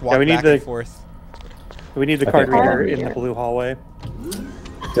just like Yeah, walk we need back the- and forth. We need the Okay, card hold reader on in the here. blue hallway.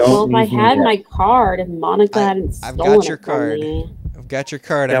 Don't Well, if I leave me had yet. my card, if Monica hadn't I've stolen got your it from card. me. I've got your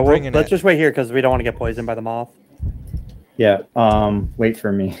card. Yeah, I'm well, bringing let's it. just wait here because we don't want to get poisoned by the moth. Yeah. Wait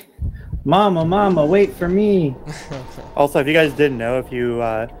for me. Mama, wait for me. Also, if you guys didn't know, if you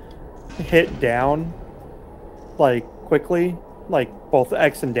hit down, like quickly, like both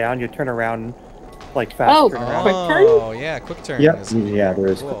X and down, you turn around, like fast Oh, turn around. quick turn? Oh yeah, quick turn. Yep. is Yeah, there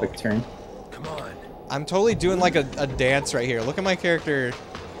is cool. quick turn. Come on. I'm totally doing like a dance right here. Look at my character.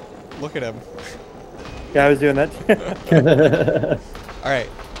 Look at him. Yeah, I was doing that. All right,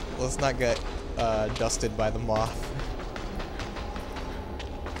 let's not get dusted by the moth.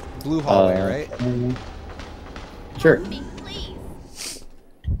 Blue hallway, right? Sure. Me, please.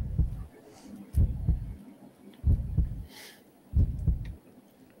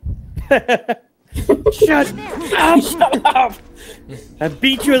 Shut up! Shut up! I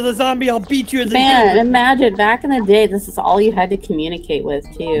beat you as a zombie. I'll beat you as a Man, human. imagine back in the day, this is all you had to communicate with,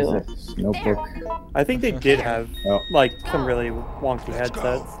 too. Jesus, notebook. I think they did have Oh. like some really wonky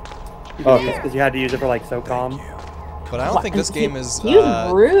headsets. Okay. Because you had to use it for like SOCOM. But I don't think this game is You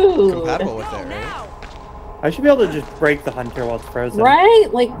rude. compatible with it, right? I should be able to just break the hunter while it's frozen. Right?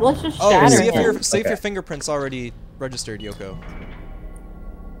 Like, let's just Oh, shatter see if him. your Okay. fingerprint's already registered, Yoko.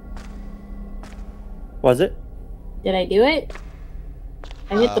 Was it? Did I do it?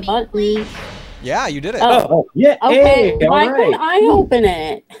 I hit the button. Yeah, you did it. Oh. Oh, yeah. Okay, Hey, why all couldn't right. I open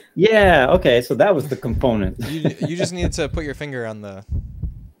it? Yeah. Okay. So that was the component. You just needed to put your finger on the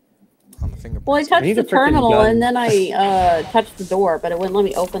fingerprint. Well, I need touched a the frickin' terminal gun. and then I touched the door, but it wouldn't let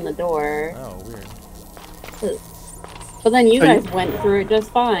me open the door. Oh, weird. But then you So you- guys went through it just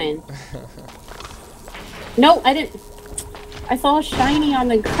fine. No, I didn't. I saw a shiny on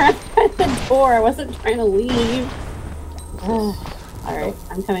the ground at the door. I wasn't trying to leave. Alright,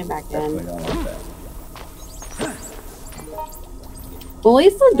 I'm coming back Definitely in. don't want that. Well, at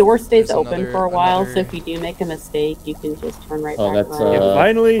least the door stays There's open another- for a while, another- so if you do make a mistake, you can just turn right Oh, back that's, around. Yeah,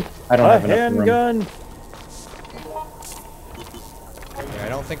 finally, I don't a have enough room. handgun. Yeah, I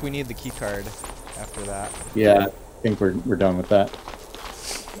don't think we need the key card after that. Yeah, I think we're done with that.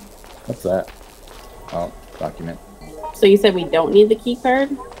 What's that? Oh, document. So you said we don't need the key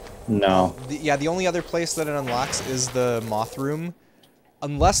card? No. Yeah, the only other place that it unlocks is the moth room.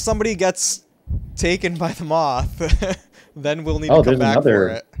 Unless somebody gets taken by the moth, then we'll need to come there's back another for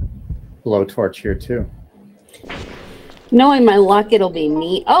it. blowtorch here too. Knowing my luck, it'll be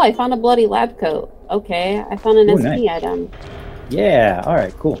me. Oh, I found a bloody lab coat. Okay, I found an Ooh, SP nice. item. Yeah,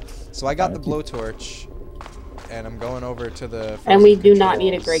 alright, cool. So I got the blowtorch, and I'm going over to the... And we do not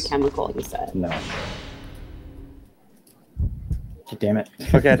controls. need a gray chemical, you said. No. Damn it.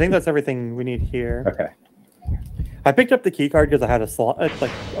 Okay, I think that's everything we need here. Okay. I picked up the key card because I had a slot,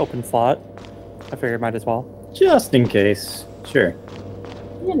 like open slot. I figured might as well. Just in case. Sure.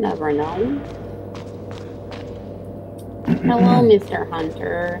 You never know. Hello, Mr.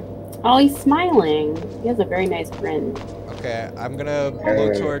 Hunter. Oh, he's smiling. He has a very nice grin. Okay, I'm gonna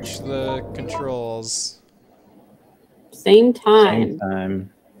blowtorch the controls. Same time. Same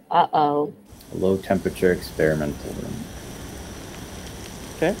time. Uh-oh. Low temperature experimental room.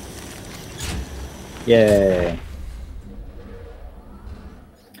 Okay. Yay.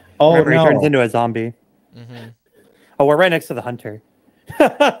 Oh, Remember, no. he turns into a zombie. Mm-hmm. Oh, we're right next to the hunter. Yeah,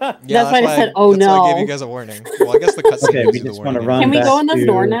 That's why I said, "Oh, that's why I gave no." you guys a warning. Well, I guess the cutscene Okay, gives we you the just want to warning. run Can we back go in this to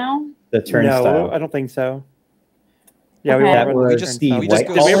door now? the turnstile. No, I don't think so. Yeah, we Okay. won't That run was the just- the turnstile. we just white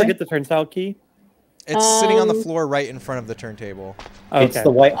go- Did we ever hallway? get the turnstile key? It's sitting on the Um, floor right in front of the turntable. Okay. It's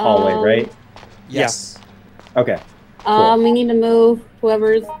the white hallway, right? Yes. Okay. Cool. We need to move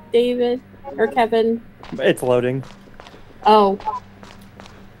whoever's David or Kevin. It's loading. Oh,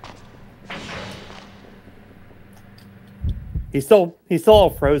 He's still all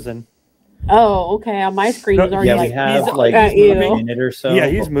frozen. oh, okay. On my screen, No, he's already Yeah, we like, have he's like at a you. minute or so. yeah,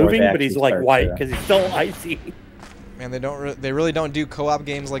 he's before moving, they but he's actually like start white to- because he's still icy. Man, they really don't do co-op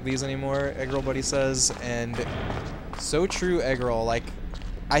games like these anymore. Eggroll Buddy says, and so true, Eggroll. Like,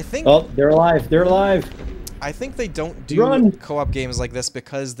 I think Oh, they're alive. They're alive. I think they don't do Run. co-op games like this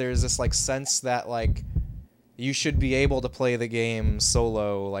because there's this like sense that like you should be able to play the game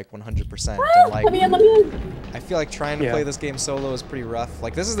solo like 100%. And like let me in, let me in. I feel like trying to Yeah. play this game solo is pretty rough.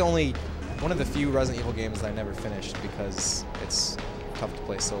 Like this is the only one of the few Resident Evil games that I never finished because it's tough to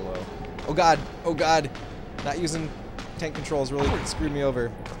play solo. Oh god, not using tank controls really screwed me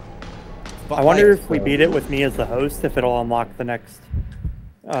over. But I wonder like, if we beat it with me as the host, if it'll unlock the next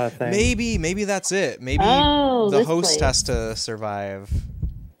thing. maybe that's it. Maybe Oh, the this host place. has to survive.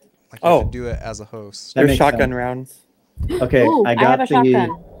 Like you Oh. could do it as a host. That There's makes shotgun sense. rounds. Okay, Ooh, I I got have a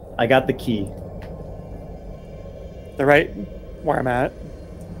shotgun. I got the key. They're right where I'm at.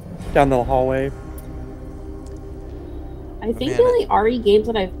 Down the hallway. I think man. the only RE games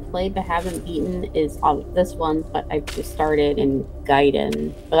that I've played but haven't beaten is this one, but I've just started in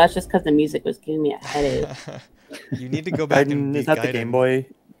Gaiden. But that's just because the music was giving me a headache. You need to go back and Gaiden, is beat that the Gaiden. Game Boy?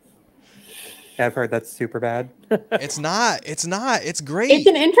 Yeah, I've heard that's super bad. It's not. It's great. It's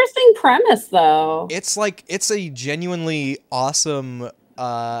an interesting premise, though. It's like it's a genuinely awesome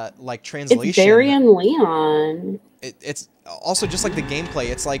like translation. It's Barry and Leon. It's also just like the gameplay.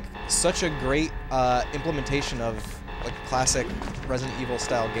 It's like such a great implementation of like classic Resident Evil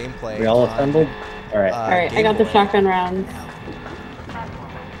style gameplay. We all on, assembled? Alright. All right, I Game got the Boy. shotgun rounds.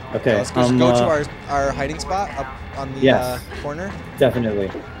 Okay. Let's just go to our hiding spot up on the Yes. corner. Definitely.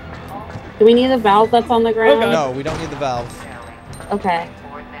 Do we need a valve that's on the ground? No, we don't need the valve. Okay.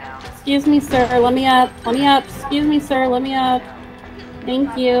 Excuse me, sir. Let me up. Let me up. Excuse me, sir. Let me up.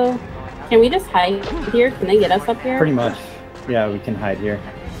 Thank you. Can we just hide here? Can they get us up here? Pretty much. Yeah, we can hide here.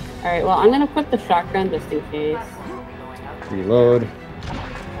 All right. Well, I'm gonna put the shotgun just in case. Reload.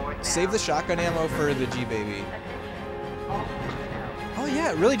 Save the shotgun ammo for the G-Baby. Oh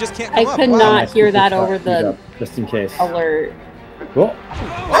yeah, it really just can't I come up. could Wow. not hear that Super over speed the up, just in case. alert. Cool.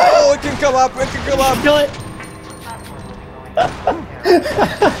 Oh, it can come up. It can come up. Kill it!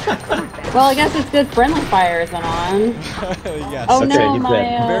 Well, I guess it's good. Friendly fire isn't on. Yes. Oh Okay, no, he's my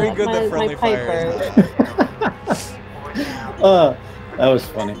dead. Very good my, that my friendly pipe fire broke. is That was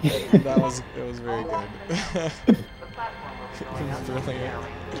funny. it was very good. Brilliant.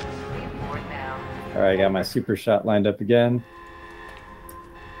 Alright, I got my super shot lined up again.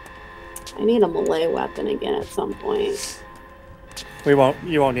 I need a melee weapon again at some point. You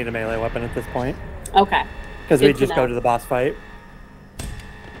won't need a melee weapon at this point. Okay. Because we Good to just go know. to the boss fight.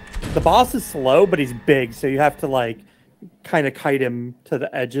 The boss is slow, but he's big, so you have to like kind of kite him to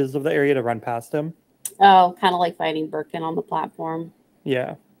the edges of the area to run past him. Oh, kind of like fighting Birkin on the platform.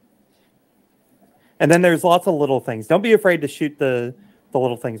 Yeah. And then there's lots of little things. Don't be afraid to shoot the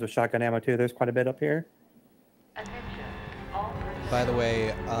little things with shotgun ammo too. There's quite a bit up here. By the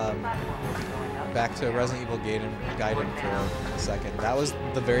way, back to Resident Evil Gaiden for a second. That was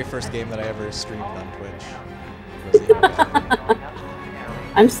the very first game that I ever streamed on Twitch. Resident Evil Gaiden.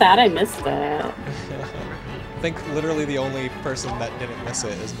 I'm sad I missed that. I think literally the only person that didn't miss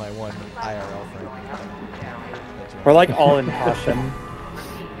it is my one IRL friend. We're like all in caution.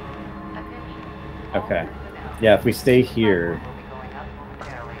 Okay. Yeah, if we stay here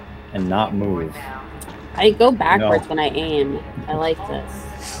and not move. I go backwards when I aim. I like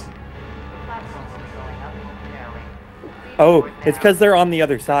this. Oh, it's because they're on the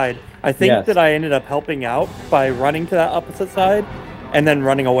other side. I think that I ended up helping out by running to that opposite side and then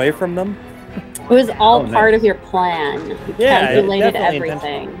running away from them. It was all part of your plan. You calculated definitely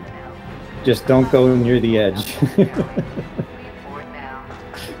everything. Just don't go near the edge.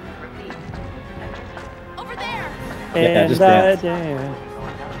 Over there. Yeah, just dance.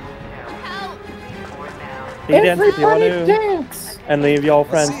 You dance if you want to, and leave your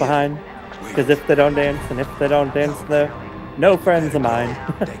friends behind. Because if they don't dance, and if they don't dance, they're no friends of mine.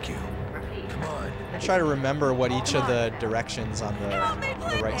 Thank you. I try to remember what each of the directions on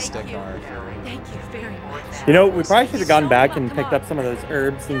the right stick are. Thank you very much. You know, we probably should have gone back and picked up some of those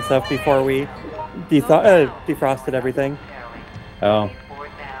herbs and stuff before we defrosted everything. Oh.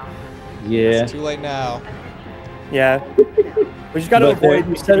 Yeah. It's too late now. Yeah. We just gotta avoid.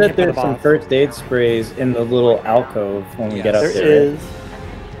 You said that there's some first aid sprays in the little alcove when we get up there. There is.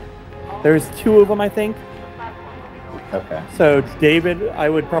 There's 2 of them, I think. Okay. So David, I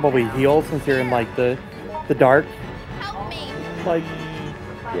would probably heal since you're in like the dark. Like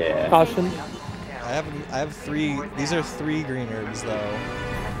caution. I have 3. These are 3 green herbs though.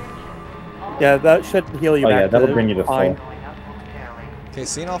 Yeah, that should heal you back. Yeah, that'll bring you to full. Okay,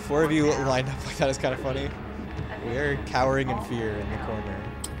 seeing all 4 of you lined up like that is kind of funny. We are cowering in fear in the corner.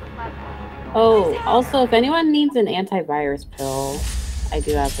 Oh, also, if anyone needs an antivirus pill, I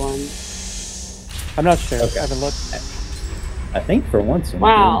do have one. I'm not sure. Okay. I haven't looked. I think for once,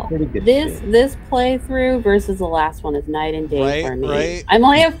 wow, pretty good this playthrough versus the last one is night and day for me. Right. I'm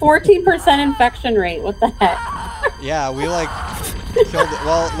only at 14% infection rate. What the heck? Yeah, we like killed it.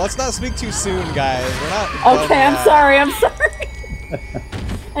 Well, let's not speak too soon, guys. We're not. Okay, I'm sorry. I'm sorry.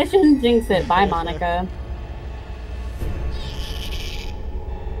 I shouldn't jinx it. Bye, Monica.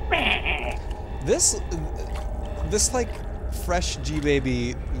 This like fresh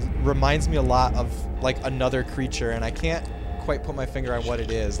G-Baby reminds me a lot of like another creature, and I can't quite put my finger on what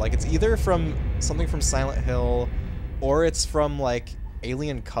it is. Like it's either from something from Silent Hill, or it's from like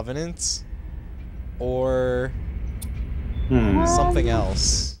Alien Covenant, or something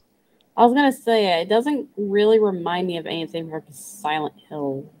else. I was gonna say it doesn't really remind me of anything from Silent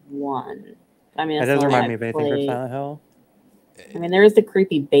Hill 1. I mean, it doesn't remind me of anything from Silent Hill. I mean, there is the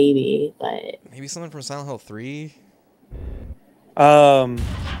creepy baby, but maybe something from Silent Hill 3.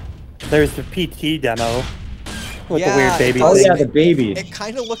 There's the PT demo with the weird baby. Oh yeah, the baby. It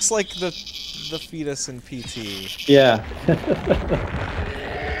kind of looks like the fetus in PT. Yeah.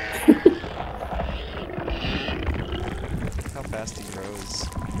 How fast he grows.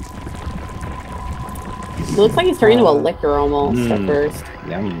 it looks like he's turning into a licker almost at first.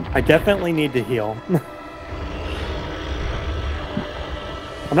 Yum. I definitely need to heal.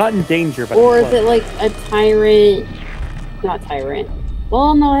 I'm not in danger, but or is it like a tyrant? Not tyrant.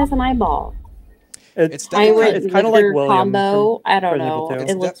 Well, no, it has an eyeball. It's kind of like William combo. I don't Resident know. Evil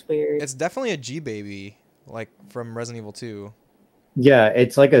 2. It looks weird. It's definitely a G-Baby, like from Resident Evil 2. Yeah,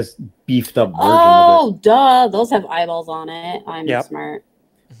 it's like a beefed up version oh, of it. duh! Those have eyeballs on it. I'm smart.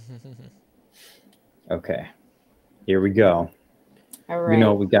 Okay, here we go. All right. We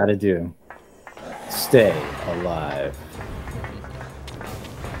know what we got to do. Stay alive.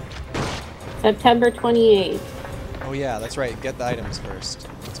 September 28th. Oh yeah, that's right. Get the items first.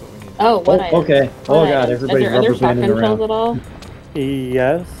 That's what we need. Oh, what items? Okay. What God, items? everybody's Are there rubber banding shotgun shells around. at all?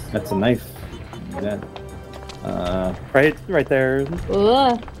 Yes. That's a knife. Yeah. Right there.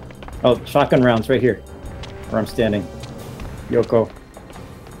 Ugh. Oh, shotgun rounds right here, where I'm standing. Yoko.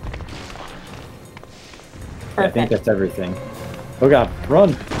 Yeah, I think that's everything. Oh God,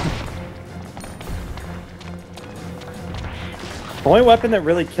 run! The only weapon that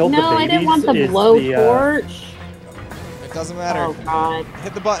really killed the No, babies I didn't want the is blowtorch. It doesn't matter. Oh God.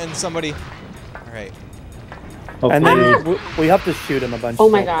 Hit the button, somebody. All right. And then we have to shoot him a bunch. Oh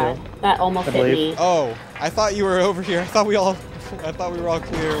my still, God, too. that almost hit me. Oh, I thought you were over here. I thought we were all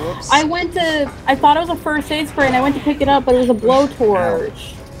clear. Whoops. I thought it was a first aid spray and I went to pick it up, but it was a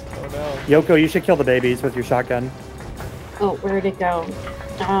blowtorch. Oh no. Yoko, you should kill the babies with your shotgun. Oh, where'd it go?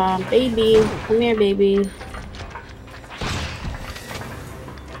 Baby, come here, baby.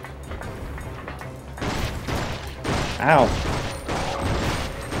 Ow.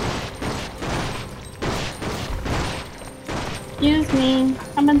 Excuse me,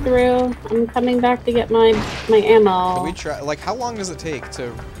 coming through. I'm coming back to get my ammo. Can we try? Like, how long does it take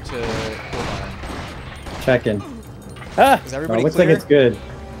to hold on? Checking. Ah! Is everybody Looks clear? like it's good.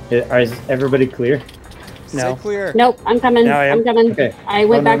 Is everybody clear? Stay clear. Nope, I'm coming. Now I am. I'm coming. Okay. I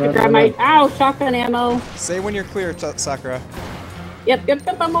went back to no, grab no. my shotgun ammo. Say when you're clear, Sakura. Yep,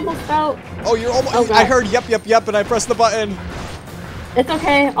 I'm almost out. Oh, you're almost. Oh, God. I heard yep, and I pressed the button. It's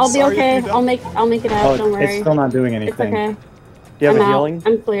okay. I'll be Sorry if okay. you don't. I'll make it out. Oh, Don't worry. it's still not doing It's anything. okay. Do you have I'm a out. healing?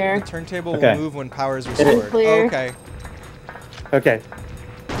 I'm clear. The turntable Okay. will move when power is I'm restored. clear. Oh, okay. Okay.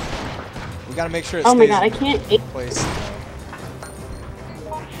 We gotta make sure it Oh my stays god, I in can't. place.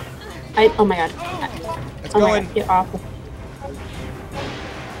 Oh my god. It's Oh my going. god, get off.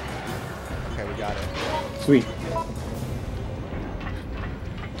 Okay, we got it. Sweet.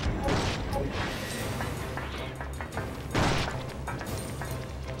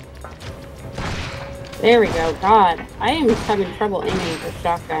 There we go. God, I am having trouble aiming with the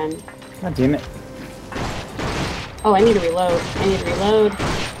shotgun. God damn it. Oh, I need to reload.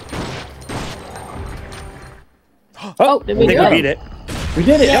 Oh, did I we think do we it? beat it. We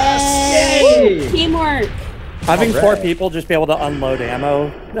did it! Yay! Teamwork! Having All 4 right. people just be able to unload ammo,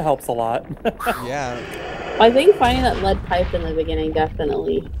 that helps a lot. Yeah. I think finding that lead pipe in the beginning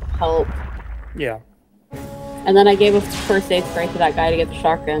definitely helped. Yeah. And then I gave a first aid spray to that guy to get the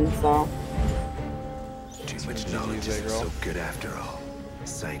shotgun, so. Too much knowledge isn't so good after all.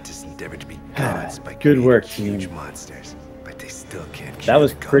 Scientists endeavor to be gods by Good creating work, huge team. monsters, but they still can't. That cure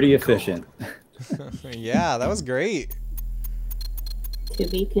was the pretty common efficient. Yeah, that was great. To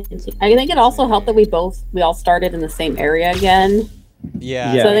be continued. I think it also helped that we all started in the same area again.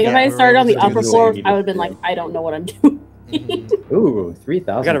 Yeah. Yeah, So I think if I we were started on able the to do upper the floor, same. I would have been like, I don't know what I'm doing. Ooh,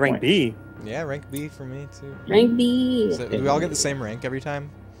 3,000 I got a rank points. B. Yeah, rank B for me too. Rank B. So, do we all get the same rank every time?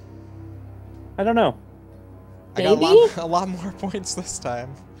 I don't know. I got Maybe? a lot more points this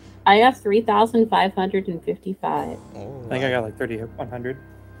time. I got 3,555. Oh, I think I got like 3,100.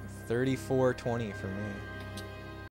 3420 for me.